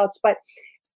everybody else, but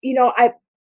you know, I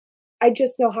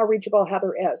just know how reachable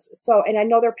Heather is. So, and I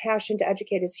know their passion to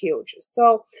educate is huge.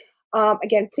 So,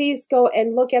 again, please go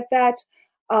and look at that.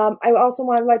 I also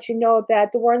want to let you know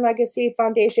that the Warren Legacy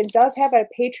Foundation does have a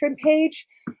patron page,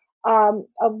 of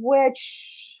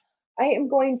which I am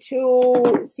going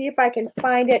to see if I can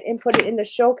find it and put it in the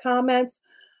show comments.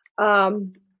 I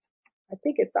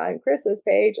think it's on Chris's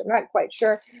page. I'm not quite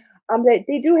sure.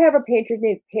 They do have a patron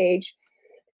page.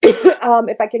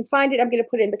 If I can find it, I'm going to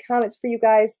put it in the comments for you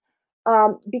guys.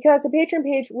 Because the patron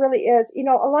page really is, you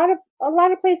know, a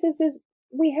lot of places is,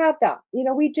 we have them, you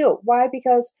know, we do. Why?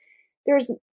 Because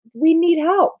we need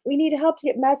help. We need help to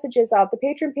get messages out. The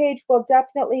patron page will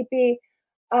definitely be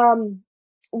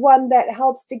one that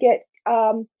helps to get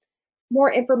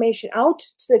more information out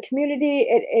to the community.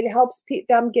 It helps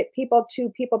them get people to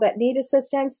people that need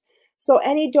assistance. So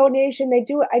any donation they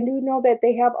do, I do know that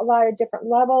they have a lot of different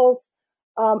levels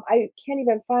I can't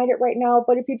even find it right now,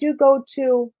 but if you do go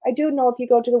to, I do know if you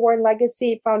go to the War and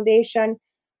Legacy Foundation,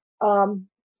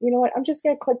 you know what? I'm just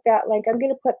going to click that link. I'm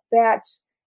going to put that.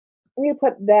 I'm going to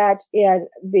put that in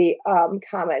the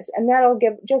comments, and that'll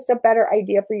give just a better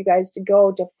idea for you guys to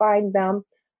go to find them,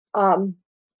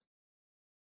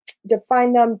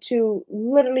 to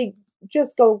literally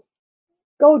just go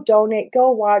donate,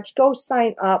 go watch, go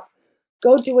sign up,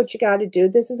 go do what you got to do.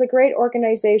 This is a great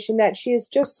organization that she is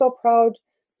just so proud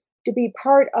to be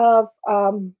part of.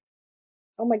 Oh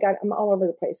my God, I'm all over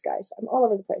the place, guys. I'm all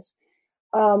over the place.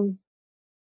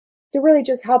 To really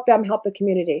just help them help the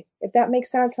community. If that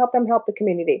makes sense, help them help the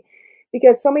community.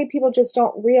 Because so many people just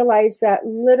don't realize that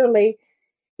literally,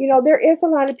 you know, there is a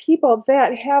lot of people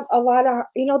that have a lot of,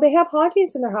 you know, they have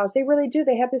hauntings in their house. They really do.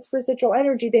 They have this residual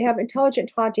energy. They have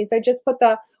intelligent hauntings. I just put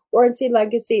the Warranty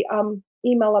Legacy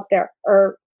email up there,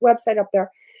 or website up there.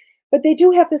 But they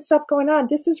do have this stuff going on.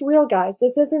 This is real, guys.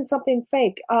 This isn't something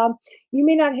fake. You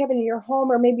may not have it in your home,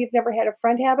 or maybe you've never had a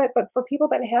friend have it, but for people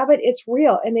that have it, it's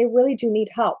real, and they really do need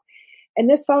help. And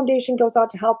this foundation goes out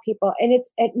to help people, and it's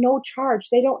at no charge.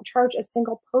 They don't charge a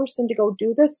single person to go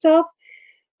do this stuff,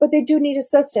 but they do need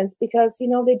assistance because, you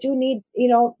know, they do need, you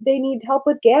know, they need help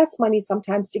with gas money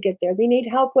sometimes to get there. They need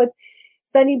help with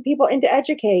sending people in to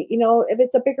educate. You know, if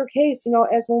it's a bigger case, you know,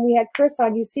 as when we had Chris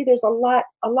on, you see there's a lot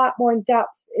more in depth.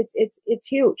 It's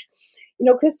huge. You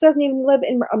know, Chris doesn't even live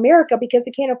in America because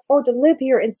he can't afford to live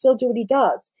here and still do what he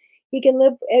does. He can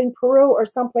live in Peru or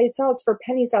someplace else for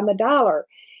pennies on the dollar.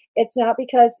 It's not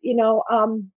because, you know,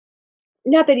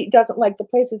 not that he doesn't like the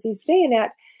places he's staying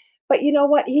at, but you know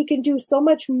what? He can do so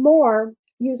much more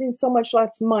using so much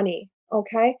less money.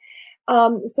 Okay.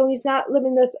 So he's not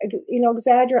living this, you know,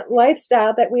 exaggerant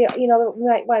lifestyle that we, you know, that we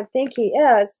might want to think he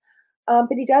is. But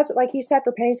he does it, like he said,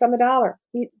 for pennies on the dollar.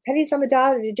 Pennies on the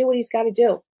dollar to do what he's got to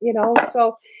do, you know.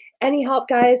 So any help,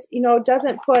 guys, you know,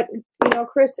 doesn't put, you know,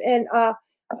 Chris in a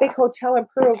big hotel in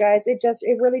Peru, guys. It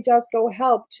really does go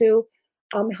help to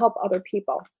help other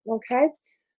people. Okay.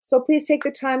 So please take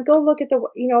the time, go look at the,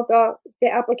 you know, the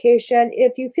application.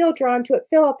 If you feel drawn to it,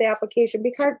 fill out the application,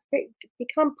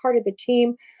 become part of the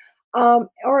team,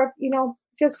 or if, you know,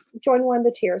 just join one of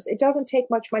the tiers. It doesn't take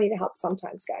much money to help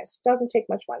sometimes, guys. It doesn't take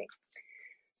much money.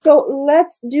 So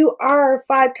let's do our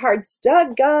 5-card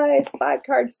stud, guys.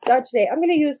 5-card stud today. I'm going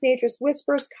to use Nature's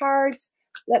Whispers cards.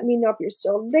 Let me know if you're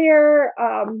still there.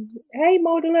 Hey,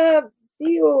 Modula,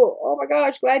 see you. Oh my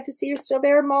gosh, glad to see you're still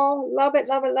there, Mo. Love it,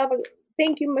 love it, love it.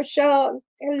 Thank you, Michelle.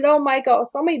 Hello, Michael.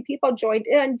 So many people joined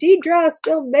in. Deidre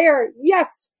still there.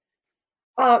 Yes.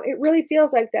 It really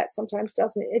feels like that sometimes,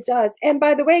 doesn't it? It does. And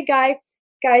by the way, guys,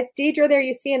 Deidre there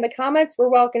you see in the comments, we're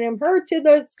welcoming her to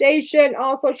the station.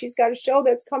 Also, she's got a show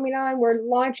that's coming on. We're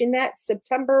launching that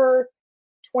September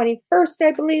 21st,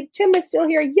 I believe. Tim is still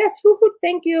here. Yes, woohoo,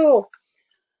 thank you.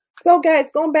 So, guys,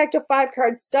 going back to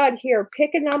 5-card stud here.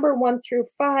 Pick a number 1 through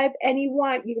 5. Any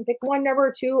one. You can pick one number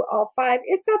or 2, all 5.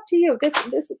 It's up to you. This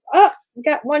is up. We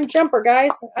got one jumper,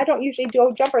 guys. I don't usually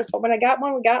do jumpers, but when I got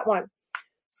one, we got one.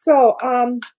 So,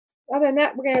 other than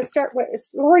that, we're going to start with,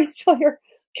 is Lori still here?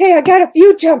 Okay, I got a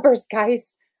few jumpers,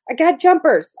 guys. I got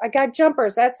jumpers.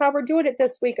 That's how we're doing it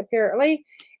this week, apparently.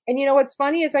 And you know what's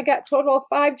funny is I got total of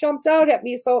 5 jumped out at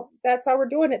me, so that's how we're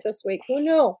doing it this week. Who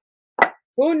knew?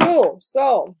 Who knew?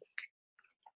 So,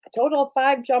 total of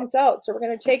 5 jumped out, so we're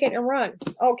going to take it and run.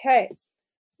 Okay.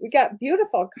 We got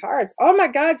beautiful cards. Oh my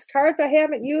God, it's cards I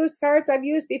haven't used, cards I've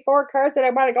used before, cards that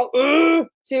I want to go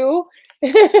to.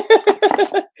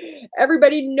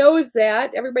 Everybody knows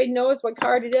that. Everybody knows what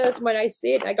card it is when I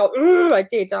see it. I go, I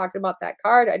hate talking about that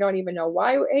card. I don't even know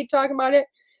why I hate talking about it.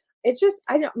 It's just,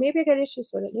 I don't, maybe I got issues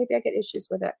with it. Maybe I get issues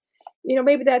with it. You know,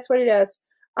 maybe that's what it is.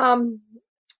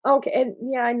 Okay, and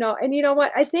yeah, I know. And you know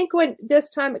what? I think when this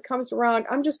time it comes around,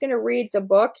 I'm just going to read the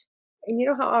book. And you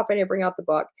know how often I bring out the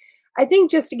book. I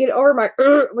think just to get over my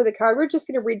with a card, we're just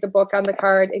going to read the book on the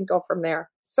card and go from there.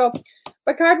 So,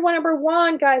 but card number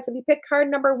 1, guys, if you pick card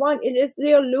number 1, it is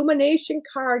the illumination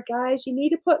card, guys. You need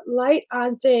to put light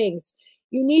on things.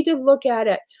 You need to look at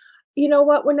it. You know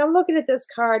what? When I'm looking at this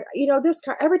card, you know, this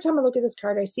card, every time I look at this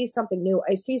card, I see something new.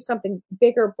 I see something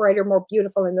bigger, brighter, more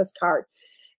beautiful in this card.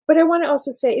 But I want to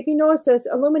also say, if you notice this,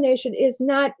 illumination is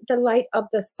not the light of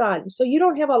the sun. So you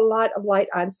don't have a lot of light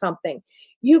on something.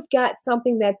 You've got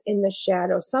something that's in the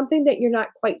shadow, something that you're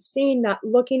not quite seeing, not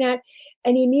looking at,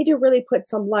 and you need to really put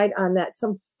some light on that,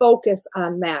 some focus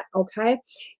on that, okay?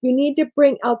 You need to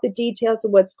bring out the details of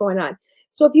what's going on.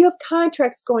 So if you have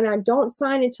contracts going on, don't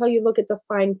sign until you look at the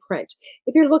fine print.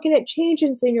 If you're looking at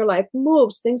changes in your life,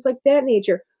 moves, things like that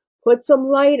nature, put some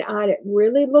light on it.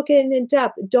 Really look at it in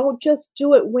depth. Don't just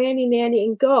do it wandy-nandy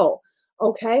and go,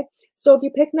 okay? So if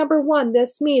you pick number 1,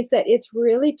 this means that it's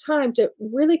really time to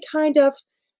really kind of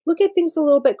look at things a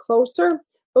little bit closer,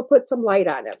 but put some light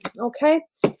on it, okay?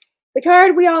 The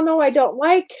card we all know I don't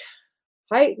like,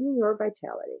 heighten your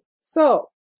vitality. So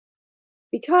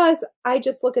because I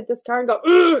just look at this card and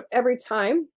go, ugh, every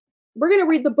time, we're going to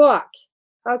read the book.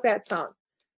 How's that sound?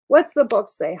 What's the book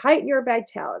say? Heighten your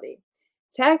vitality.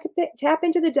 Tap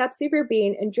into the depths of your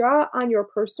being and draw on your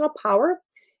personal power.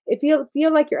 If you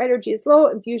feel like your energy is low,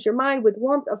 infuse your mind with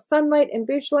warmth of sunlight and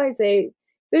visualize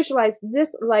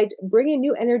this light bringing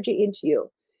new energy into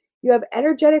you. You have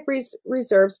energetic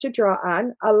reserves to draw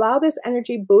on. Allow this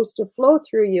energy boost to flow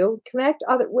through you, connect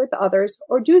with others,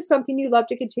 or do something you love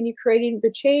to continue creating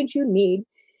the change you need.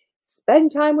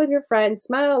 Spend time with your friends,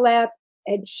 smile, laugh,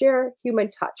 and share human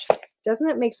touch. Doesn't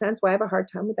that make sense? Why I have a hard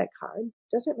time with that card?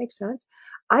 Doesn't it make sense?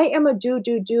 I am a do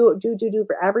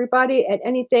for everybody and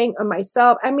anything on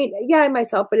myself. I mean, yeah,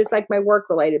 myself, but it's like my work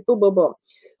related. Boom, boom, boom.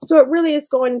 So it really is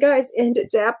going, guys, into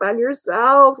tap on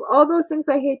yourself. All those things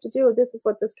I hate to do. This is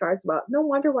what this card's about. No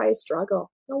wonder why I struggle.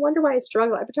 No wonder why I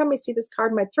struggle. Every time I see this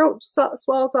card, my throat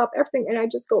swells up, everything, and I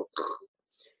just go.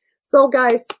 So,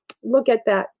 guys, look at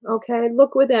that. Okay,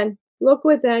 look within. Look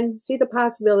within. See the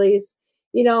possibilities.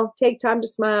 You know, take time to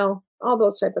smile. All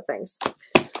those type of things.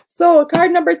 So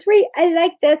card number 3, I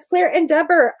like this. Clear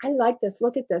endeavor. I like this.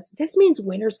 Look at this. This means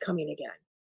winter's coming again.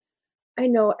 I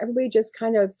know everybody just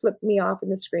kind of flipped me off in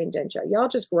the screen, didn't you? Y'all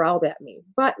just growled at me.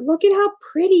 But look at how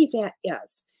pretty that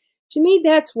is. To me,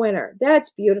 that's winter.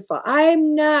 That's beautiful.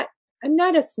 I'm not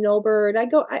a snowbird.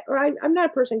 I'm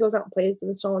not a person who goes out and plays in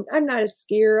the snow. I'm not a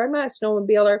skier. I'm not a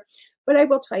snowmobiler. But I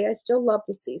will tell you, I still love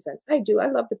the season. I do. I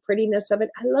love the prettiness of it.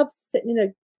 I love sitting in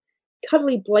a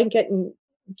cuddly blanket and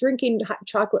drinking hot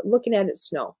chocolate, looking at it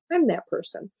snow. I'm that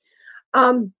person.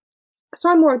 So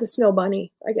I'm more of the snow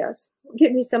bunny, I guess.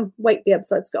 Get me some white bibs.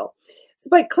 Let's go. So,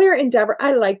 but clear endeavor,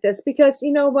 I like this because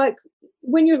you know what?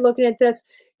 When you're looking at this,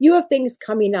 you have things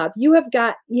coming up. You have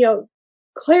got,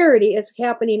 clarity is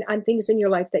happening on things in your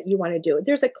life that you want to do.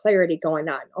 There's a clarity going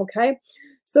on. Okay.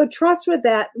 So trust with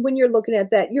that. When you're looking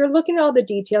at that, you're looking at all the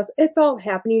details. It's all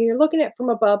happening. You're looking at it from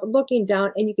above, looking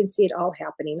down, and you can see it all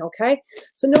happening. Okay.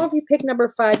 So now if you pick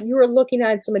number 5, you are looking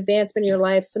at some advancement in your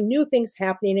life, some new things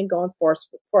happening and going forth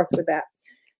with that.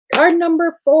 Card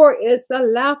number 4 is the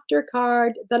laughter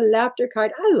card. The laughter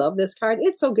card. I love this card.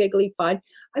 It's so giggly fun.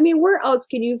 I mean, where else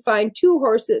can you find 2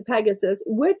 horses, Pegasus,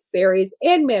 with fairies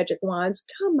and magic wands?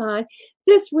 Come on.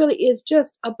 This really is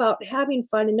just about having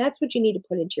fun, and that's what you need to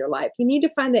put into your life. You need to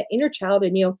find that inner child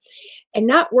in you and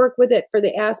not work with it for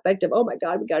the aspect of, oh my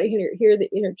God, we got to heal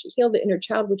the inner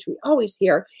child, which we always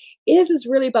hear. It is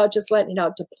really about just letting it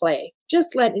out to play.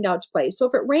 Just letting it out to play. So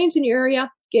if it rains in your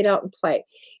area, get out and play.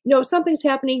 If something's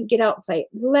happening, get out and play.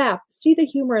 Laugh. See the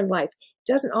humor in life.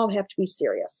 It doesn't all have to be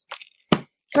serious.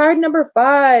 Card number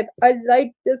 5. I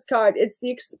like this card. It's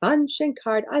the expansion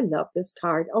card. I love this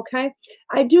card. Okay.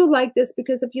 I do like this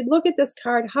because if you look at this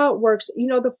card, how it works,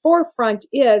 the forefront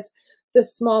is the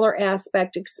smaller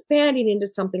aspect, expanding into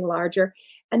something larger.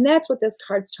 And that's what this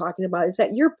card's talking about, is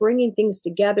that you're bringing things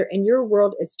together and your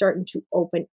world is starting to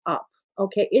open up.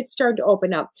 Okay. It's starting to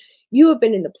open up. You have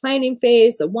been in the planning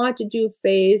phase, the want to do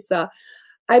phase, the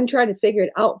I'm trying to figure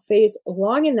it out phase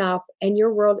long enough, and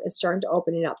your world is starting to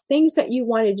open up. Things that you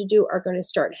wanted to do are going to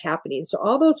start happening. So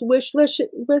all those wish lists,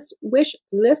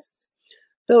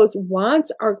 those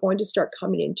wants are going to start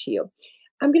coming into you.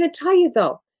 I'm going to tell you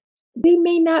though, they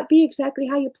may not be exactly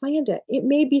how you planned it. It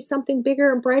may be something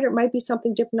bigger and brighter. It might be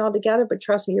something different altogether, but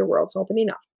trust me, your world's opening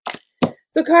up.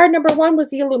 So card number 1 was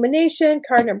the illumination.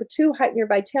 Card number 2, heighten your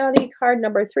vitality. Card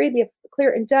number 3, the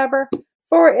clear endeavor.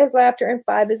 4 is laughter, and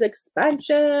 5 is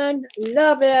expansion.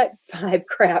 Love it. 5,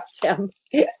 crap, Tim.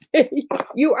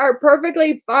 You are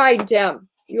perfectly fine, Tim.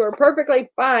 You are perfectly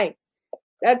fine.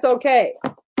 That's okay.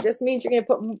 Just means you're going to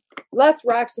put less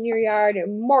rocks in your yard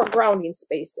and more grounding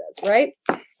spaces, right?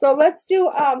 So let's do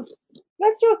a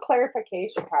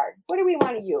clarification card. What do we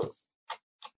want to use?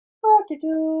 What to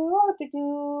do?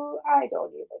 I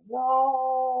don't even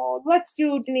know. Let's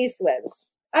do Denise Lynn's.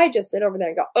 I just sit over there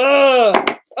and go,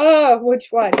 which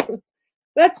one?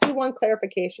 Let's do one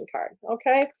clarification card,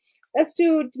 okay? Let's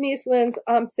do Denise Lynn's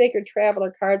Sacred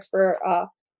Traveler cards for a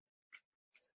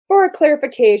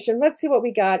clarification. Let's see what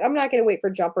we got. I'm not going to wait for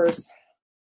jumpers.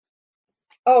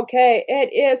 Okay,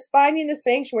 it is finding the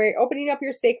sanctuary, opening up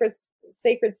your sacred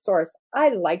source. I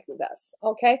like this,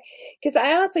 okay? Because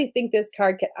I honestly think this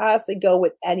card could honestly go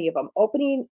with any of them.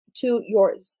 Opening to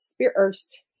your spiritual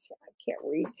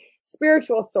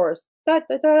source. And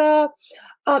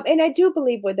I do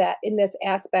believe with that in this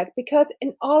aspect, because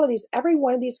in all of these, every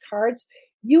one of these cards,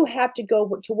 You have to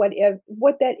go to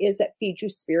what that is that feeds you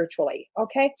spiritually.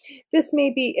 Okay. This may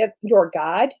be if your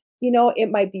God, it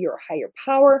might be your higher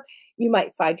power. You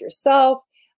might find yourself.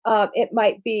 It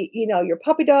might be, your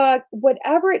puppy dog,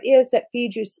 whatever it is that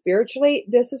feeds you spiritually.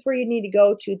 This is where you need to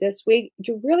go to this week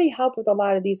to really help with a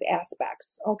lot of these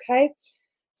aspects. Okay.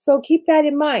 So keep that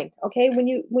in mind. Okay. When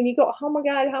you go, oh my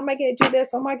God, how am I going to do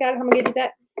this? Oh my God, how am I going to do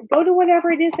that? Go to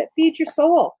whatever it is that feeds your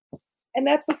soul. And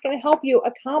that's what's going to help you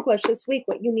accomplish this week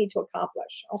what you need to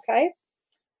accomplish. Okay.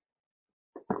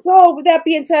 So with that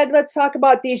being said, let's talk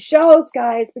about these shows,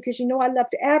 guys, because I love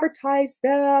to advertise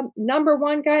them. Number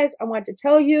one, guys, I want to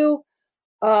tell you,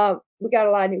 we got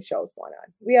a lot of new shows going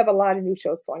on. We have a lot of new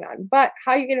shows going on. But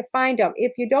how are you going to find them?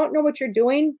 If you don't know what you're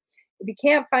doing, if you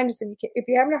can't find us, if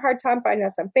you're having a hard time finding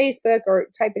us on Facebook or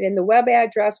type it in the web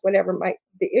address, whatever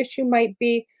the issue might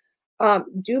be,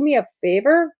 do me a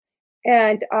favor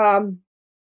and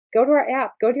go to our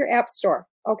app. Go to your app store.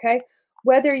 Okay.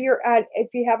 Whether if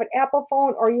you have an Apple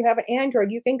phone or you have an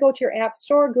Android, you can go to your app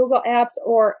store, Google Apps,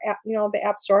 or the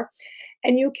App Store,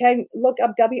 and you can look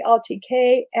up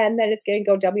WLTK, and then it's going to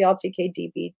go WLTK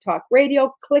DB Talk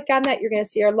Radio. Click on that. You're going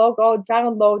to see our logo.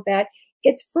 Download that.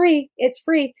 It's free. It's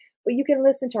free. But you can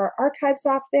listen to our archives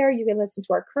off there. You can listen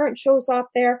to our current shows off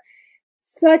there.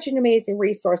 Such an amazing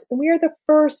resource. And we are the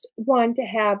first one to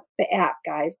have the app,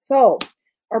 guys. So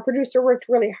our producer worked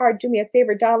really hard. Do me a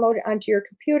favor, download it onto your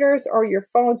computers or your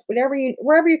phones, wherever you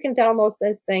can download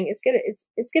this thing. It's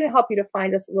gonna help you to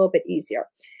find us a little bit easier.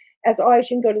 As always,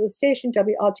 you can go to the station,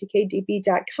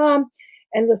 WLTKDB.com,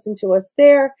 and listen to us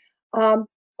there. Or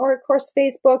of course,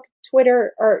 Facebook,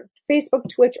 Twitter, or Facebook,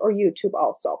 Twitch, or YouTube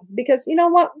also. Because you know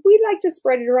what? We like to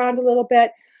spread it around a little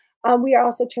bit. We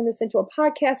also turn this into a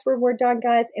podcast when we're done,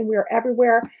 guys, and we are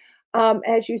everywhere.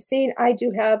 As you've seen, I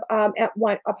do have a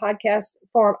podcast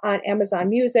form on Amazon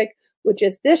Music, which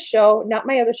is this show, not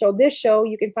my other show. This show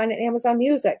you can find on Amazon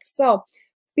Music. So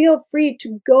feel free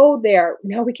to go there.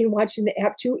 Now we can watch in the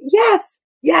app too.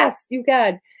 Yes, you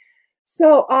can.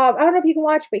 So I don't know if you can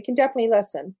watch, but you can definitely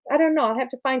listen. I don't know. I'll have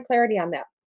to find clarity on that.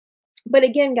 But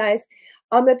again, guys,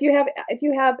 if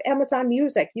you have Amazon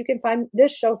Music, you can find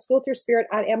this show, School Through Spirit,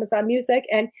 on Amazon Music.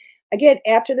 And again,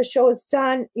 after the show is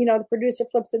done, the producer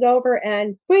flips it over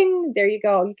and bing, there you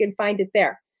go. You can find it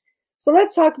there. So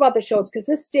let's talk about the shows, because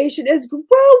this station is growing.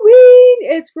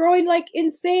 It's growing like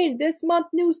insane. This month,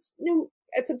 new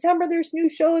September, there's new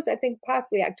shows. I think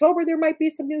possibly October, there might be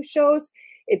some new shows.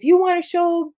 If you want a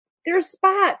show, there's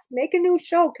spots. Make a new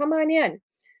show. Come on in.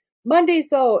 Mondays,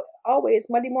 though, always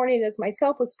Monday morning is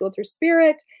myself with School Through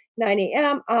Spirit, 9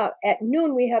 a.m. At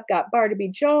noon, we have got Barnaby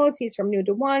Jones. He's from noon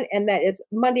to 1, and that is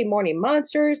Monday Morning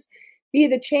Monsters. Be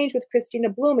the Change with Christina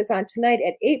Bloom is on tonight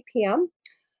at 8 p.m.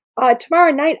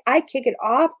 Tomorrow night, I kick it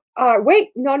off.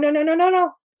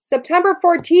 No. September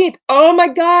 14th. Oh, my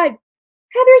God.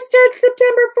 Heather starts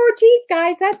September 14th,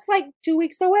 guys. That's like 2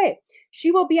 weeks away. She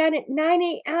will be on at 9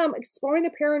 a.m. Exploring the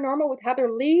Paranormal with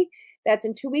Heather Leigh. That's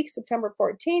in 2 weeks, September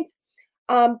 14th.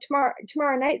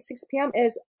 Tomorrow night, 6 p.m.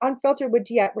 is Unfiltered with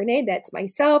Diet Renee. That's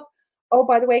myself. Oh,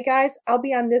 by the way, guys, I'll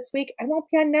be on this week. I won't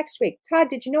be on next week. Todd,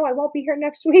 did you know I won't be here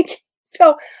next week?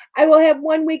 So I will have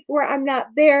 1 week where I'm not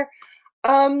there.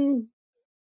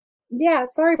 Yeah,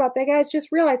 sorry about that, guys.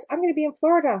 Just realized I'm going to be in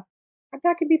Florida. I'm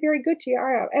not going to be very good to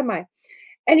you, am I?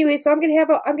 Anyway, so I'm going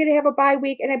to have a bye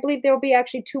week, and I believe there will be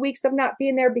actually 2 weeks of not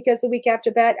being there, because the week after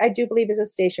that, I do believe, is a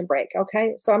station break.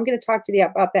 Okay, so I'm going to talk to you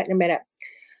about that in a minute.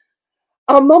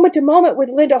 Moment to Moment with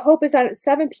Linda Hope is on at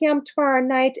 7 p.m. tomorrow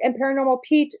night, and Paranormal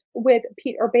Pete with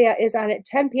Pete Orbea is on at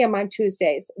 10 p.m. on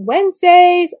Tuesdays.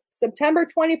 Wednesdays, September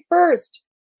 21st.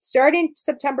 Starting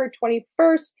September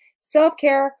 21st,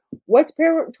 self-care. What's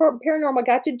paranormal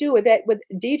got to do with it? With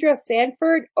Deidre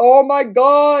Sanford. Oh my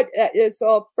God, that is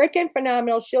so freaking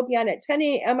phenomenal. She'll be on at 10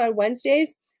 a.m. on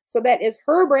Wednesdays. So that is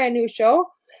her brand new show.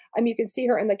 You can see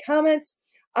her in the comments.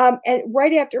 And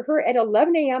right after her at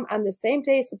 11 a.m. on the same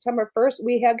day, September 1st,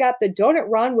 we have got the Donut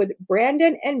Run with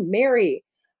Brandon and Mary.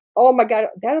 Oh my God,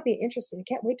 that'll be interesting. I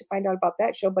can't wait to find out about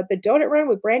that show. But the Donut Run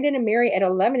with Brandon and Mary at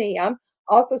 11 a.m.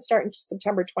 also starting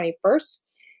September 21st.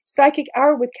 Psychic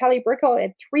Hour with Kelly Brickle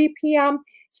at 3 p.m.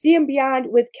 See and Beyond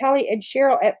with Kelly and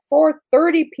Cheryl at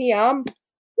 4:30 p.m.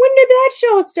 When did that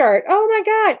show start? Oh my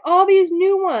God, all these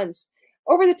new ones.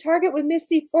 Over the Target with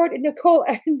Misty Ford and Nicole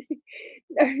and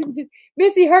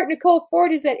Missy Hart. Nicole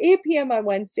Ford is at 8 p.m. on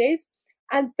Wednesdays.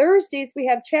 On Thursdays, we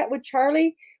have Chat with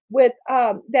Charlie with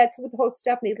that's with host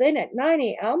Stephanie Lynn at 9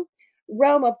 a.m.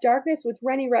 Realm of Darkness with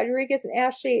Rennie Rodriguez and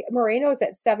Ashley Moreno is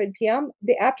at 7 p.m.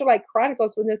 The Afterlife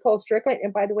Chronicles with Nicole Strickland.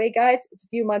 And by the way, guys, it's a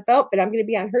few months out, but I'm going to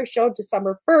be on her show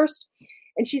December 1st,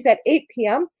 and she's at 8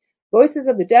 p.m. Voices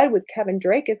of the Dead with Kevin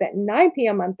Drake is at 9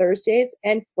 p.m. on Thursdays.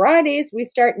 And Fridays, we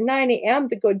start 9 a.m.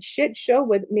 The Good Shit Show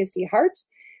with Missy Hart.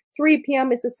 3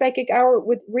 p.m. is the Psychic Hour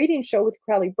with Reading Show with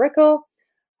Crowley Brickle.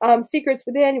 Secrets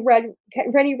Within,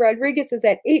 Rennie Rodriguez is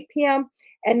at 8 p.m.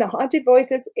 And The Haunted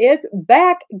Voices is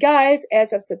back, guys,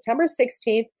 as of September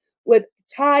 16th with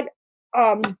Todd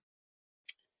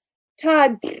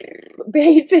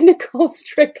Bates and Nicole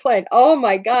Strickland. Oh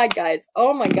my God, guys.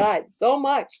 Oh my God. So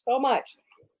much.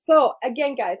 So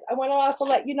again, guys, I want to also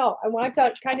let you know, I want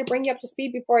to kind of bring you up to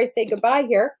speed before I say goodbye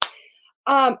here.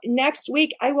 Next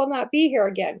week, I will not be here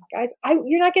again, guys.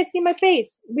 You're not going to see my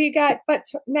face. But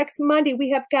next Monday, we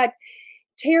have got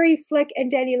Terry Flick and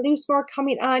Danny Loosemore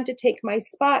coming on to take my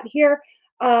spot here.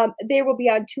 They will be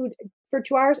on for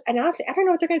 2 hours. And honestly, I don't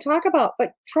know what they're going to talk about,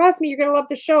 but trust me, you're going to love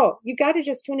the show. You got to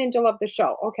just tune in to love the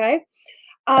show. Okay.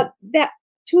 That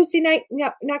Tuesday night,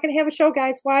 not going to have a show,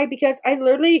 guys. Why? Because I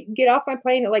literally get off my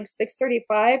plane at like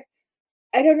 6:35.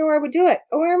 I don't know where I would do it.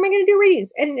 Where am I going to do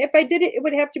readings? And if I did it, it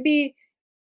would have to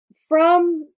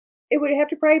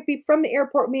probably be from the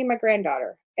airport, me and my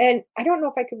granddaughter. And I don't know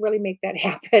if I could really make that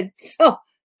happen. So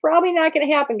probably not going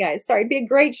to happen, guys. Sorry. It'd be a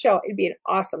great show. It'd be an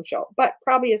awesome show, but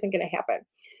probably isn't going to happen.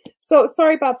 So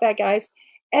sorry about that, guys.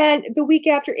 And the week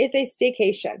after is a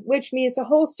staycation, which means the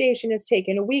whole station is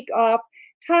taking a week off.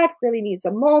 Todd really needs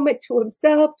a moment to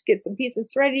himself to get some peace and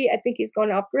serenity. I think he's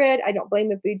going off grid. I don't blame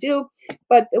him if we do.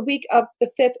 But the week of the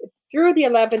 5th through the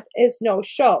 11th is no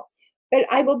show. But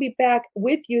I will be back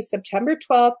with you September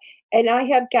 12th. And I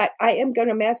am going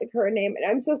to massacre her name. And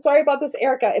I'm so sorry about this,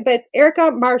 Erica. But it's Erica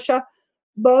Marsha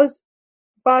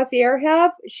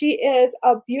Bozierhev. She is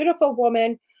a beautiful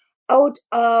woman out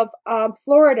of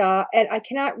Florida, and I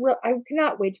cannot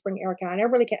wait to bring Erica on. I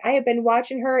really can't. I have been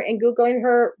watching her and Googling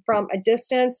her from a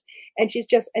distance, and she's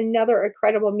just another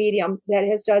incredible medium that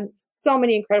has done so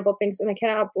many incredible things, and I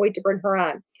cannot wait to bring her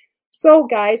on. So,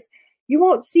 guys, you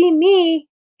won't see me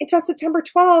until September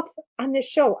 12th on this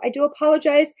show. I do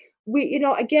apologize.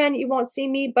 Again, you won't see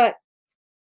me, but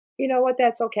you know what?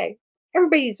 That's okay.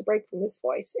 Everybody needs a break from this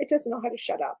voice. It doesn't know how to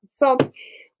shut up. So,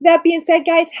 that being said,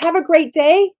 guys, have a great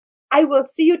day. I will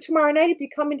see you tomorrow night if you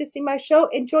come in to see my show.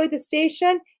 Enjoy the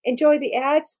station. Enjoy the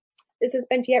ads. This has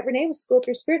been Tiet Renee with School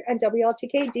Through Spirit on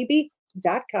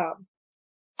WLTKDB.com.